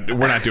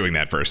 We're not doing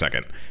that for a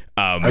second.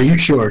 Are you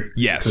sure?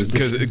 Yes,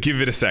 because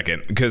give it a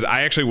second, because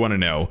I actually want to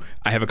know.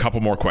 I have a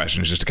couple more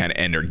questions just to kind of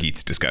end our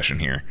Geets discussion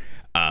here.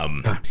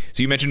 So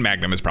you mentioned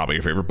Magnum is probably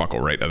your favorite buckle,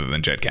 right? Other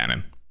than Jet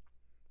Cannon.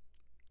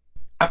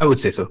 I would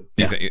say so.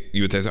 Yeah.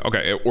 You would say so?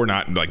 Okay. Or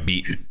not like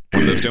beat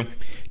one of those two.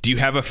 Do you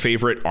have a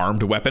favorite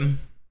armed weapon?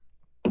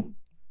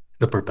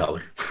 The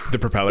propeller. The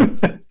propeller?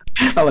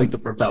 I like the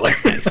propeller.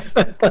 Nice.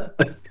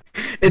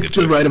 It's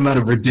the right amount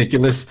of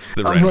ridiculous.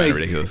 The right amount of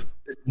ridiculous.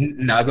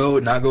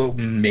 Nago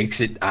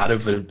makes it out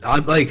of a.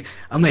 I'm like,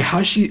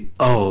 how's she?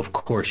 Oh, of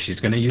course,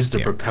 she's going to use the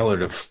propeller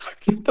to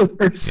fucking the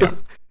person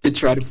to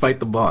try to fight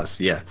the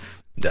boss. Yeah.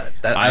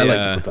 I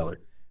like the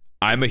propeller.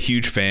 I'm a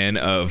huge fan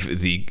of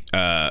the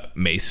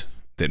mace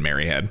that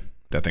Mary had.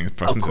 That thing is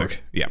fucking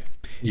sick. Yeah.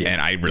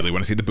 And I really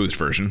want to see the boost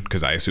version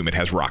because I assume it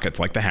has rockets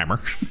like the hammer.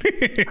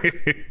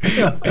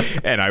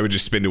 And I would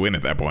just spin to win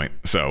at that point.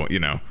 So,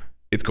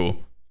 it's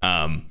cool.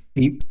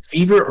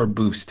 Fever or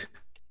boost?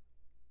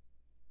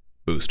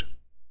 Boost.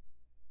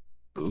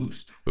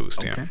 Boost,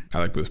 okay. Yeah. I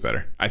like boost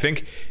better. I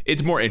think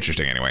it's more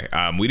interesting anyway.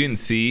 We didn't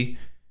see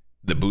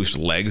the boost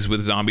legs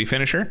with zombie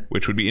finisher,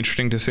 which would be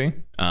interesting to see.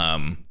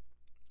 I'm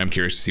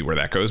curious to see where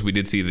that goes. We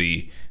did see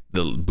the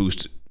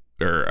boost,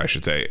 or I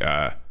should say,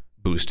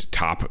 boost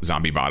top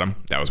zombie bottom.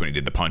 That was when he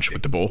did the punch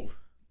with the bull.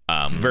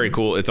 Very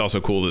cool. It's also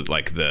cool that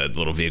like the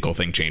little vehicle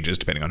thing changes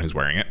depending on who's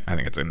wearing it. I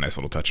think it's a nice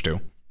little touch too.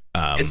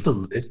 It's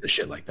the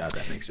shit like that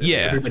makes it. Yeah,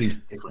 everybody's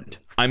different.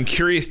 I'm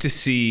curious to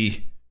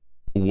see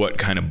what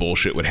kind of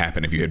bullshit would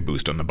happen if you had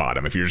boost on the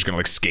bottom, if you're just gonna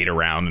like skate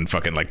around and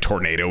fucking like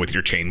tornado with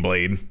your chain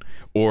blade,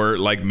 or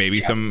like maybe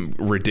some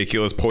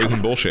ridiculous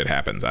poison bullshit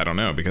happens. I don't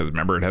know, because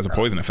remember, it has a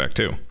poison effect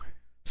too.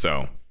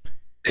 So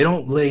they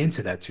don't lay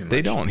into that too much.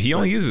 They don't. He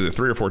only uses it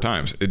 3 or 4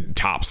 times. It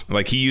tops.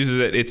 Like he uses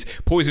it. It's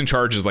poison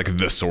charge is like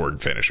the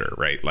sword finisher,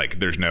 right? Like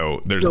there's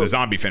the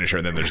zombie finisher,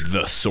 and then there's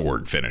the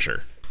sword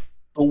finisher.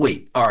 Oh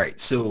wait. All right.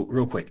 So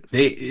real quick,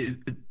 the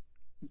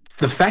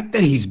fact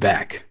that he's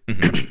back,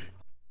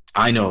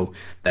 I know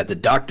that the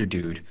doctor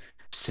dude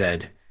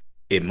said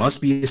it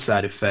must be a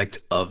side effect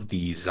of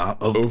the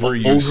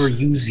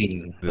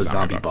overusing the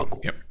zombie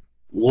buckle. Yep.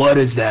 What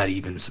is that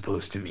even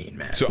supposed to mean,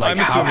 man? So like,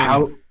 I'm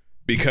assuming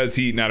because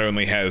he not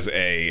only has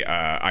a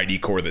ID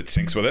core that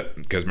syncs with it,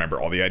 because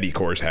remember, all the ID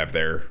cores have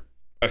their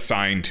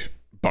assigned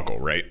buckle,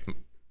 right?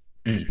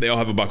 They all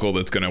have a buckle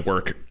that's going to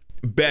work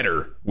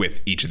better with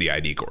each of the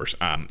ID cores.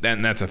 And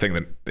that's a thing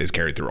that is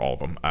carried through all of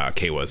them.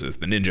 Keiwa's is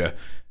the ninja,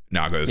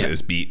 Naga's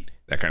is beat,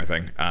 that kind of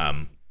thing.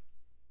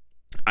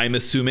 I'm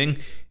assuming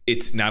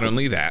it's not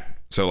only that.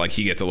 So like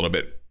he gets a little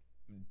bit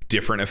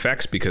different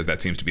effects, because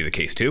that seems to be the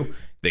case too.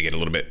 They get a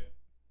little bit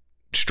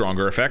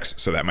stronger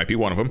effects. So that might be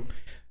one of them.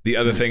 The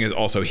other thing is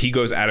also he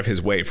goes out of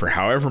his way for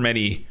however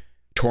many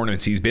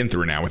tournaments he's been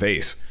through now with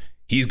Ace.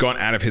 He's gone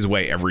out of his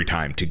way every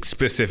time to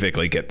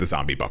specifically get the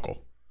zombie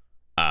buckle.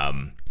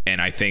 And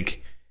I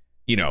think,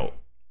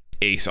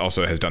 Ace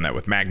also has done that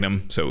with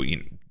Magnum. So,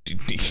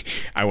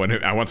 I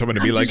want someone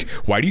to be like,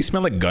 why do you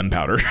smell like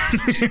gunpowder?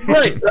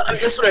 Right.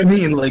 That's what I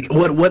mean. Like,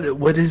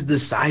 what is the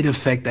side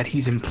effect that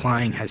he's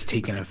implying has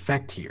taken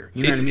effect here?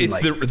 You know it's what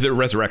I mean? It's the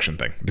resurrection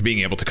thing, the being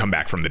able to come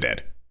back from the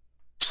dead.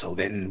 So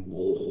then,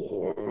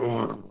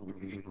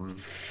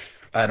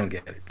 I don't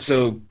get it.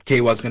 So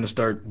Keiwa's going to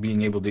start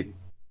being able to,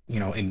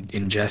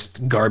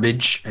 ingest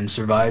garbage and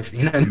survive.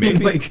 You know what I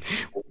mean?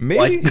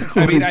 Maybe.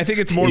 I mean, I think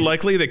it's more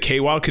likely that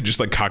Keiwa could just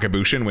like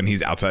Kakabushin when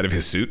he's outside of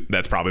his suit.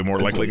 That's probably more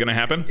likely going to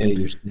happen.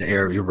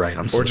 Yeah, you're right.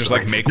 I'm so Or just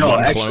sorry. like make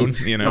one clone,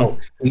 No,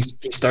 he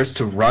starts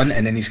to run,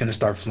 and then he's going to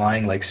start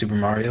flying like Super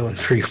Mario in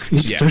 3. He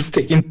starts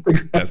taking.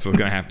 That's what's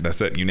going to happen.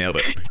 That's it. You nailed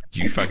it.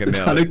 You fucking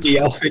nailed it.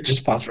 The outfit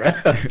just pops right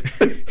up.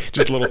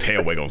 Just little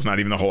tail wiggles. Not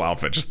even the whole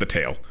outfit, just the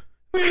tail.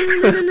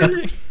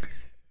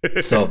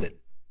 Solved it.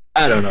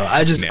 I don't know.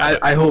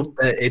 I hope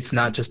that it's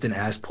not just an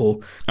ass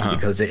pull,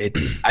 because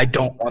I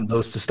don't want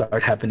those to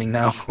start happening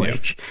now.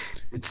 Like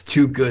it's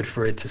too good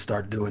for it to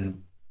start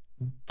doing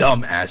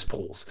dumb ass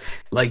pulls.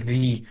 Like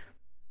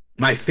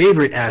my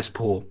favorite ass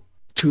pull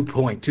to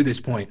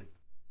this point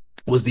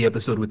was the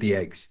episode with the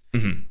eggs,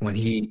 when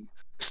he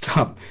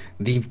stopped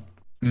the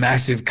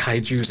massive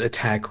kaiju's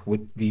attack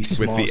with the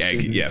small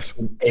egg.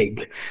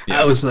 Egg.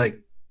 Yeah. I was like,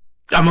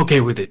 I'm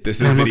okay with it. This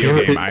is a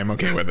video game. I'm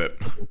okay with it.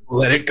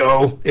 Let it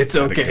go. It's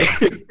okay.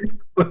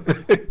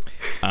 But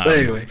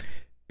anyway,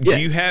 do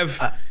you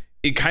have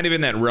it kind of in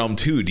that realm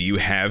too? Do you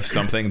have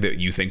something that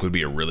you think would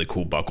be a really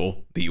cool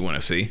buckle that you want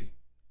to see?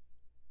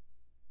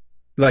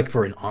 Like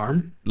for an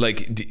arm?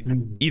 Like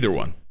either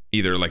one,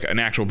 either like an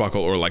actual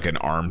buckle or like an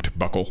armed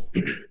buckle.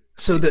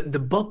 So the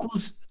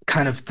buckle's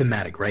kind of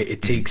thematic, right?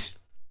 It takes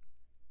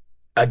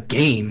a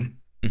game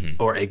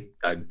or a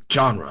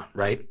genre,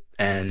 right?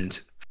 And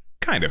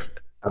kind of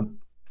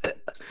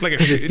like I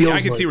can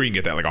see where you can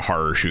get that, like a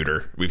horror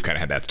shooter. We've kind of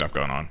had that stuff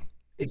going on.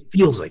 It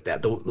feels like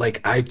that though.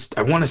 Like I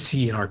want to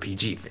see an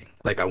RPG thing.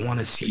 Like I want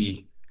to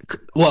see.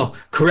 Well,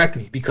 correct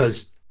me,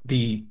 because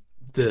the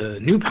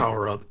new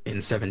power up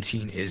in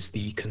 17 is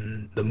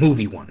the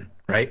movie one,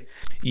 right?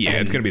 Yeah,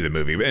 it's gonna be the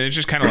movie, and it's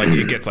just kind of like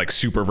it gets like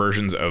super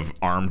versions of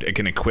armed. It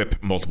can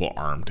equip multiple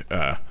armed.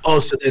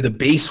 So they're the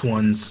base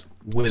ones.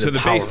 So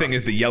the base thing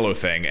is the yellow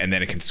thing, and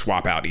then it can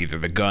swap out either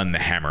the gun, the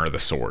hammer, or the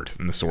sword.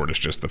 And the sword is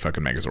just the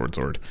fucking Megazord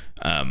sword,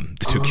 the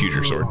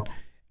Tokyuger sword.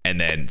 And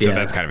then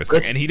that's kind of his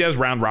thing. And he does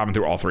round robin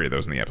through all 3 of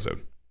those in the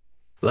episode.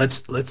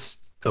 Let's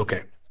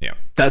okay. Yeah.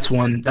 That's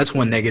one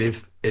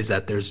negative, is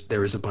that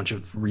there is a bunch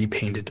of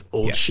repainted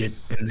old shit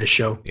in this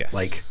show. Yes.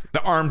 Like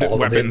the armed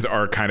weapons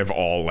are kind of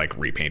all like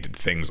repainted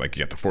things. Like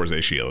you got the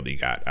Forza shield, you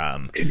got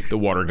the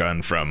water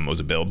gun from was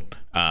a build,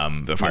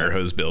 the fire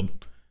hose build.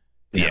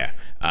 Yeah.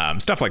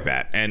 Stuff like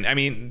that. And I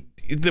mean,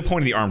 the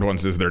point of the armed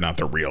ones is they're not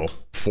the real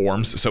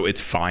forms, so it's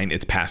fine,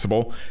 it's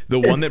passable. The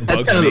one that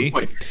bugs me,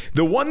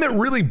 the one that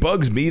really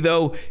bugs me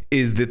though,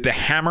 is that the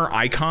hammer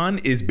icon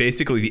is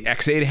basically the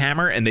X8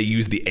 hammer, and they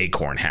use the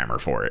Acorn hammer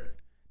for it.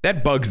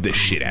 That bugs the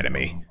shit out of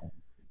me,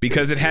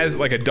 because it has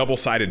like a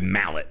double-sided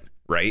mallet,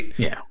 right?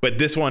 Yeah. But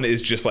this one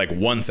is just like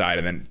one side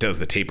and then does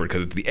the taper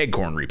because it's the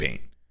Acorn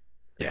repaint.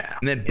 Yeah.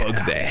 And that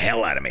bugs the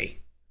hell out of me.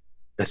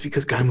 That's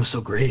because Gaim was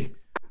so great.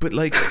 But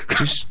like,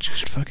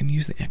 just fucking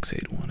use the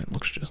X8 one. It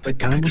looks just like.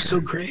 But Gaim was so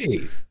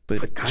great. But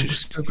Gaim was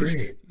so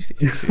great. Use the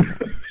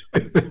X8 one.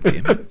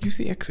 Damn it, use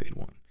the X8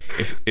 one.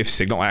 If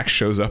Signal Axe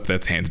shows up,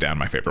 that's hands down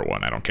my favorite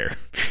one. I don't care.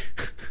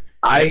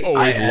 I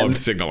always loved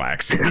Signal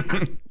Axe.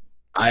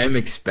 I am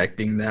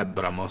expecting that,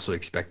 but I'm also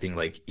expecting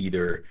like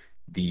either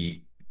the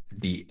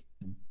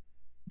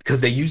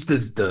because they used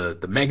the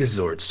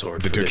Megazord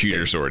sword. The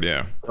Tokuger sword,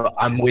 yeah. So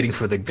I'm waiting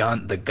for the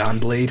gun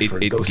blade. It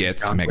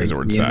gets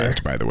Megazord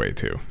sized, by the way,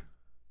 too.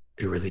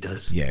 It really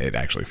does. Yeah, it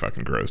actually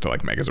fucking grows to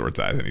like Megazord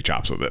size, and he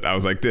chops with it. I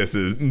was like,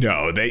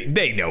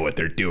 they know what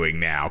they're doing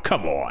now.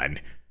 Come on.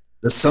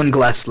 The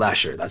Sunglass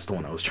Slasher. That's the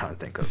one I was trying to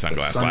think of.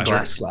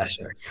 Sunglass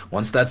Slasher.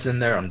 Once that's in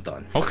there, I'm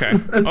done.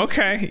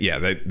 Okay. Yeah,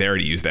 they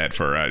already used that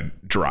for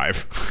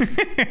Drive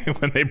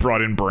when they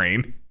brought in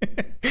Brain.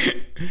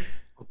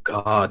 Oh,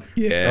 God.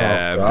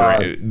 Yeah,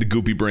 God. The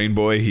goopy Brain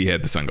boy, he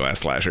had the Sunglass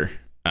Slasher.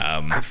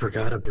 I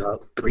forgot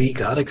about Bree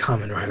got a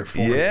Kamen Rider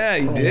form. Yeah,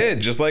 he did.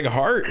 Just like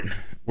Heart.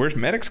 Where's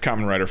Medic's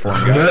Kamen Rider form,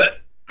 guys?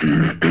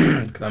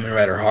 Kamen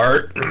Rider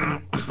Heart.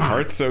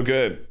 Heart's so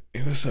good.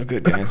 It was so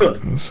good, guys.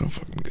 It was so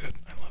fucking good.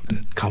 I loved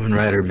it. Kamen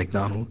Rider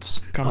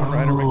McDonald's. Kamen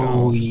Rider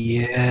McDonald's. Oh,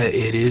 yeah,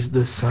 it is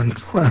the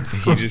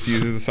sunglass. He just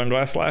uses the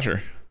Sunglass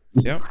Slasher.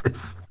 Yep.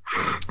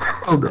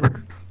 Hold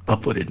on. I'll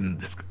put it in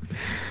this.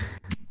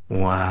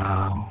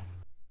 Wow.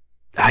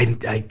 I'm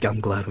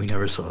glad we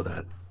never saw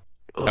that.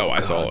 Oh,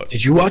 I saw it.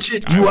 Did you watch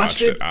it? You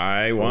watched it?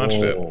 I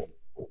watched it.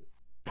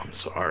 I'm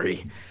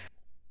sorry.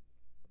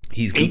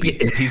 He's goopy.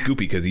 He's goopy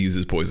because he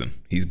uses poison.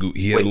 He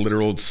had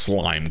literal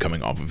slime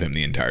coming off of him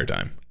the entire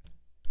time.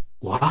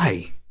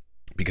 Why?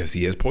 Because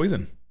he has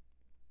poison.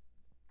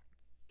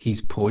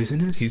 He's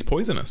poisonous? He's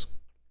poisonous.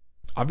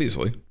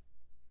 Obviously.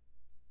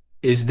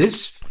 Is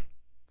this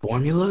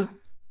formula?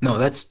 No,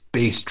 that's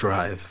base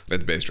drive.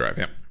 That's base drive,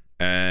 yeah.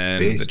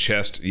 And the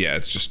chest, yeah,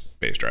 it's just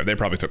base drive. They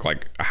probably took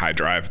like a high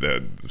drive,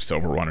 the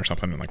silver one or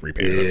something, and like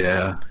repainted it.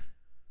 Yeah.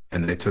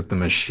 And they took the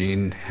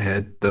machine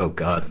head. Oh,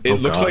 God. It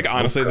looks like,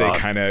 honestly, they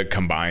kind of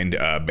combined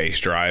base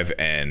drive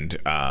and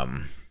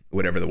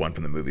whatever the one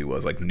from the movie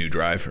was, like New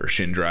Drive or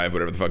Shin Drive,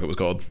 whatever the fuck it was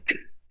called.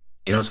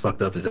 You know what's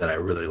fucked up is that I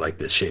really like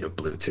this shade of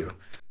blue, too.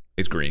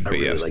 It's green, but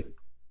yes.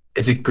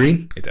 Is it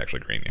green? It's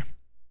actually green, yeah.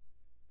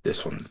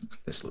 This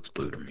looks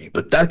blue to me,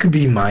 but that could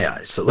be my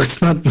eyes. So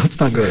let's not go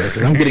there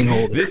because I'm getting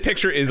older. This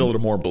picture is a little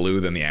more blue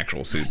than the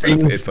actual suit.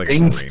 It's like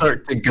things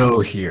start to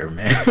go here,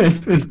 man.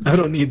 I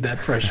don't need that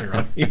pressure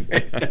on me.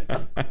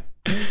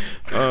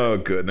 Oh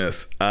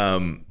goodness.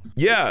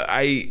 Yeah,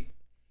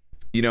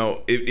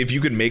 if you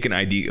could make an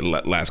ID,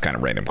 last kind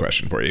of random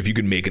question for you. If you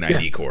could make an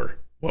ID core,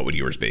 what would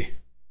yours be?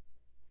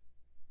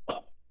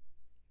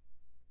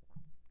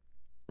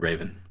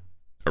 Raven.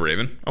 A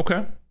Raven?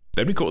 Okay.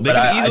 That'd be cool. They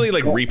could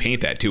easily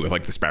repaint that too with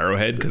like the sparrow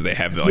head because they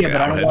have the but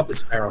I don't want the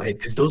sparrow head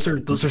because those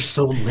are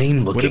so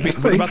lame looking.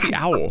 What about the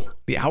owl?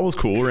 The owl's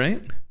cool, right?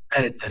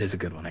 That is a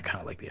good one. I kind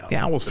of like the owl. The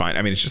owl's fine.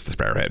 I mean, it's just the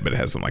sparrow head, but it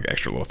has some like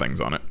extra little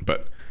things on it.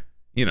 But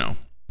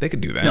they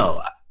could do that.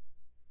 No,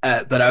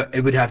 but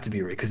it would have to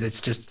be because it's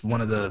just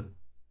one of the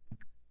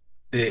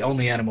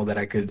only animal that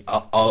I could.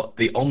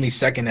 The only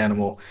second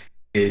animal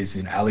is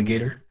an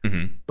alligator,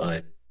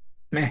 but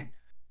meh.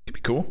 Could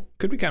be cool.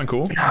 Could be kind of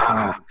cool.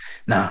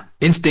 Nah.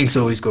 Instincts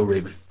always go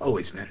Raven.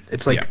 Always, man.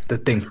 It's like the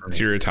thing for me. It's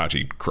your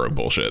Itachi crow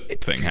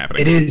bullshit thing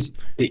happening. It is.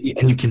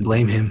 And you can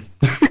blame him.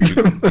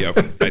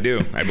 Yep, I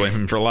do. I blame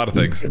him for a lot of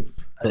things.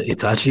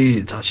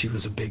 Itachi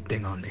was a big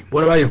thing on me.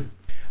 What about you?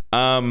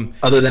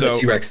 Other than the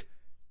T-Rex.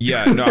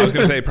 Yeah, no, I was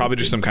going to say probably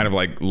just some kind of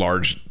like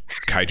large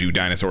kaiju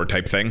dinosaur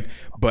type thing.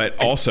 But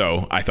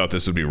also, I thought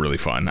this would be really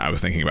fun. I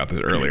was thinking about this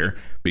earlier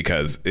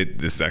because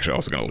this is actually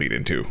also going to lead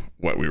into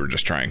what I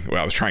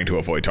was trying to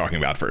avoid talking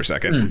about for a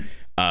second.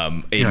 A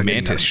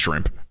mantis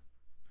shrimp.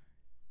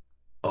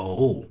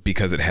 Oh.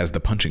 Because it has the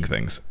punching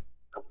things.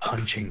 The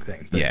punching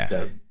thing.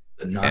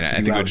 And I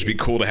think it would just be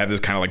cool to have this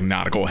kind of like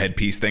nautical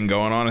headpiece thing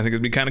going on. I think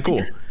it'd be kind of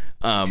cool.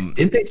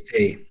 Didn't they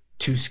say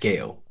to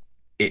scale?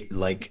 It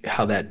like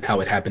how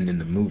it happened in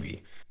the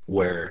movie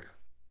where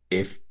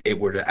if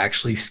it were to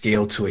actually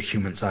scale to a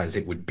human size,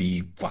 it would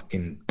be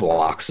fucking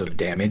blocks of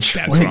damage.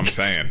 That's what I'm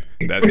saying.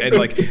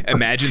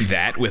 Imagine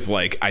that with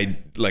like I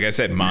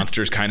said,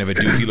 Monster's kind of a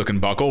doofy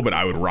looking buckle, but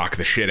I would rock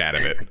the shit out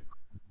of it.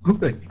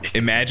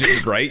 Imagine,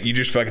 right? You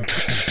just fucking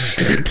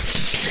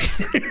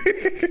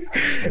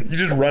you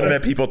just running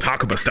at people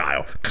Takuma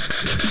style.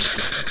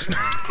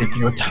 If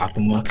you're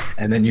Takuma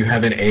and then you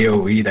have an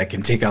AoE that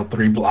can take out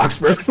 3 blocks,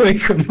 bro, like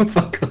come the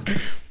fuck up.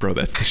 Bro,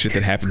 that's the shit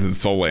that happens in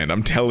Soul Land.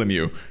 I'm telling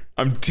you.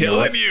 It's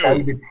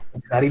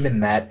not even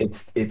that.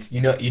 It's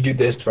you do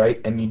this, right?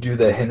 And you do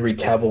the Henry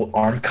Cavill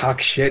arm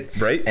cock shit.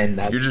 Right. And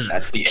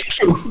that's the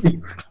issue.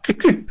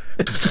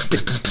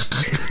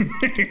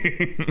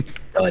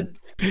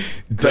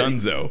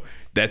 Dunzo.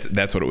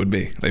 That's what it would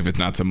be if it's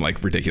not some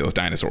like ridiculous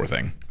dinosaur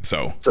thing.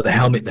 So the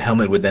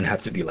helmet would then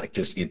have to be like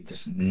just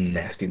this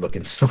nasty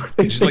looking sword.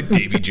 Just like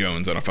Davy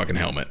Jones on a fucking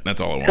helmet.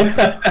 That's all I want.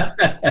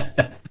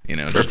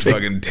 Just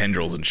fucking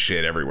tendrils and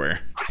shit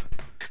everywhere.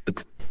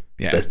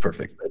 Yeah, that's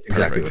perfect. That's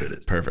exactly what it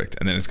is. Perfect.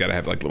 And then it's got to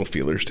have like little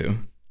feelers too.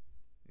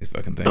 These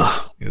fucking things.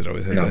 Because it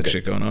always has that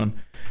shit going on.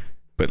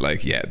 But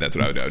like, yeah, that's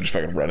what I would do. I would just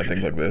fucking run at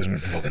things like this.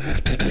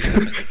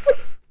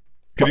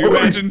 Could you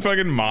imagine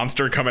fucking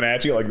Monster coming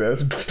at you like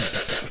this?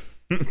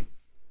 It'd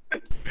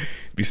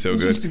be so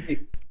good. Be,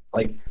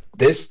 like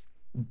this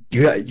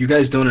You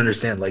guys don't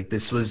understand. Like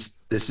this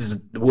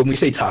is when we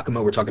say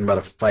Takuma, we're talking about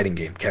a fighting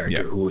game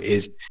character who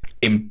is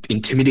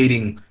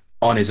intimidating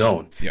on his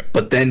own. Yep.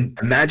 But then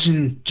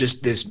imagine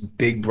just this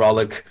big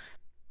brolic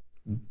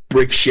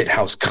brick shit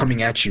house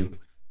coming at you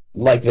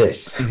like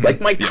this,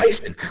 like Mike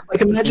Tyson.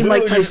 Like imagine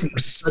Mike Tyson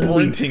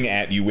sprinting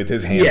at you with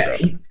his hands up.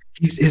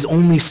 His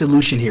only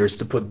solution here is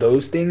to put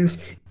those things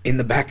in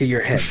the back of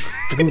your head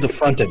through the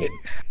front of it.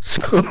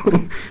 So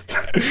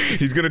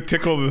he's gonna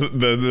tickle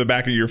the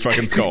back of your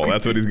fucking skull.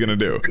 That's what he's gonna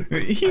do.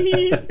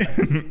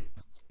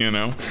 You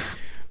know.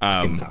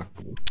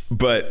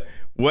 But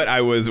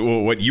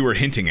what you were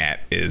hinting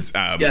at is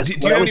yes,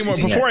 do you have any more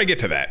before I get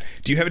to that?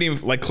 Do you have any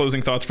like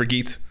closing thoughts for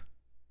Geats?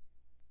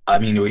 I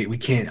mean, we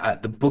can't.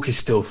 The book is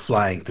still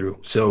flying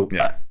through, so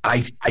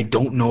I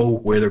don't know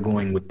where they're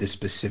going with this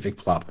specific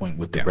plot point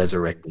with the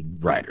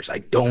resurrected riders. I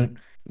don't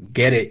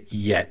get it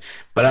yet,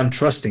 but I'm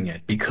trusting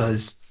it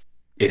because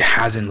it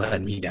hasn't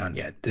let me down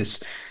yet.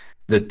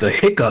 The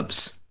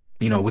hiccups,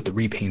 with the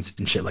repaints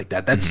and shit like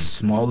that. That's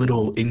small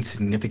little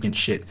insignificant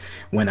shit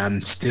when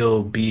I'm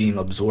still being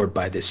absorbed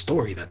by this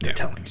story that they're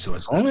telling. So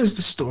as long as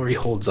the story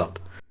holds up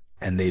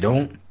and they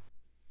don't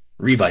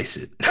revise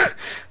it,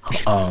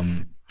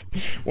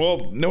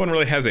 well, no one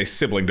really has a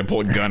sibling to pull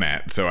a gun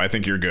at, so I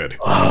think you're good.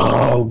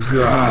 Oh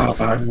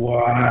God,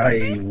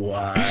 why?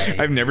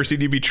 I've never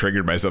seen you be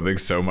triggered by something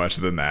so much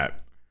than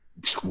that.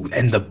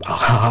 And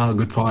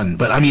good pun.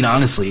 But I mean,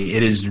 honestly,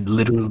 it is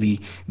literally,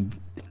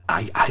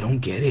 I don't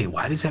get it.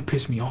 Why does that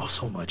piss me off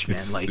so much, man?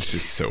 It's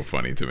just so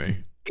funny to me.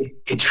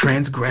 It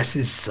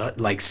transgresses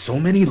so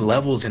many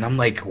levels, and I'm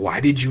like,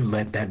 why did you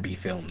let that be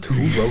filmed?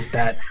 Who wrote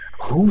that?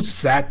 Who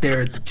sat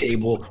there at the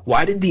table?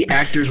 Why did the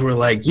actors were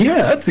like,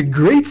 yeah, that's a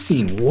great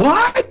scene?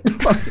 What?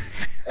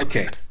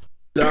 Okay.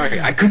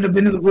 Sorry, I couldn't have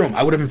been in the room.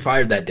 I would have been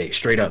fired that day,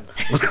 straight up.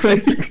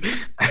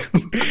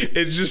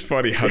 It's just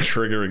funny how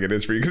triggering it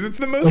is for you because it's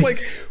the most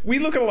like we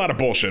look at a lot of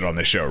bullshit on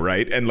this show,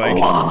 right? And like a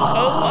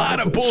lot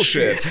of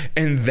bullshit,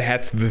 and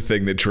that's the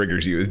thing that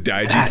triggers you is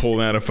Daiji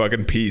pulling out a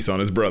fucking piece on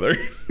his brother.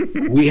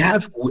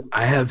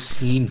 I have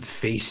seen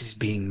faces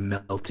being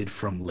melted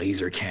from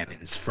laser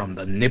cannons from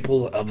the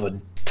nipple of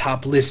a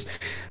topless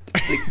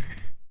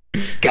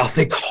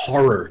gothic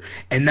horror,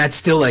 and that's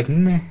still like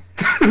meh.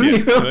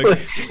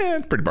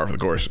 It's pretty par for the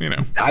course,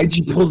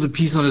 Daiji pulls a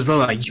piece on his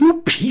brother like,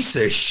 you piece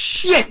of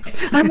shit,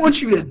 I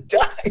want you to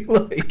die.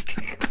 Like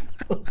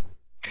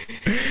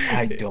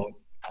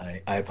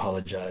I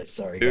apologize,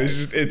 sorry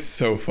guys. It's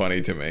so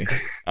funny to me.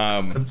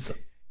 I'm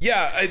sorry.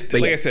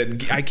 I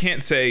said, I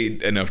can't say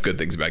enough good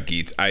things about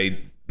Geats. I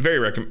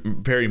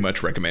very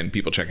much recommend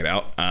people check it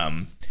out.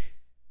 I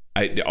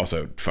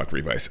also fuck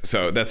Revise,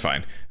 so that's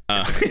fine.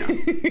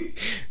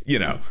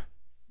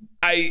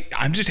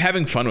 I'm just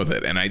having fun with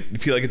it, and I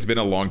feel like it's been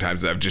a long time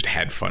since I've just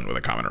had fun with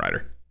a Kamen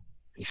Rider.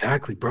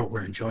 Exactly, bro.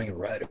 We're enjoying a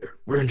Rider.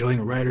 We're enjoying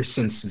a Rider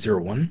since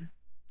 01.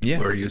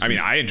 Yeah.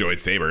 I enjoyed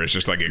Saber. It's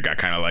just like it got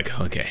kind of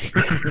like, okay.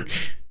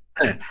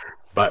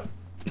 But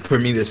for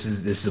me, this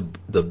is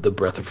the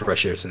breath of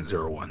fresh air since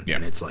 01. Yeah.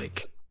 And it's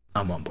like,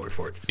 I'm on board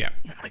for it. Yeah.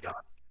 Oh my God.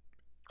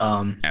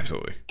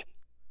 Absolutely.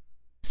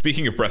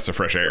 Speaking of breaths of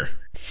fresh air,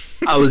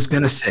 I was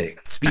gonna say.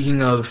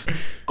 Speaking of,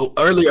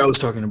 earlier I was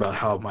talking about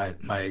how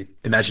my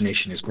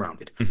imagination is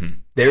grounded. Mm-hmm.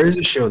 There is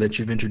a show that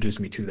you've introduced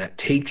me to that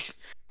takes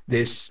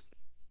this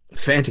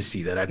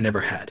fantasy that I've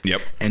never had,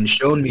 and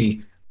shown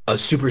me a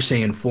Super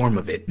Saiyan form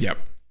of it. Yep.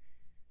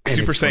 And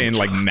Super Saiyan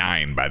like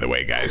 9, by the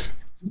way, guys.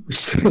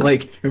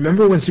 Like,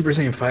 remember when Super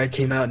Saiyan 5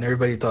 came out and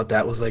everybody thought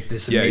that was like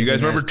this? Yeah, you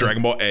guys remember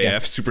Dragon Ball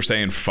AF Super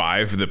Saiyan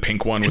 5, the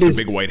pink one with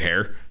the big white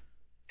hair?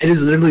 It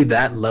is literally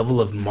that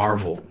level of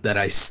marvel that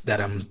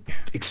I'm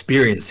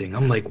experiencing.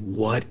 I'm like,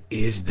 what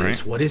is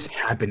this? Right? What is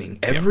happening?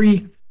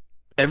 Every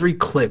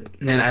clip,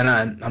 and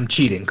I'm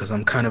cheating because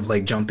I'm kind of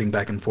like jumping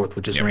back and forth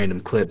with just random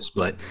clips,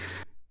 but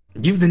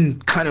you've been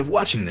kind of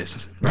watching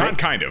this, right? Not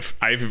kind of.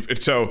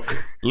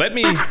 Let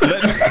me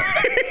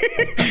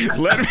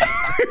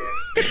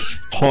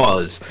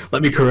pause.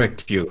 Let me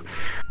correct you.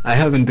 I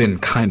haven't been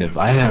kind of.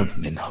 I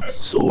have been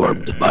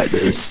absorbed by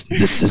this.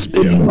 This has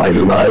been my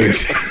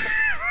life.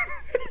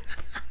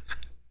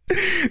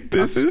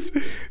 This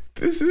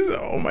is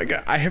oh my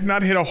God, I have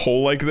not hit a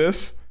hole like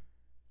this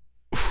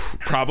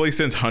probably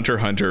since Hunter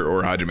x Hunter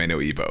or Hajime no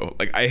Ippo.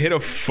 Like, I hit a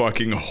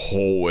fucking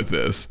hole with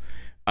this.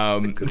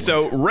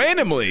 So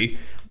randomly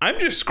I'm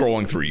just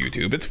scrolling through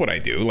YouTube. It's what I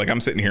do. Like,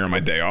 I'm sitting here on my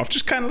day off,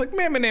 just kind of like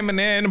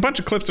and a bunch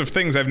of clips of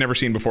things I've never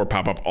seen before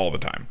pop up all the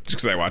time, just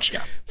because I watch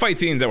fight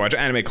scenes, I watch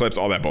anime clips,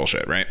 all that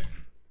bullshit, right?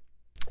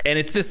 And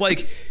it's this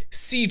like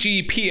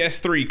CG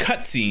PS3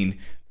 cutscene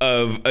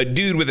of a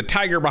dude with a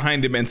tiger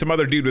behind him and some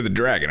other dude with a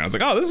dragon. I was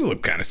like, oh, this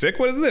looks kind of sick.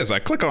 What is this? I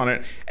click on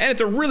it, and it's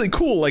a really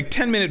cool like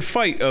 10-minute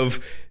fight of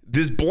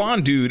this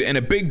blonde dude and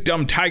a big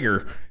dumb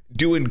tiger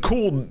doing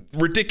cool,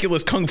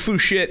 ridiculous kung fu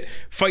shit,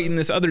 fighting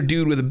this other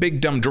dude with a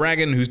big dumb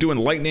dragon who's doing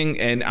lightning.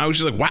 And I was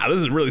just like, wow, this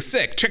is really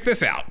sick. Check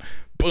this out.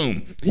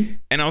 Boom.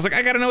 And I was like,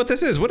 I gotta know what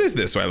this is. What is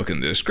this? So I look in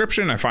the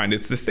description. I find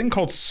it's this thing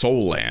called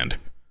Soul Land.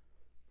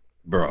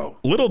 Bro.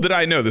 Little did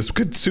I know this would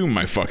consume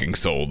my fucking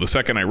soul the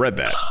second I read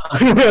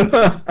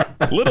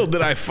that. Little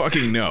did I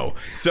fucking know.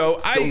 So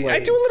I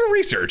do a little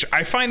research.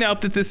 I find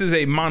out that this is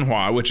a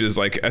manhwa, which is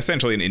like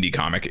essentially an indie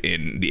comic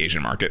in the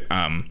Asian market.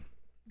 I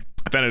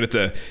found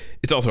out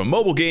it's also a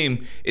mobile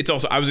game. It's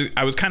also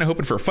I was kind of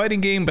hoping for a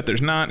fighting game, but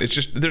there's not. It's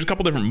just there's a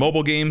couple different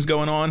mobile games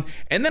going on.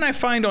 And then I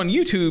find on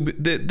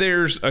YouTube that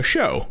there's a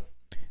show.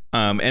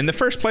 And the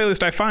first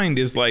playlist I find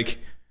is like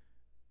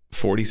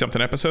 40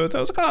 something episodes. I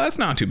was like, oh, that's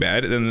not too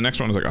bad. And then the next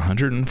one was like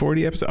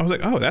 140 episodes. I was like,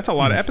 oh, that's a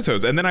lot of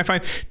episodes. And then I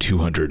find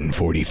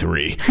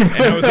 243.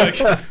 And I was like,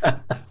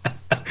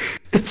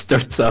 it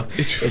starts off.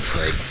 It's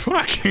like,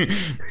 fuck.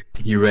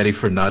 You ready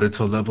for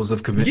Naruto levels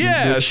of commitment?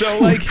 Yeah. Bitch? So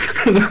like,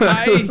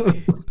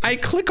 I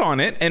click on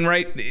it, and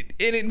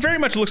it very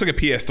much looks like a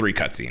PS3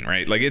 cutscene,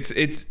 right? Like it's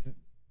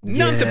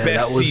not the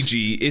best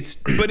CG.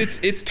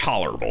 It's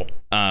tolerable.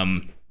 I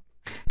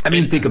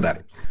mean, think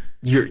about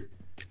it.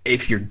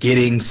 If you're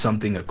getting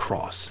something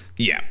across,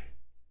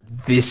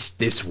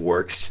 this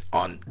works.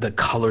 On the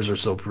colors are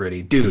so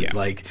pretty, dude.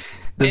 Like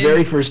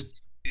very first,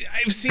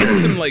 I've seen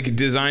some like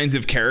designs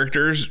of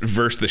characters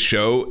versus the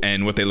show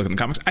and what they look in the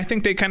comics. I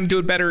think they kind of do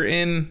it better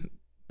in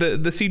the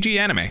CG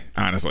anime,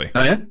 honestly.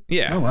 Oh yeah,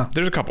 yeah. Oh wow,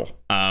 there's a couple.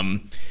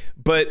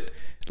 But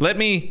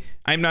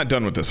I'm not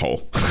done with this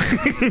whole.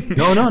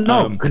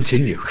 No.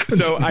 Continue.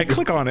 So I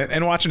click on it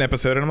and watch an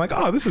episode, and I'm like,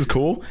 oh, this is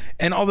cool.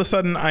 And all of a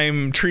sudden,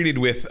 I'm treated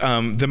with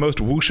the most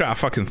wuxia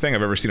fucking thing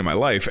I've ever seen in my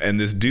life. And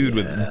this dude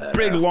with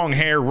big long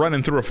hair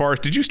running through a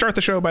forest. Did you start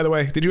the show, by the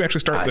way? Did you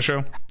actually start the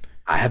show?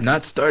 I have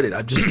not started.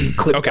 I've just been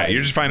clipped. Okay,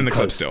 you're just finding the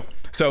clips still.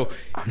 So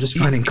I'm just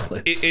finding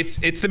clips.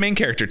 It's the main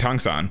character,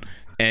 Tang-san.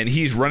 And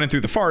he's running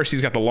through the forest. He's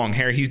got the long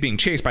hair. He's being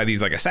chased by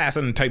these like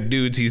assassin type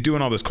dudes. He's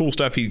doing all this cool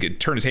stuff. He could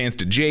turn his hands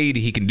to jade.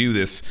 He can do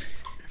this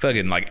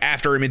fucking like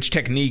after image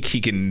technique. He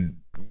can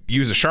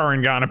use a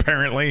Sharingan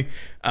apparently.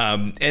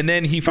 And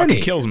then he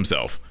fucking kills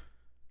himself.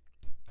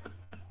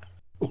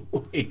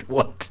 Wait,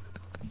 what?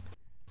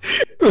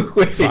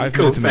 5 minutes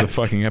into the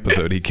fucking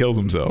episode, he kills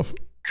himself.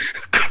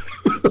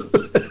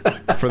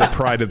 For the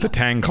pride of the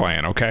Tang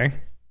clan, okay?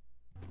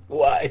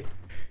 Why?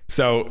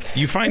 So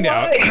you find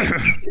out...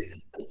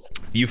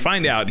 You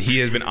find out he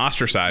has been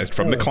ostracized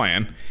from the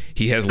clan.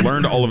 He has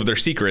learned all of their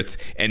secrets,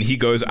 and he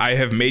goes, I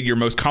have made your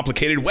most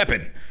complicated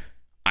weapon.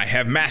 I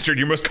have mastered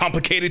your most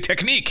complicated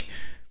technique.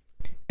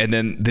 And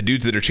then the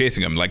dudes that are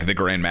chasing him, like the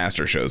Grand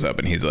Master, shows up,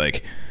 and he's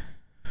like,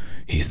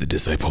 he's the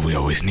disciple we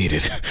always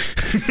needed.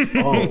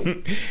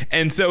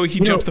 And so he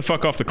jumps the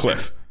fuck off the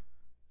cliff,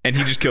 and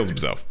he just kills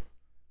himself.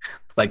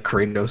 Like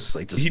Kratos,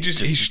 like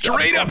he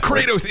straight up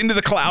Kratos into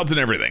the clouds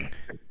and everything.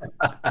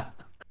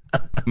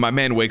 My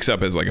man wakes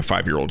up as like a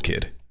 5-year-old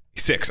kid.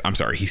 He's 6.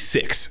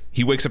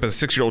 He wakes up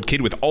as a 6-year-old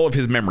kid with all of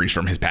his memories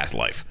from his past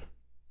life.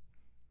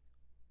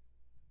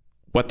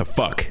 What the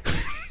fuck?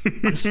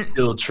 I'm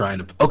still trying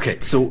to. Okay,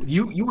 so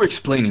you were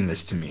explaining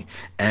this to me,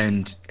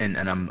 and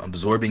I'm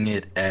absorbing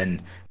it,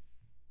 and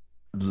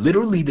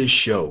literally this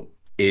show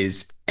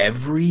is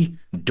every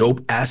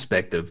dope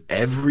aspect of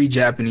every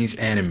Japanese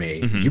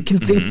anime you can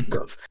think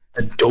of.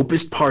 The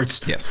dopest parts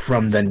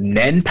from the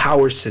Nen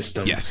power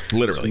system. Yes,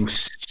 literally.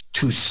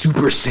 To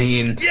Super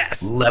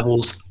Saiyan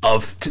levels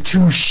of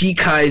to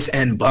Shikais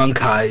and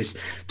Bankais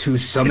to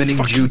summoning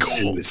jutsus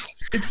cool.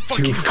 It's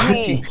fucking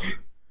cool.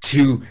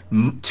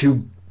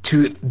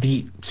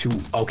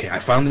 Okay, I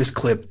found this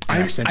clip.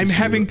 I'm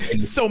having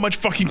so much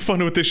fucking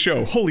fun with this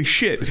show. Holy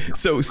shit.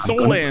 So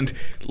Soul Land,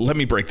 let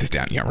me break this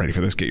down. Yeah, ready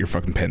for this? Get your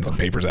fucking pens and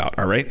papers out,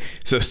 all right?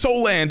 So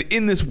Soul Land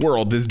in this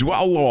world, this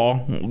Duo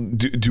Luo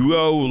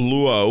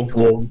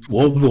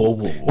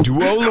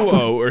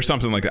or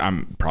something like that.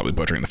 I'm probably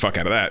butchering the fuck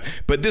out of that.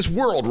 But this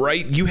world,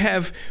 right? You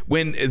have,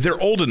 when they're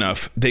old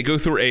enough, they go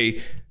through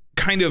a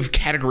kind of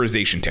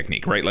categorization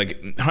technique, right?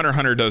 Like Hunter x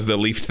Hunter does the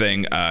leaf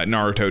thing,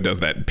 Naruto does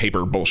that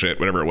paper bullshit,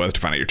 whatever it was, to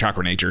find out your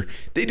chakra nature.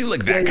 They do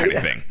like that kind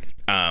of thing.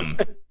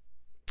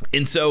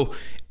 And so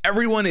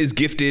everyone is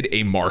gifted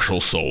a martial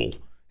soul,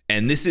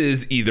 and this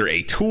is either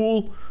a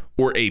tool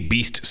or a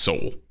beast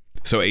soul.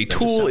 So a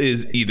tool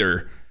is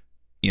either,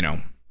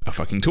 a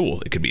fucking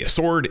tool. It could be a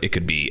sword, it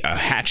could be a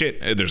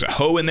hatchet. There's a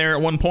hoe in there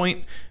at one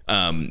point,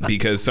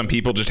 because some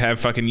people just have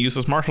fucking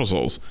useless martial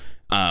souls.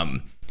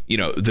 The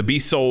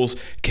beast souls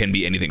can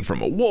be anything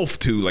from a wolf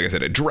to, like I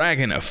said, a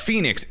dragon, a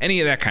phoenix, any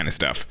of that kind of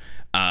stuff.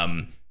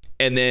 And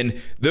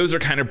then those are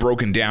kind of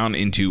broken down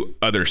into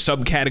other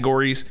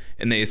subcategories,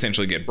 and they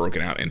essentially get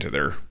broken out into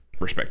their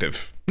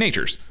respective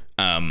natures.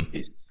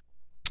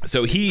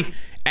 So he,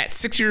 at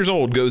 6 years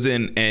old, goes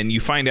in, and you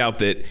find out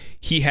that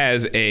he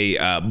has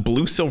a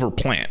blue silver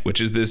plant,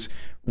 which is this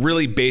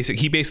really basic.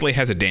 He basically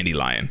has a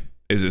dandelion,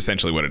 is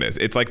essentially what it is.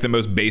 It's like the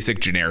most basic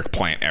generic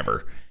plant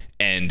ever.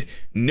 And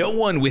no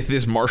one with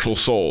this martial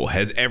soul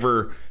has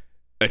ever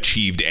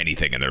achieved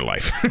anything in their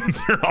life.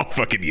 They're all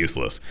fucking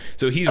useless.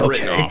 So he's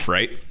written off,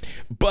 right?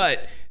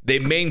 But they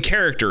main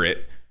character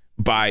it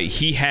by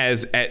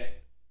so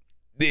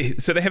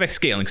they have a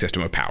scaling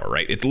system of power,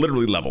 right? It's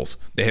literally levels.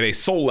 They have a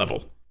soul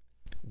level,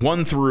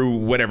 1 through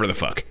whatever the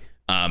fuck.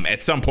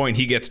 At some point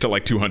he gets to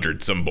like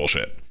 200, some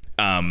bullshit.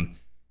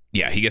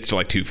 Yeah, he gets to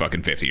like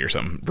 250 or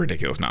some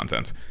ridiculous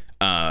nonsense.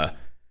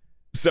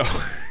 So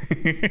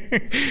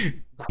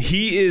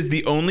he is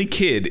the only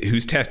kid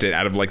who's tested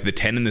out of like the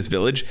 10 in this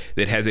village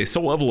that has a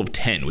soul level of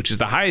 10, which is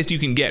the highest you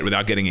can get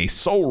without getting a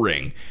soul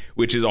ring,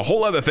 which is a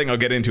whole other thing I'll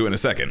get into in a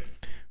second.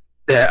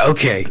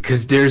 Okay,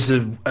 because there's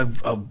a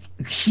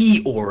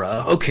he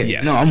aura. Okay,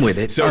 yes. No, I'm with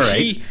it. So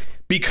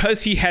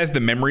because he has the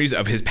memories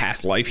of his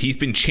past life, he's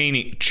been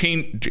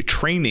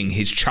training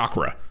his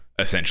chakra,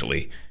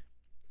 essentially.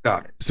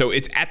 Got it. So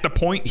it's at the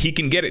point he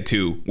can get it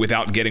to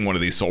without getting one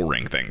of these soul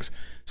ring things.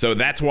 So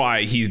that's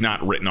why he's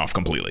not written off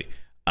completely,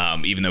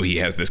 even though he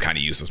has this kind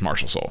of useless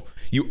martial soul.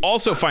 You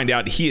also find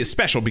out he is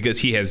special because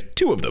he has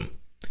 2 of them.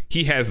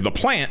 He has the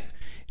plant,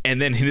 and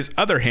then in his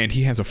other hand,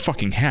 he has a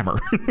fucking hammer.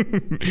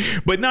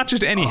 But not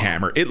just any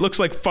hammer. It looks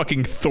like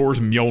fucking Thor's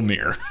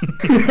Mjolnir.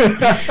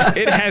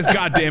 It has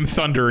goddamn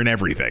thunder and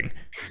everything.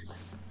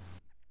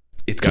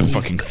 It's got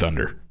fucking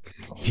thunder.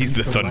 He's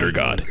the thunder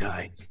god.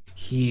 Guy.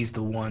 He's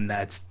the one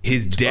that's...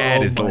 His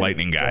dad is the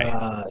lightning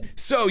guy.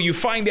 So you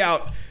find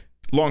out...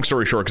 Long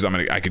story short,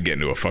 because I could get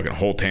into a fucking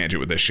whole tangent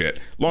with this shit.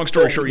 Long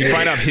story short, you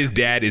find out his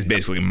dad is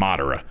basically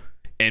Madara.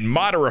 And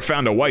Madara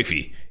found a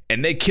wifey,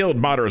 and they killed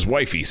Madara's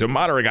wifey. So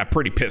Madara got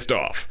pretty pissed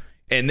off.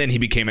 And then he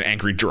became an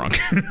angry drunk.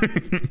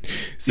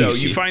 So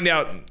you find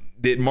out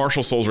that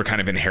martial souls are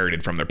kind of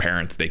inherited from their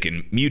parents. They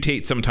can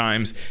mutate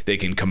sometimes. They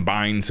can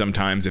combine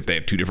sometimes if they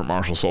have 2 different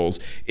martial souls.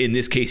 In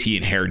this case, he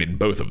inherited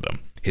both of them,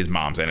 his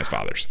mom's and his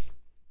father's.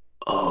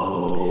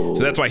 Oh.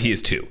 So that's why he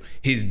is 2.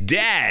 His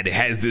dad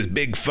has this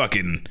big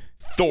fucking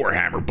Thor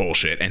hammer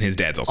bullshit, and his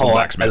dad's also a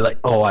blacksmith.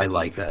 I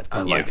like that.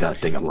 I like that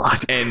thing a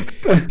lot. And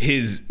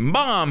his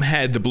mom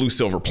had the blue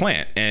silver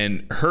plant,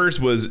 and hers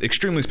was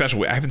extremely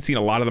special. I haven't seen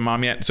a lot of the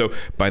mom yet. So,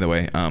 by the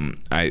way,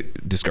 I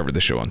discovered the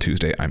show on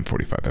Tuesday. I'm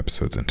 45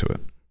 episodes into it.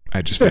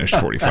 I just finished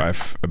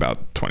 45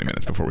 about 20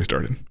 minutes before we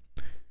started.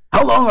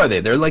 How long are they?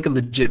 They're like a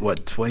legit,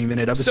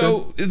 20-minute episode?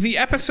 So the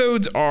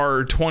episodes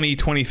are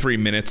 23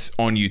 minutes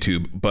on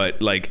YouTube, but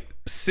like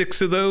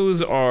 6 of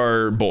those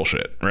are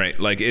bullshit, right?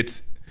 Like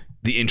it's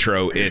the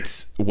intro,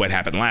 it's what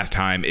happened last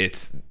time.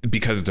 It's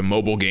because it's a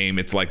mobile game.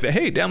 It's like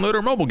hey, download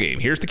our mobile game.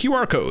 Here's the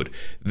QR code.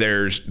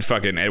 There's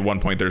fucking, at one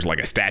point, there's like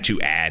a statue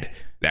ad,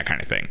 that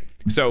kind of thing.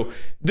 So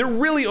they're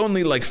really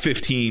only like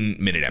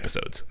 15-minute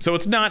episodes. So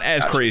it's not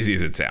as crazy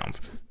as it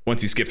sounds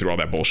once you skip through all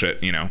that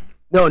bullshit, you know?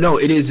 No,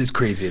 it is as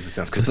crazy as it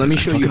sounds. Because let me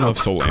show you how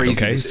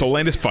crazy okay? Soul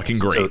Land is fucking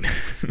great.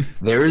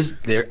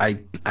 So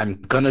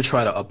I'm gonna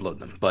try to upload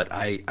them, but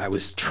I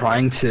was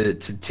trying to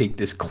take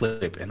this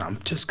clip, and I'm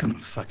just gonna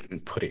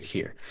fucking put it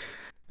here.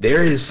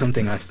 There is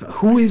something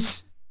who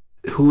is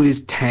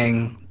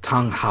Tang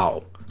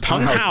Hao?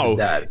 Tang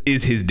Hao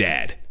is his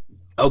dad.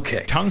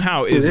 Okay. Tang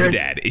Hao is the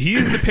dad.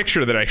 He's the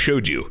picture that I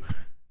showed you.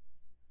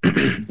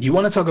 You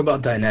want to talk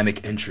about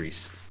dynamic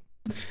entries?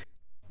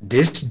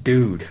 This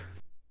dude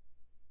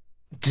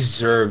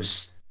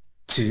deserves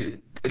to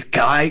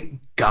guy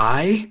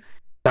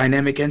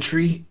dynamic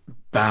entry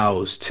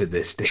bows to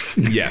this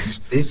thing. Yes.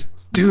 This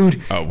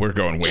dude. Oh, we're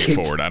going way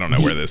forward. I don't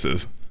know where this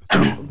is.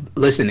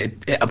 Listen,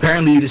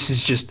 apparently this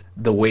is just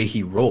the way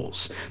he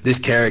rolls. This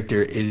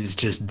character is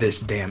just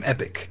this damn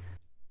epic.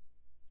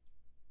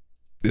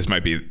 This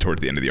might be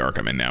towards the end of the arc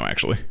I'm in now,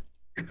 actually.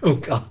 Oh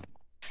God.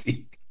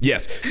 See.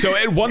 Yes. So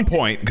at one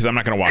point, because I'm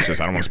not going to watch this,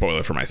 I don't want to spoil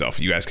it for myself.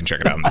 You guys can check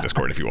it out in the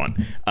Discord if you want.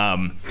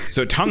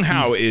 So Tang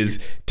Hao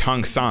is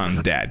Tang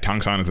San's dad. Tang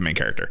San is the main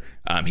character.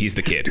 He's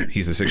the kid.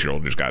 He's the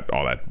 6-year-old who's got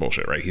all that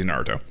bullshit, right? He's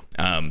Naruto.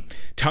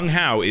 Tang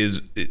Hao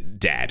is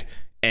dad,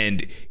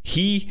 and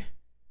his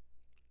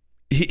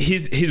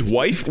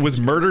wife was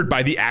murdered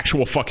by the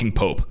actual fucking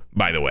Pope,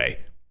 by the way.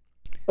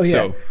 Oh, yeah.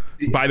 So,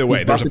 by the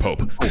way, there's a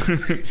Pope.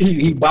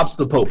 He bops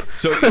the Pope.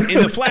 So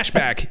in the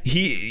flashback,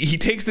 he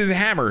takes this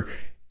hammer,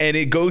 and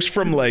it goes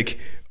from like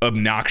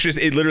obnoxious.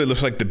 It literally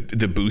looks like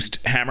the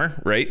boost hammer,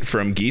 right?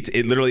 From Geats.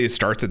 It literally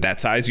starts at that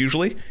size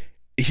usually.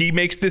 He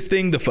makes this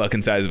thing the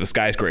fucking size of a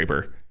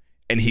skyscraper,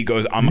 and he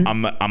goes,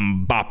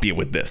 I'm bop you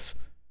with this.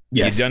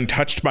 Yes. You done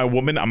touched my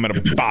woman, I'm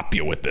gonna bop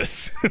you with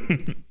this.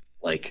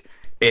 Like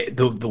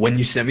when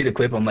you sent me the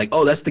clip, I'm like,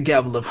 oh, that's the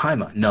gavel of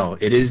Haima. No,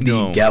 it is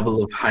the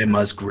gavel of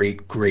Haima's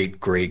great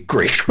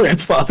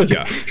grandfather.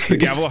 Yeah, the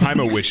gavel of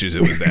Haima wishes it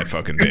was that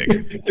fucking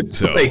big. It's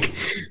so like,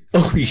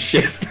 holy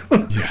shit.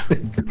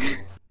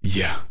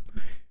 Yeah.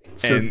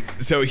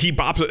 So he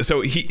bops.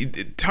 So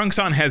Tang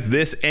San has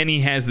this, and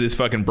he has this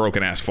fucking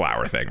broken ass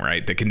flower thing,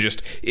 right? That can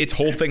just, its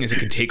whole thing is it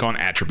can take on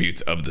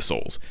attributes of the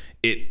souls.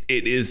 It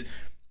is,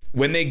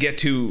 when they get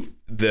to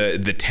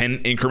the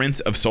 10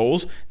 increments of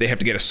souls, they have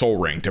to get a soul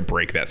ring to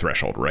break that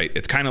threshold, right?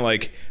 It's kind of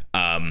like,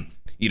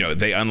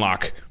 they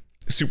unlock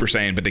Super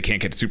Saiyan, but they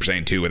can't get to Super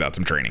Saiyan 2 without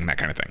some training, that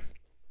kind of thing.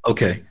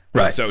 Okay,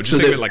 right. So just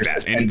think of it like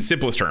that. In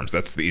simplest terms,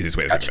 that's the easiest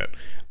way to think of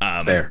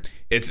it. Fair.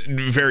 It's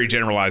very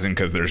generalizing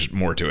because there's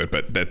more to it,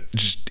 but that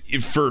just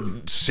for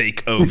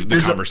sake of the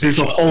conversation. There's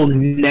a whole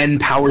Nen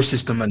power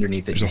system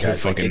underneath it. There's a whole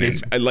fucking Nen.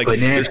 Like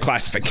there's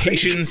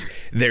classifications.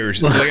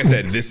 There's, like I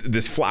said,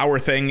 this flower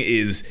thing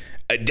is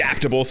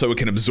adaptable so it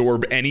can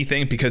absorb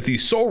anything, because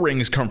these soul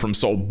rings come from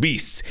soul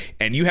beasts,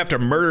 and you have to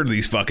murder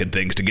these fucking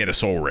things to get a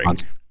soul ring.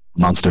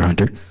 Monster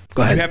hunter.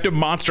 Go ahead. You have to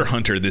monster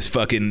hunter this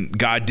fucking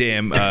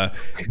goddamn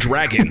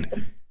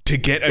dragon to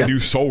get a new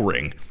soul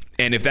ring.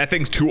 And if that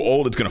thing's too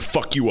old, it's going to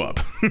fuck you up,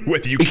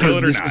 whether you kill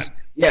it or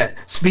not.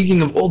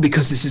 Speaking of old,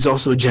 because this is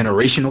also a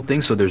generational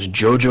thing, so there's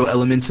JoJo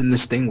elements in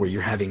this thing where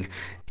you're having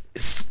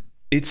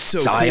it's so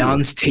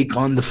scions cool. take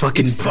on the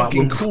fucking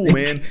problems. Fucking cool,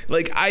 man.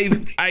 Like,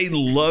 I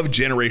love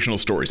generational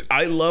stories.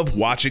 I love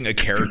watching a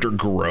character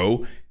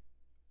grow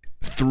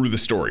through the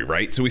story,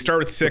 right? So we start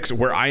with 6,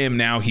 where I am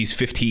now. He's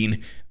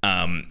 15,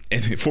 and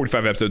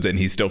 45 episodes in,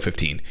 he's still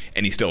 15,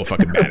 and he's still a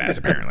fucking badass,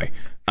 apparently.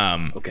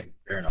 Okay,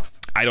 fair enough.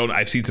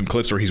 I've seen some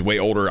clips where he's way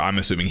older. I'm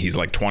assuming he's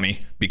like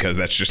 20, because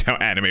that's just how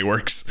anime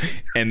works.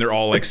 And they're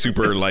all like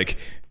super like,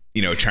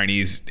 you know,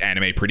 Chinese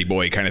anime pretty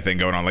boy kind of thing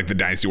going on, like the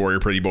Dynasty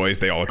Warrior pretty boys.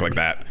 They all look like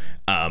that.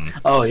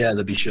 Oh yeah,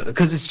 that'd be sure,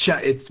 because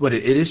it's what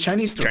it is,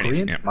 Chinese or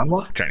Korean? Yeah.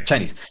 Manhwa?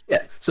 Chinese.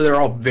 Yeah. So they're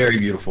all very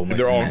beautiful.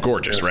 They're all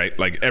gorgeous, right?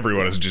 Like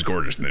everyone is just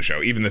gorgeous in the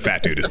show. Even the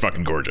fat dude is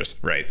fucking gorgeous,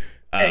 right?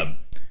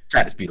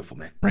 That is beautiful,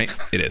 man. Right?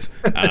 It is.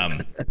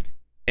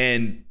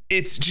 And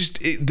it's just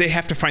they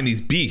have to find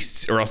these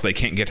beasts, or else they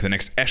can't get to the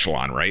next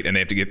echelon, right? And they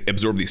have to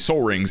absorb these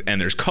soul rings,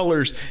 and there's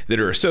colors that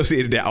are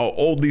associated to how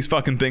old these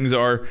fucking things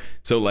are.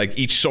 So like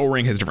each soul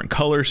ring has different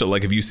colors. So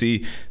like if you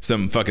see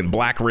some fucking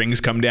black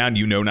rings come down,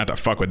 you know not to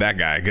fuck with that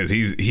guy, because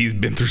he's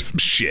been through some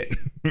shit.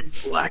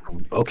 Black.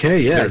 Okay,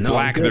 yeah. There's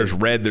black, there's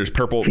red, there's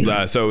purple.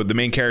 So the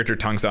main character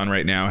Tang-san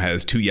right now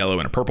has 2 yellow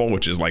and a purple,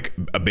 which is like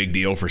a big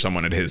deal for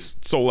someone at his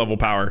soul level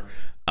power.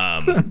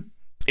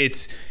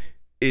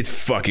 It's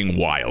fucking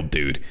wild,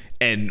 dude.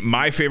 And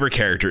my favorite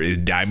character is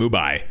Dai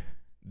Mubai,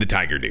 the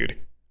tiger dude.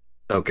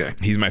 Okay.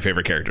 He's my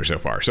favorite character so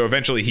far. So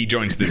eventually he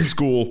joins this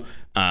school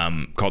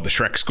called the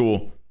Shrek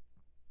School.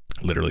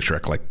 Literally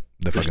Shrek, like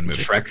the fucking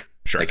movie. Shrek?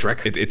 Like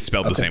Shrek? It's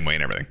spelled the same way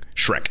and everything.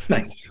 Shrek.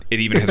 Nice. It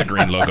even has a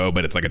green logo,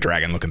 but it's like a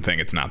dragon looking thing.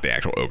 It's not the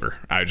actual ogre.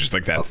 I was just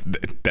like,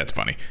 that's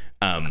funny.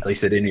 At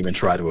least I didn't even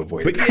try to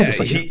avoid it. But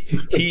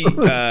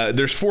yeah,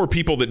 there's 4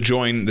 people that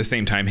join the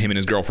same time him and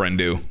his girlfriend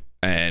do.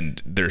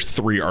 And there's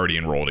 3 already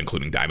enrolled,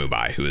 including Dai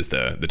Mubai, who is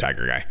the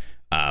tiger guy.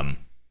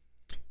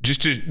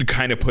 Just to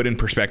kind of put in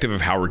perspective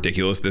of how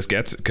ridiculous this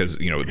gets, because,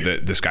 you know,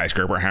 the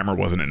skyscraper hammer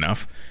wasn't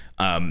enough.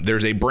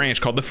 There's a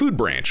branch called the food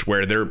branch,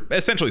 where they're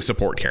essentially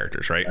support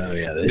characters, right? Oh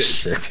yeah,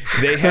 this shit.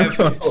 They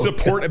have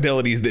support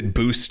abilities that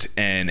boost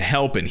and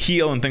help and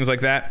heal and things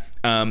like that.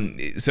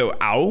 So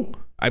Ao,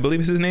 I believe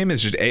is his name,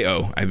 is just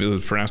A-O. I believe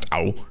it's pronounced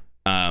Ao.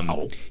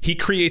 He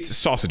creates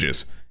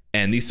sausages,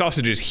 and these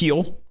sausages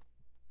heal.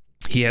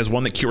 He has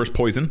one that cures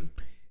poison,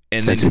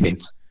 and then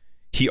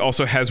he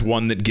also has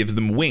one that gives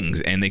them wings,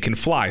 and they can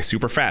fly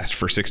super fast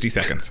for 60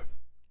 seconds.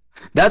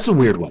 That's a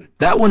weird one.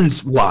 That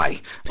one's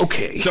why.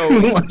 Okay. So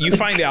you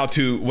find out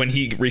when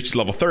he reaches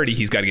level 30,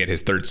 he's got to get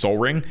his 3rd soul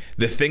ring.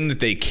 The thing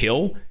that they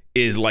kill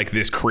is like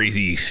this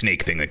crazy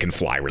snake thing that can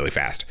fly really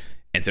fast.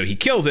 And so he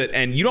kills it,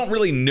 and you don't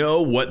really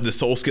know what the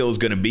soul skill is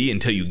going to be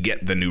until you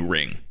get the new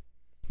ring.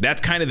 That's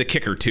kind of the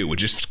kicker too,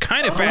 which is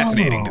kind of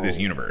fascinating to this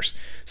universe.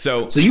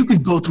 So you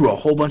could go through a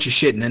whole bunch of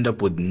shit and end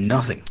up with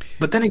nothing.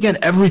 But then again,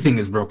 everything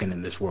is broken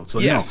in this world. So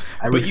yes,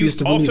 no, I but you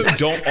also that.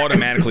 don't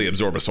automatically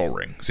absorb a soul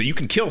ring. So you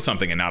can kill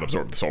something and not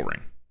absorb the soul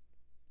ring.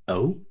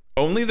 Oh?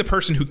 Only the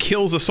person who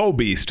kills a soul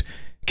beast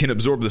can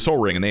absorb the soul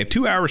ring, and they have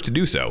 2 hours to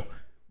do so.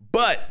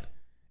 But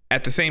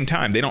at the same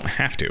time, they don't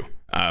have to,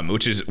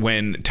 which is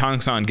when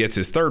Tang-san gets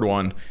his 3rd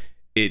one.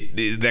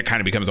 That kind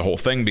of becomes a whole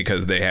thing,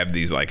 because they have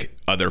these like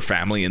other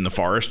family in the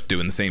forest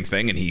doing the same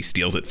thing, and he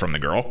steals it from the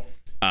girl.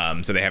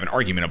 So they have an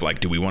argument of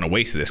like, do we want to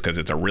waste this because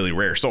it's a really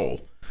rare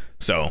soul?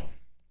 So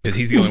because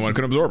he's the only one who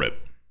can absorb it.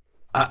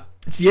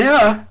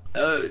 Yeah.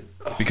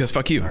 Because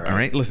fuck you. All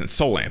right. Listen,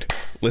 Soul Land.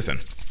 Listen.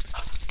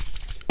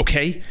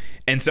 Okay.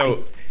 And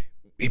so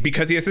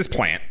because he has this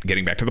plant,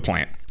 getting back to the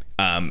plant,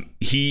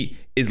 he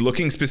is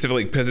looking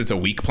specifically, because it's a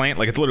weak plant.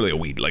 Like it's literally a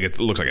weed. Like it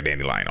looks like a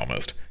dandelion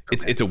almost.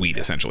 Okay. It's a weed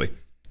essentially.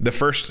 The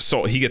first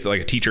soul, he gets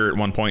like a teacher at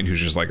one point who's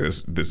just like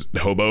this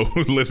hobo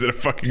who lives at a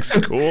fucking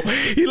school.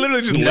 He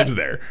literally just lives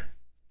there.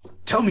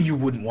 Tell me you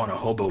wouldn't want a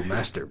hobo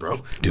master, bro.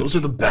 Dude, those are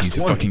the best he's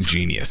ones. A fucking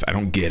genius. I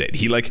don't get it.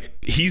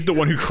 He's the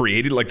one who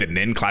created like the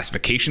Nen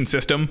classification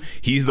system.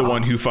 He's the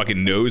one who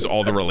fucking knows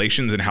all the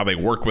relations and how they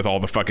work with all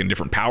the fucking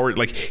different powers.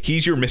 Like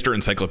he's your Mr.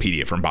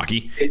 Encyclopedia from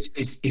Baki.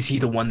 Is he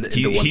the one that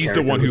he's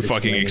the one who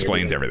fucking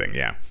explains everything?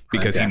 Yeah,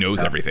 because he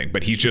knows everything.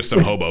 But he's just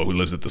some hobo who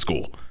lives at the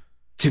school.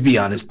 To be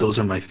honest, those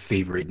are my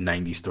favorite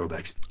 90s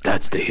throwbacks.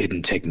 That's the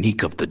hidden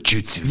technique of the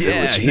Jutsu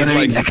Village. He's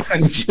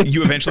like,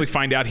 you eventually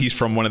find out he's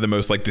from one of the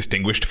most like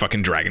distinguished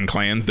fucking dragon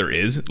clans there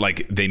is.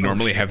 Like they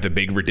normally have the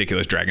big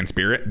ridiculous dragon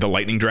spirit. The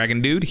lightning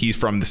dragon dude, he's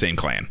from the same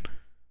clan.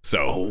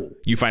 So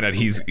you find out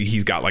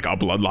he's got like a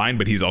bloodline,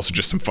 but he's also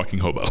just some fucking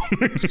hobo.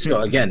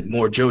 So again,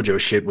 more JoJo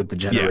shit with the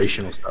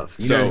generational stuff.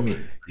 You know what I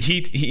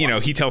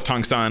mean? He tells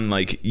Tang-san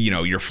like,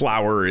 your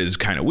flower is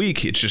kind of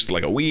weak. It's just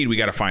like a weed. We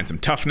got to find some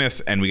toughness,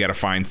 and we got to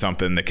find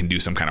something that can do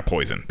some kind of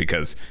poison,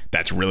 because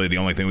that's really the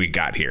only thing we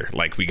got here.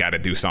 Like we got to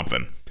do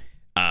something.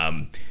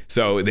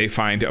 So they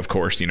find, of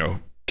course,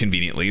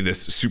 conveniently,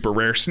 this super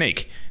rare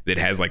snake that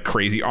has like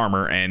crazy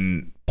armor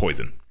and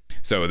poison.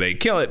 So they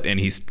kill it, and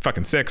he's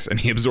fucking 6, and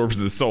he absorbs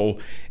the soul,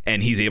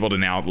 and he's able to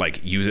now like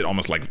use it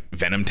almost like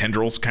venom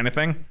tendrils kind of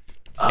thing.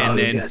 And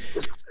then,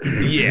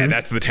 yeah,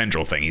 that's the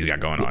tendril thing he's got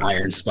going on.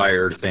 Iron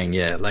Spider thing,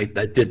 yeah, like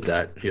I did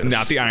that. Yes.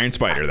 Not the Iron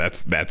Spider.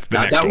 That's the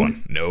next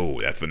one.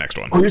 No, that's the next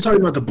one. Oh, you're talking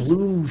about the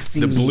blue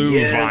thing. The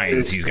blue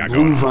vines he's got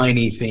going on. Blue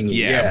viney thing.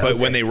 Yeah, but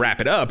when they wrap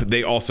it up,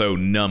 they also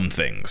numb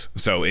things,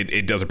 so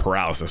it does a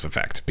paralysis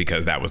effect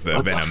because that was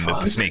the venom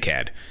that the snake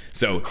had.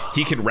 So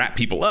he can wrap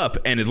people up,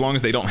 and as long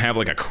as they don't have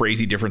like a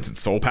crazy difference in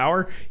soul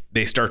power,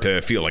 they start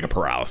to feel like a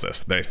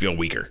paralysis. They feel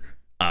weaker.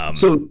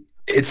 So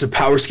it's a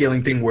power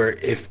scaling thing where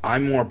if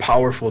I'm more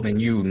powerful than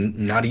you,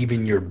 not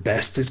even your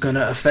best is going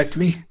to affect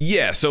me.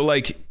 Yeah. So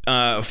like,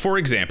 for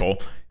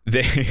example,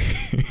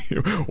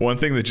 one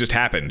thing that just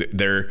happened,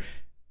 they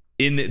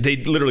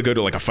literally go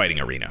to like a fighting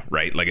arena,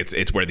 right? Like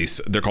it's where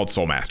they're called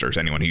soul masters.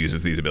 Anyone who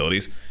uses these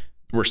abilities,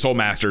 where soul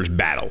masters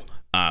battle.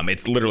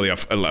 It's literally a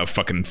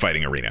fucking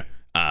fighting arena.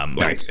 Like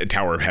nice. A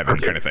Tower of Heaven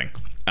kind of thing.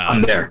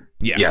 I'm there.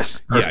 Yeah.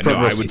 Yes. Yeah. No,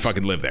 I would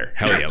fucking live there.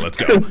 Hell yeah. Let's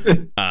go.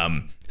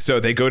 So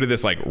they go to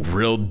this like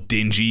real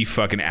dingy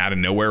fucking out of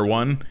nowhere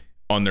one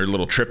on their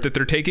little trip that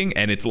they're taking.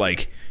 And it's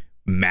like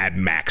Mad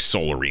Max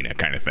Soul Arena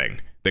kind of thing.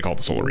 They call it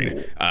the Soul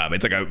Arena.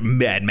 It's like a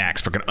Mad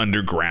Max fucking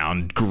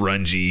underground,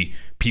 grungy,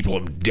 people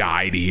have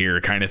died here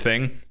kind of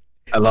thing.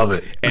 I love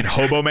it. And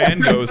Hobo Man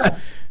goes,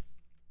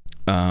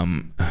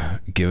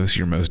 give us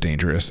your most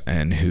dangerous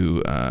and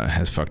who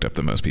has fucked up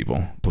the most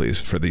people,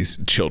 please, for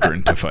these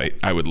children to fight.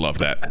 I would love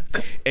that.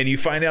 And you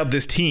find out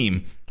this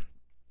team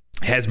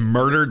has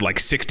murdered like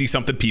 60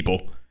 something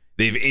people.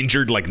 They've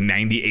injured like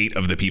 98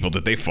 of the people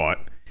that they fought.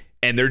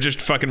 And they're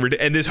just fucking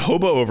and this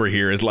hobo over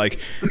here is like,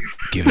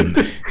 give them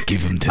to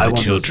the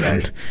children.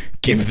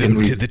 Give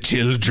them to the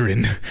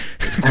children.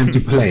 It's time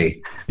to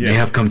play. Yeah. They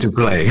have come to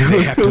play.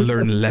 They have to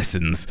learn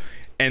lessons.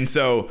 And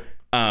so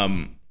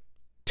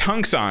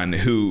Tungsan,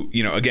 who,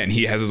 again,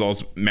 he has all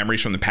his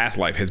memories from the past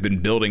life, has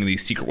been building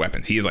these secret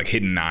weapons. He has like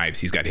hidden knives.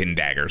 He's got hidden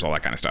daggers, all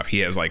that kind of stuff. He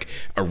has like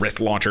a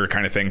wrist launcher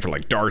kind of thing for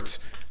like darts.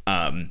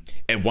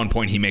 At one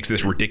point he makes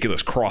this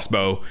ridiculous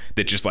crossbow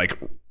that just like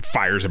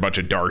fires a bunch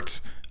of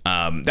darts,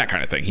 that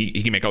kind of thing.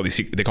 He can make all these,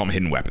 they call them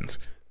hidden weapons,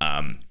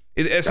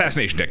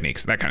 assassination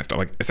techniques, that kind of stuff,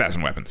 like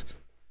assassin weapons,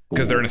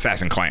 because they're an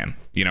assassin clan.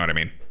 You know what I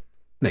mean?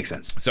 Makes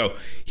sense. So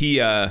he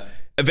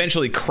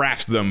eventually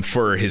crafts them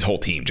for his whole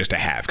team just to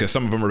have, because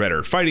some of them are better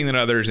at fighting than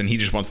others, and he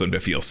just wants them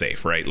to feel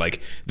safe, right?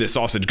 Like the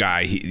sausage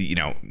guy,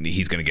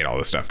 he's going to get all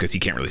this stuff because he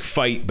can't really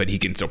fight, but he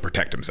can still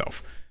protect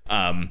himself.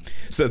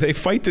 So they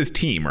fight this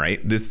team, right?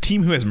 This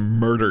team who has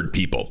murdered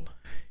people.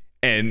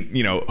 And,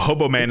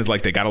 Hobo Man is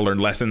like, they got to learn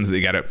lessons.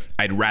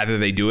 I'd rather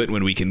they do it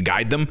when we can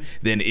guide them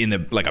than in a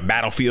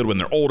battlefield when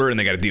they're older and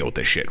they got to deal with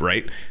this shit,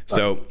 right?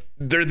 So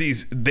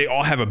they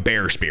all have a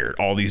bear spirit,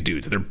 all these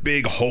dudes. They're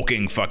big,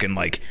 hulking, fucking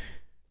like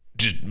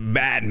just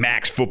Mad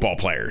Max football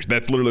players.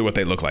 That's literally what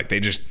they look like. They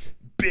just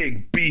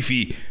big,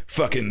 beefy,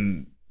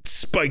 fucking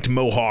spiked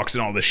mohawks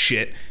and all this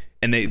shit.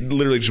 And they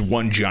literally just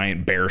one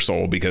giant bear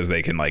soul because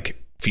they can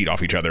like feed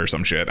off each other or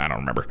some shit. I don't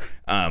remember.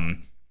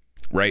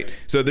 Right.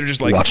 So they're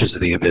just like Watchers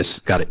of the Abyss.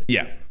 Got it.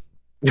 Yeah.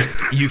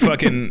 You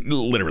fucking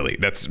literally,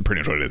 that's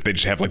pretty much what it is. They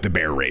just have like the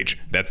bear rage.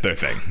 That's their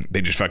thing.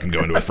 They just fucking go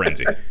into a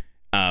frenzy.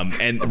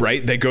 And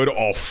right, they go to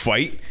all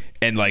fight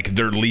and like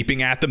they're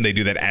leaping at them. They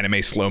do that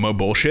anime slow-mo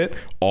bullshit.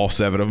 All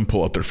 7 of them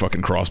pull up their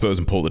fucking crossbows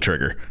and pull the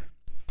trigger.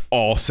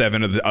 All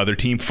 7 of the other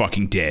team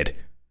fucking dead.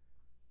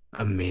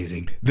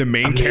 Amazing. The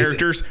main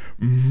characters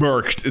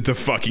murked the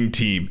fucking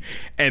team,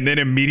 and then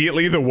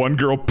immediately the one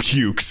girl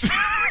pukes.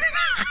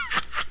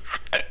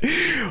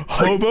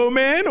 Hobo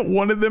Man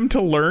wanted them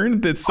to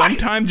learn that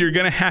sometimes you're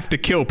gonna have to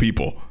kill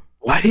people.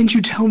 Why didn't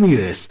you tell me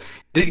this?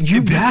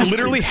 This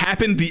literally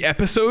happened the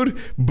episode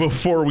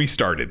before we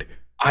started.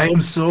 I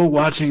am so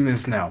watching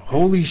this now.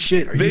 Holy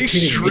shit! Are they you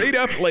kidding straight me?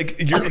 Up like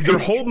they're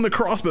holding the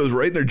crossbows,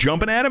 right? They're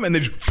jumping at him, and they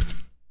just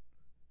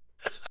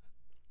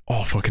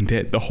all fucking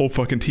dead. The whole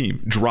fucking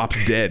team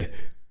drops dead.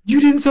 You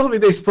didn't tell me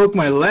they spoke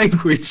my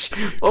language.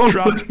 Oh,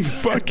 drops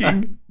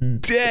fucking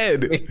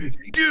dead.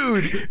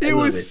 Dude, it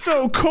was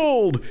so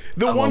cold.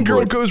 The one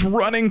girl goes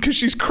running because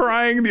she's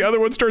crying. The other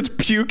one starts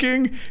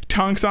puking.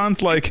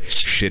 Tongsan's like,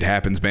 shit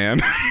happens, man.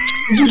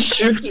 Just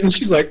shifts and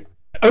she's like,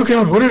 oh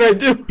God, what did I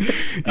do?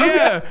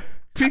 Yeah,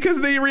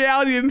 because the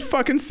reality didn't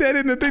fucking set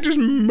in that they just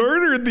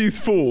murdered these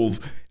fools.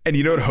 And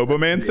you know what Hobo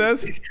Man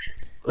says?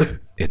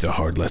 It's a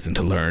hard lesson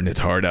to learn.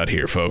 It's hard out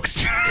here,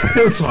 folks.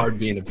 It's hard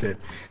being a pit.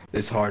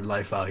 This hard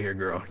life out here,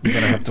 girl. You're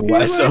gonna have to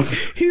wise up.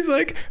 He's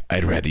like,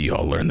 I'd rather you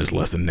all learn this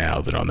lesson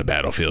now than on the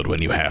battlefield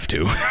when you have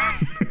to.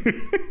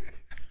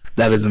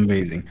 That is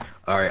amazing.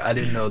 All right, I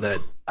didn't know that.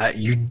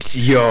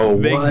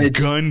 They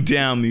gun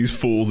down these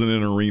fools in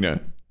an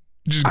arena.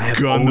 Just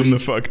gun them the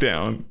fuck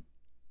down.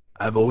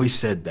 I've always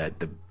said that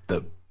the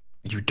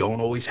you don't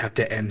always have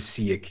to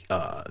MC.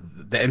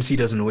 The MC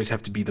doesn't always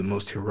have to be the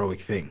most heroic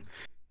thing.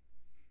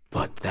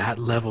 but that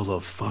level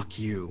of fuck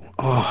you,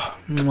 oh,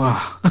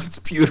 mwah, it's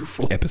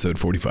beautiful. Episode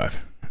 45.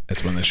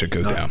 That's when that shit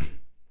goes down.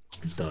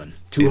 Done.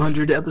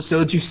 200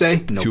 episodes, you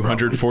say? No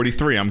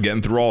 243. I'm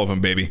getting through all of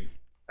them, baby.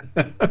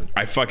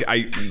 I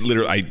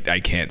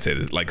can't say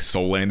this. Like,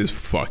 Soul Land is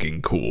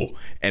fucking cool,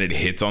 and it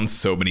hits on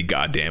so many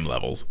goddamn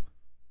levels.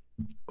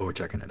 Oh, we're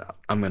checking it out.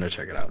 I'm gonna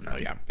check it out now.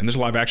 Yeah, and there's a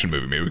live action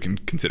movie. Maybe we can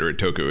consider it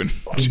Toku and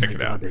check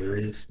it out.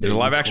 There's a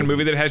live action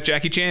movie that has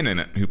Jackie Chan in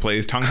it, who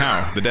plays Tung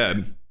Hao, the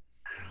dead.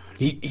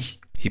 He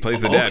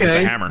plays the dead with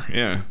the hammer.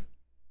 Yeah.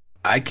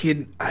 I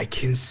can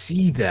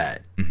see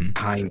that,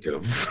 kind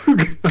of.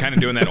 Kind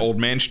of doing that old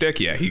man shtick.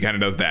 Yeah, he kind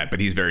of does that,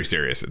 but he's very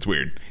serious. It's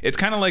weird. It's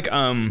kind of like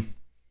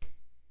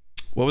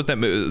what was that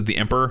movie? The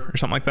Emperor or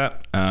something like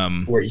that?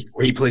 Where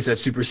he plays that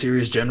super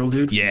serious general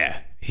dude. Yeah,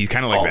 he's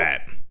kind of like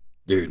that,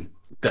 dude.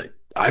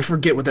 I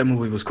forget what that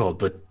movie was called,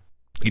 but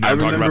you know what I'm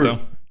talking about,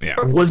 though. Yeah,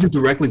 I wasn't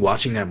directly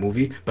watching that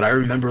movie, but I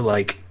remember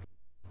like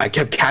I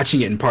kept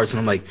catching it in parts, and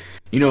I'm like,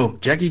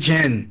 Jackie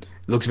Chan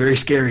looks very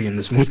scary in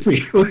this movie.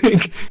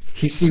 Like,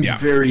 he seems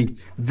very,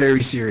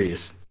 very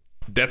serious.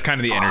 That's kind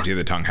of the energy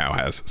that Tung Hao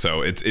has.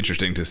 So it's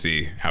interesting to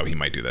see how he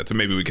might do that. So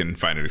maybe we can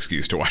find an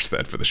excuse to watch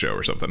that for the show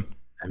or something.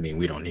 I mean,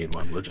 we don't need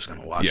one. We're just going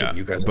to watch it.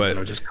 You guys are going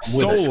to just come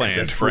Soul with us.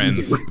 Land,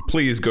 friends,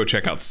 please go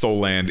check out Soul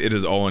Land. It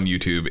is all on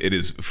YouTube. It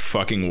is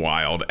fucking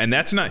wild. And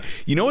that's not,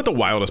 you know what the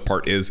wildest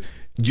part is?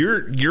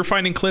 You're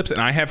finding clips, and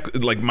I have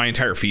like my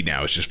entire feed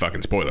now is just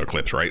fucking spoiler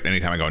clips, right?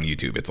 Anytime I go on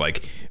YouTube, it's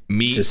like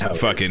me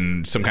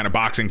fucking some kind of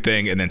boxing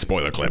thing, and then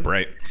spoiler clip,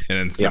 right? And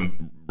then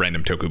some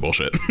random Toku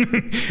bullshit.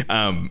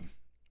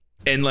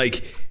 And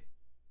like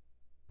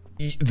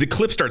the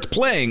clip starts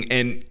playing,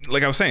 and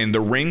like I was saying, the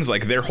rings,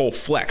 like their whole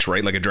flex,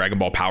 right? Like a Dragon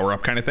Ball power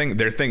up kind of thing.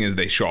 Their thing is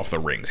they show off the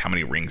rings, how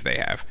many rings they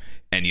have,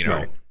 and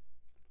right.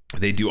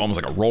 They do almost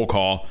like a roll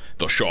call.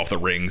 They'll show off the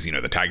rings.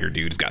 The tiger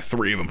dude's got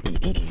 3 of them.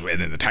 And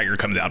then the tiger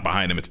comes out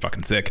behind him. It's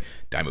fucking sick.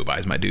 Daimu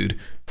Bai's my dude.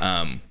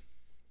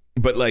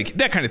 But like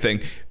that kind of thing.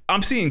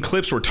 I'm seeing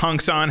clips where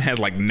Tong-san has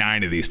like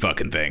 9 of these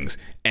fucking things.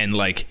 And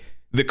like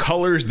the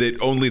colors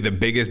that only the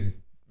biggest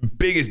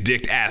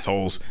dicked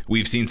assholes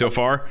we've seen so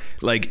far.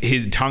 Like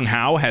his Tung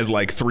Hao has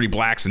like 3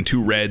 blacks and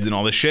 2 reds and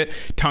all this shit.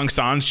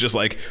 Tong-san's just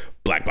like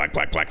black,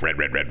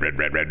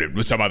 red,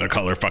 with some other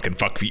color. Fucking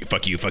fuck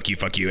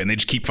you. And they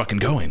just keep fucking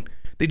going.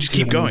 They just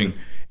keep going.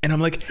 And I'm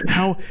like,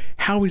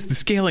 how is the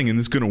scaling in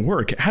this going to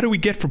work? How do we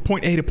get from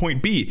point A to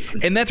point B?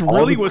 And that's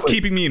really what's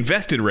keeping me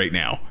invested right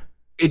now.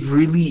 It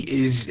really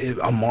is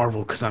a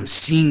marvel, because I'm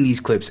seeing these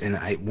clips, and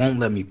it won't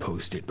let me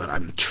post it, but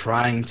I'm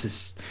trying to.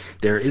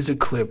 There is a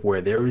clip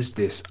where there is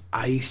this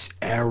ice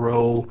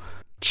arrow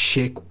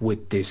chick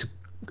with this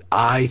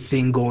eye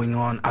thing going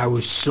on. I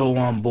was so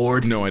on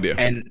board. No idea.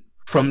 And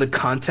from the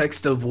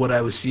context of what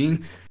I was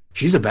seeing,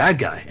 she's a bad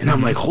guy. And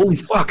I'm like, holy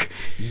fuck,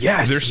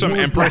 yes. There's some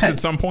empress at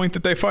some point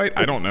that they fight.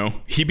 I don't know.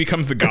 He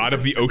becomes the god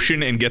of the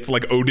ocean and gets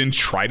like Odin's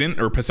trident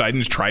or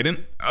Poseidon's trident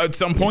at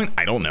some point.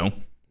 I don't know.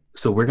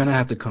 So we're going to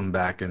have to come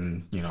back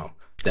and,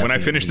 when I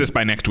finish this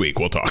by next week,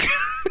 we'll talk.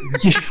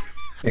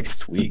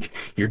 Next week.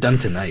 You're done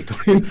tonight.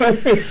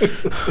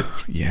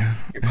 Yeah.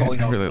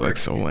 I really like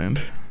Soul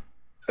Land.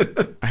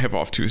 I have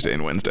off Tuesday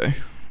and Wednesday.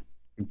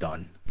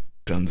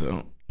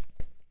 Dunzo.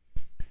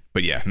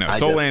 But yeah, no,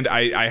 Soul Land,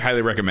 I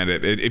highly recommend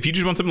it. If you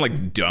just want some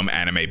like dumb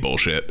anime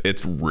bullshit,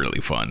 it's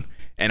really fun.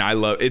 And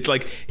it's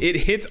like, it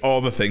hits all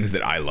the things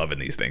that I love in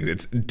these things.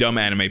 It's dumb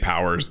anime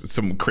powers,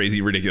 some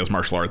crazy, ridiculous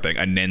martial art thing,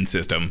 a Nen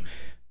system,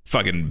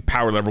 fucking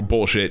power level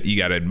bullshit. You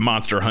got to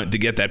monster hunt to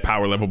get that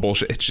power level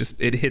bullshit. It's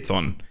just, it hits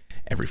on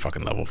every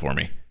fucking level for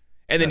me.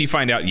 And then you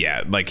find out,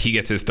 like he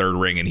gets his 3rd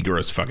ring and he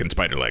grows fucking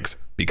spider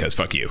legs because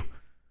fuck you.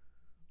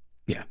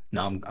 Yeah,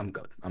 no, I'm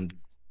good.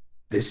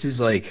 This is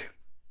like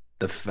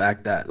the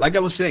fact that, like I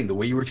was saying, the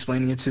way you were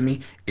explaining it to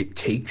me, it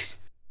takes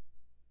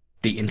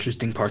the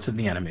interesting parts of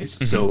the animes.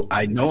 Mm-hmm. So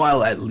I know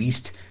I'll at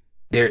least,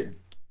 they're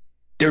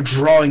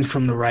drawing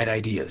from the right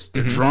ideas.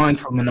 They're drawing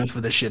from enough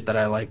of the shit that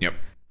I like. Yep.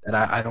 That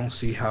I don't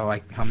see how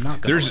I'm not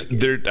gonna like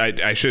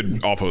it. I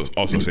should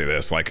also say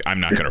this, like,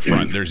 I'm not gonna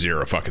front. There's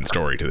zero fucking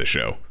story to the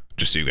show.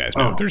 Just so you guys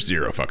know, there's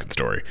zero fucking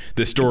story.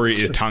 The story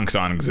is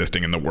Tong-san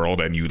existing in the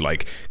world, and you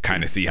like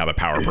kind of see how the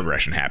power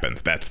progression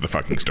happens. That's the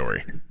fucking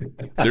story.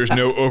 There's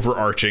no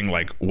overarching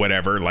like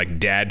whatever. Like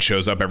Dad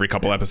shows up every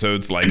couple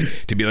episodes, like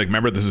to be like,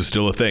 remember, this is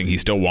still a thing.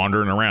 He's still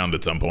wandering around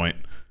at some point.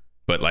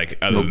 But like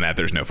other than that,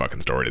 there's no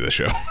fucking story to the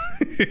show.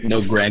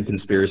 No grand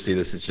conspiracy.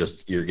 This is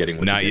just you're getting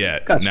what not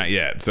yet. Gotcha. Not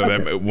yet. So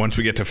that once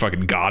we get to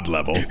fucking God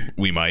level,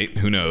 we might.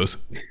 Who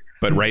knows?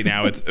 But right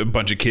now, it's a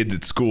bunch of kids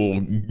at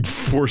school being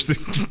forced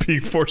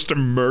to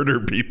murder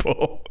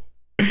people.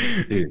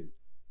 Dude,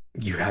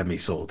 you had me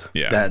sold.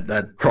 Yeah.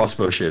 That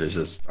crossbow shit is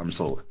just, I'm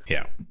sold.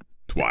 Yeah.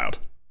 It's wild.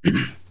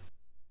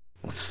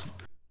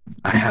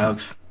 I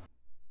have,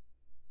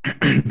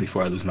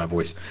 before I lose my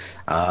voice,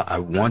 I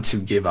want to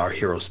give our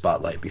hero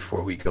spotlight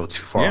before we go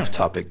too far off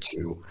topic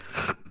to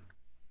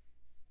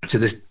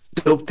this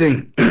dope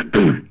thing.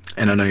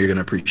 And I know you're going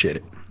to appreciate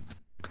it.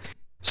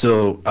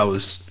 So I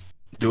was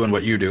doing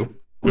what you do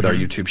with our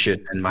YouTube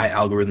shit, and my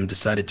algorithm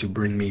decided to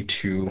bring me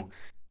to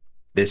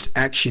this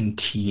Action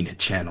Teen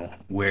channel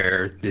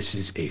where this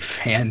is a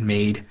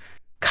fan-made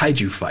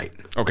kaiju fight.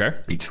 Okay.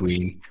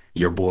 Between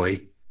your boy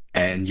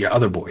and your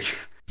other boy.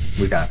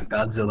 We got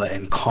Godzilla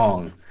and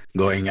Kong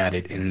going at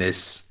it in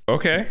this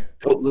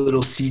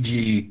little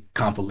CG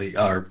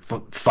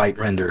fight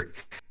render.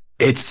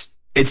 It's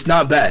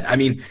not bad. I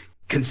mean,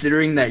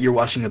 considering that you're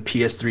watching a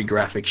PS3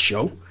 graphic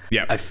show,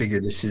 I figure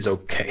this is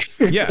okay.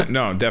 Yeah,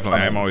 no,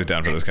 definitely. I'm always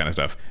down for this kind of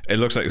stuff. It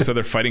looks like, so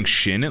they're fighting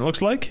Shin, it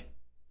looks like?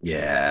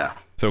 Yeah.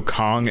 So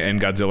Kong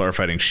and Godzilla are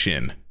fighting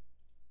Shin.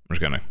 I'm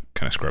just gonna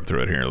kind of scrub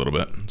through it here a little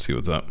bit and see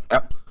what's up.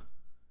 Yep.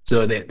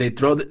 So they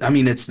throw I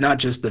mean, it's not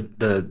just the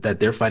that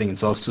they're fighting,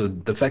 it's also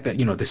the fact that,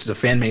 this is a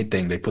fan-made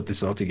thing. They put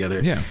this all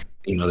together. Yeah.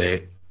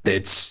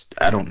 It's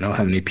I don't know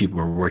how many people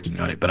are working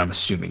on it, but I'm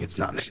assuming it's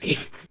not many.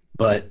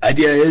 But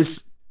idea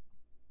is,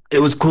 it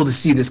was cool to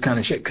see this kind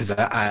of shit because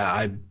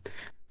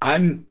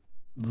I'm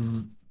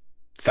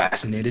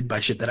fascinated by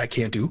shit that I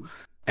can't do,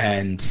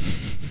 and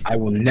I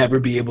will never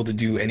be able to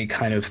do any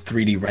kind of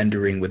 3D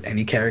rendering with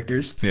any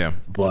characters. Yeah.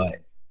 But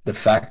the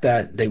fact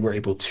that they were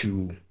able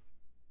to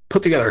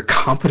put together a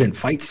competent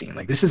fight scene,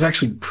 like, this is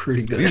actually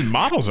pretty good. These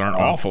models aren't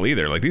awful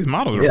either. Like, these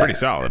models are pretty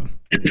solid.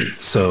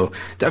 So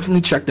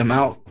definitely check them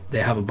out. They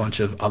have a bunch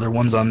of other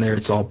ones on there.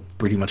 It's all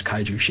pretty much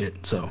kaiju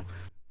shit. So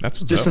that's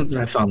what's just up. something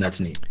I found that's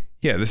neat.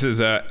 Yeah, this is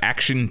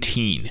Action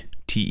Teen.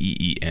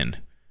 T-E-E-N.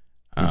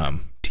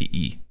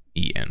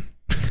 T-E-E-N.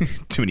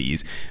 Too many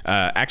E's.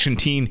 Action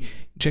Teen.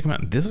 Check them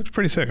out. This looks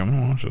pretty sick. I'm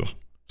gonna watch this.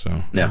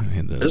 So yeah,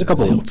 there's a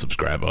couple of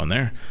subscribe on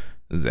there.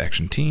 This is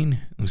Action Teen.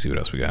 Let me see what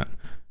else we got.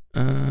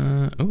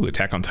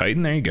 Attack on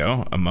Titan. There you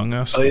go. Among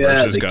Us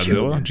versus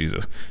Godzilla.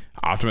 Jesus.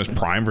 Optimus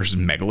Prime versus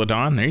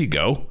Megalodon. There you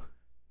go.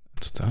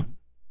 That's what's up.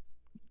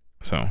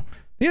 So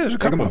yeah, there's a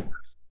couple.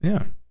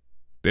 Yeah,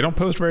 they don't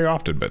post very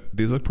often, but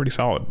these look pretty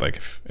solid. Like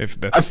if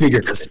that's, I figure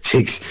because it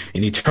takes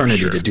an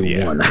eternity to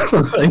do one.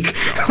 like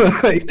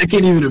I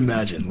can't even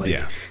imagine. Like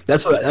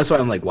that's why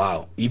I'm like,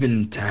 wow.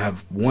 Even to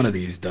have one of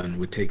these done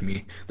would take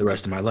me the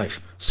rest of my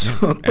life. So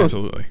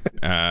absolutely.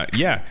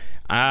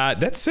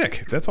 That's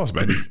sick. That's awesome.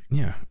 But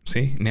yeah,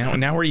 see,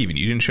 now we're even.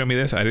 You didn't show me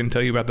this. I didn't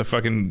tell you about the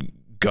fucking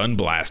gun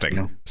blasting.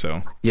 No.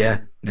 So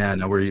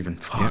now we're even.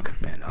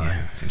 Fuck, man. All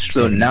right.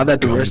 So now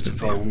that the rest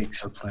of our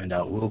weeks are planned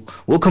out,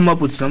 we'll come up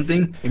with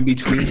something in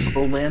between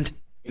Soul Land.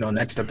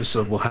 Next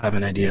episode we'll have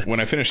an idea. When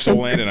I finish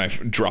Soul Land and I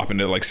drop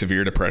into like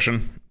severe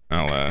depression,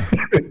 I'll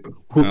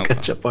we'll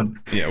catch up on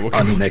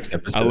the next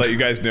episode. I'll let you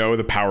guys know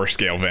the power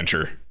scale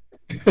venture.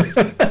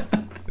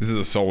 This is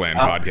a Soul Land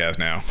podcast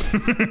now.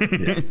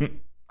 Yeah.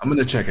 I'm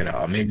gonna check it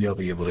out. Maybe I'll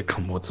be able to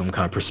come with some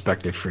kind of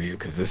perspective for you,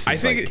 because this is, I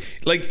think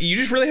like you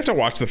just really have to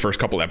watch the first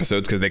couple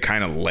episodes because they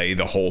kind of lay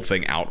the whole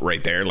thing out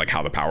right there, like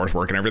how the powers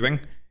work and everything.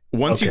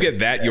 Once you get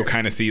that, you'll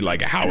kind of see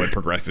like how it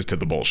progresses to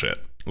the bullshit.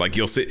 Like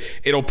you'll see,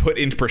 it'll put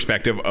into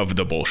perspective of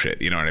the bullshit.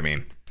 You know what I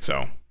mean?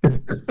 So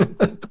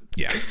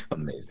yeah,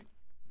 amazing.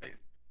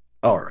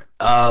 All right,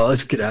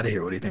 let's get out of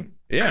here. What do you think?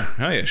 Yeah,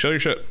 hell yeah, show your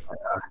shit.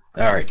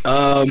 All right.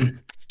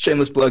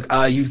 Shameless plug.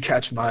 You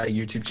catch my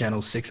YouTube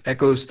channel, 6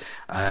 Echoes.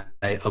 I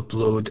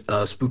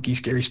upload spooky,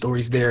 scary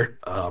stories there.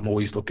 I'm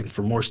always looking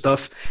for more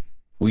stuff.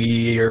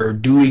 We are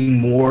doing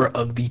more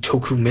of the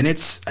Toku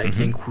Minutes. I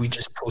think we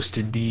just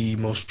posted the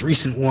most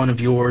recent one of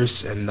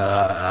yours, and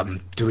I'm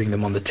doing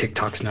them on the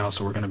TikToks now.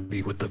 So we're gonna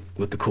be with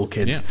the cool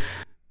kids.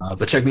 Yeah.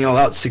 But check me all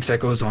out, 6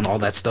 Echoes on all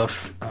that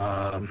stuff.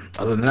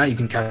 Other than that, you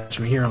can catch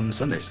me here on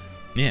Sundays.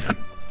 Yeah.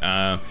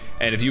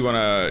 And if you want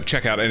to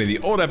check out any of the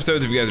old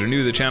episodes, if you guys are new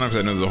to the channel, because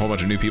I know there's a whole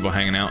bunch of new people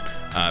hanging out,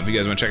 if you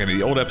guys want to check any of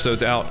the old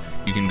episodes out,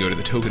 you can go to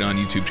the Tokodon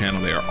YouTube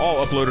channel. They are all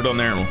uploaded on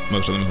there. Well,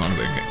 most of them, as long as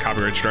they get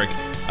copyright strike.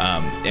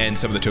 And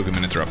some of the Toku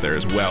Minutes are up there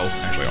as well.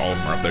 Actually, all of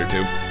them are up there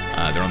too.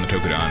 They're on the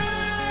Tokodon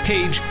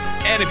page.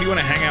 And if you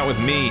want to hang out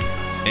with me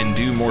and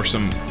do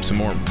some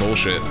more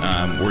bullshit,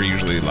 we're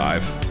usually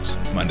live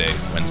Monday,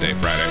 Wednesday,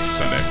 Friday,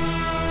 Sunday.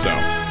 So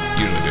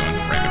usually doing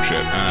random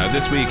shit.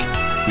 This week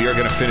we are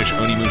going to finish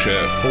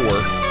Onimusha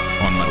 4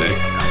 on Monday,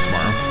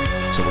 tomorrow.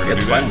 So we're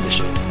gonna do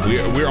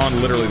that. We're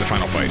on literally the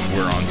final fight.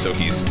 We're on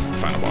Soki's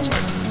final boss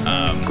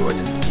fight. Good.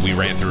 We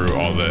ran through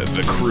all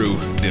the crew,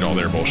 did all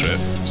their bullshit.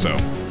 So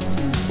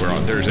we're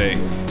on.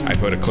 I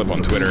put a clip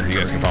on Twitter. You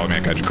guys can follow me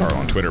at Kaiju Carl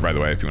on Twitter, by the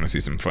way, if you want to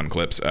see some fun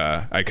clips.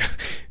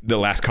 The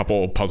last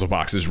couple puzzle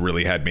boxes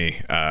really had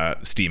me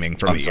steaming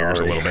from the ears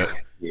a little bit.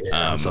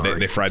 Yeah,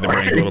 they fried the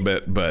brains a little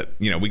bit, but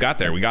we got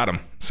there. We got them.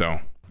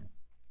 So.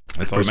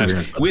 That's all that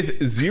matters.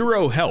 With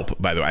zero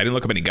help, by the way. I didn't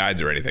look up any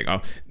guides or anything.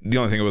 The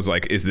only thing was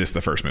like, is this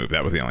the first move?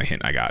 That was the only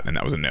hint I got, and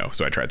that was a no.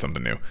 So I tried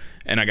something new,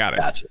 and I got it.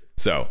 Gotcha.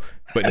 So,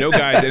 but no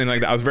guides, anything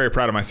like that. I was very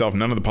proud of myself.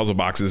 None of the puzzle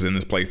boxes in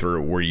this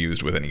playthrough were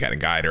used with any kind of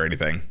guide or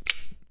anything.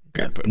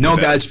 No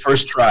guides,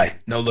 first try.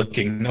 No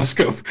looking, no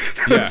scope.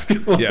 Yeah,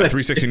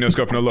 360 no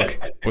scope, no look.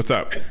 What's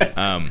up?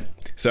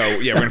 So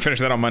yeah, we're gonna finish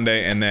that on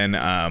Monday, and then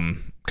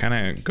kind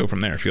of go from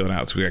there, feel it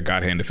out. So we got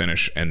God Hand to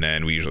finish, and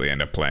then we usually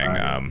end up playing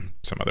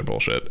some other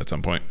bullshit at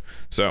some point.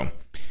 So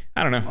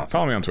I don't know. Awesome.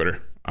 Follow me on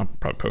Twitter. I'll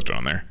probably post it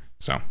on there.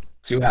 So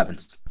see what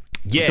happens.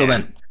 Yeah.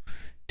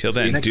 Till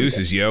then,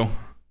 deuces, yo.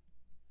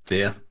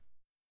 See ya.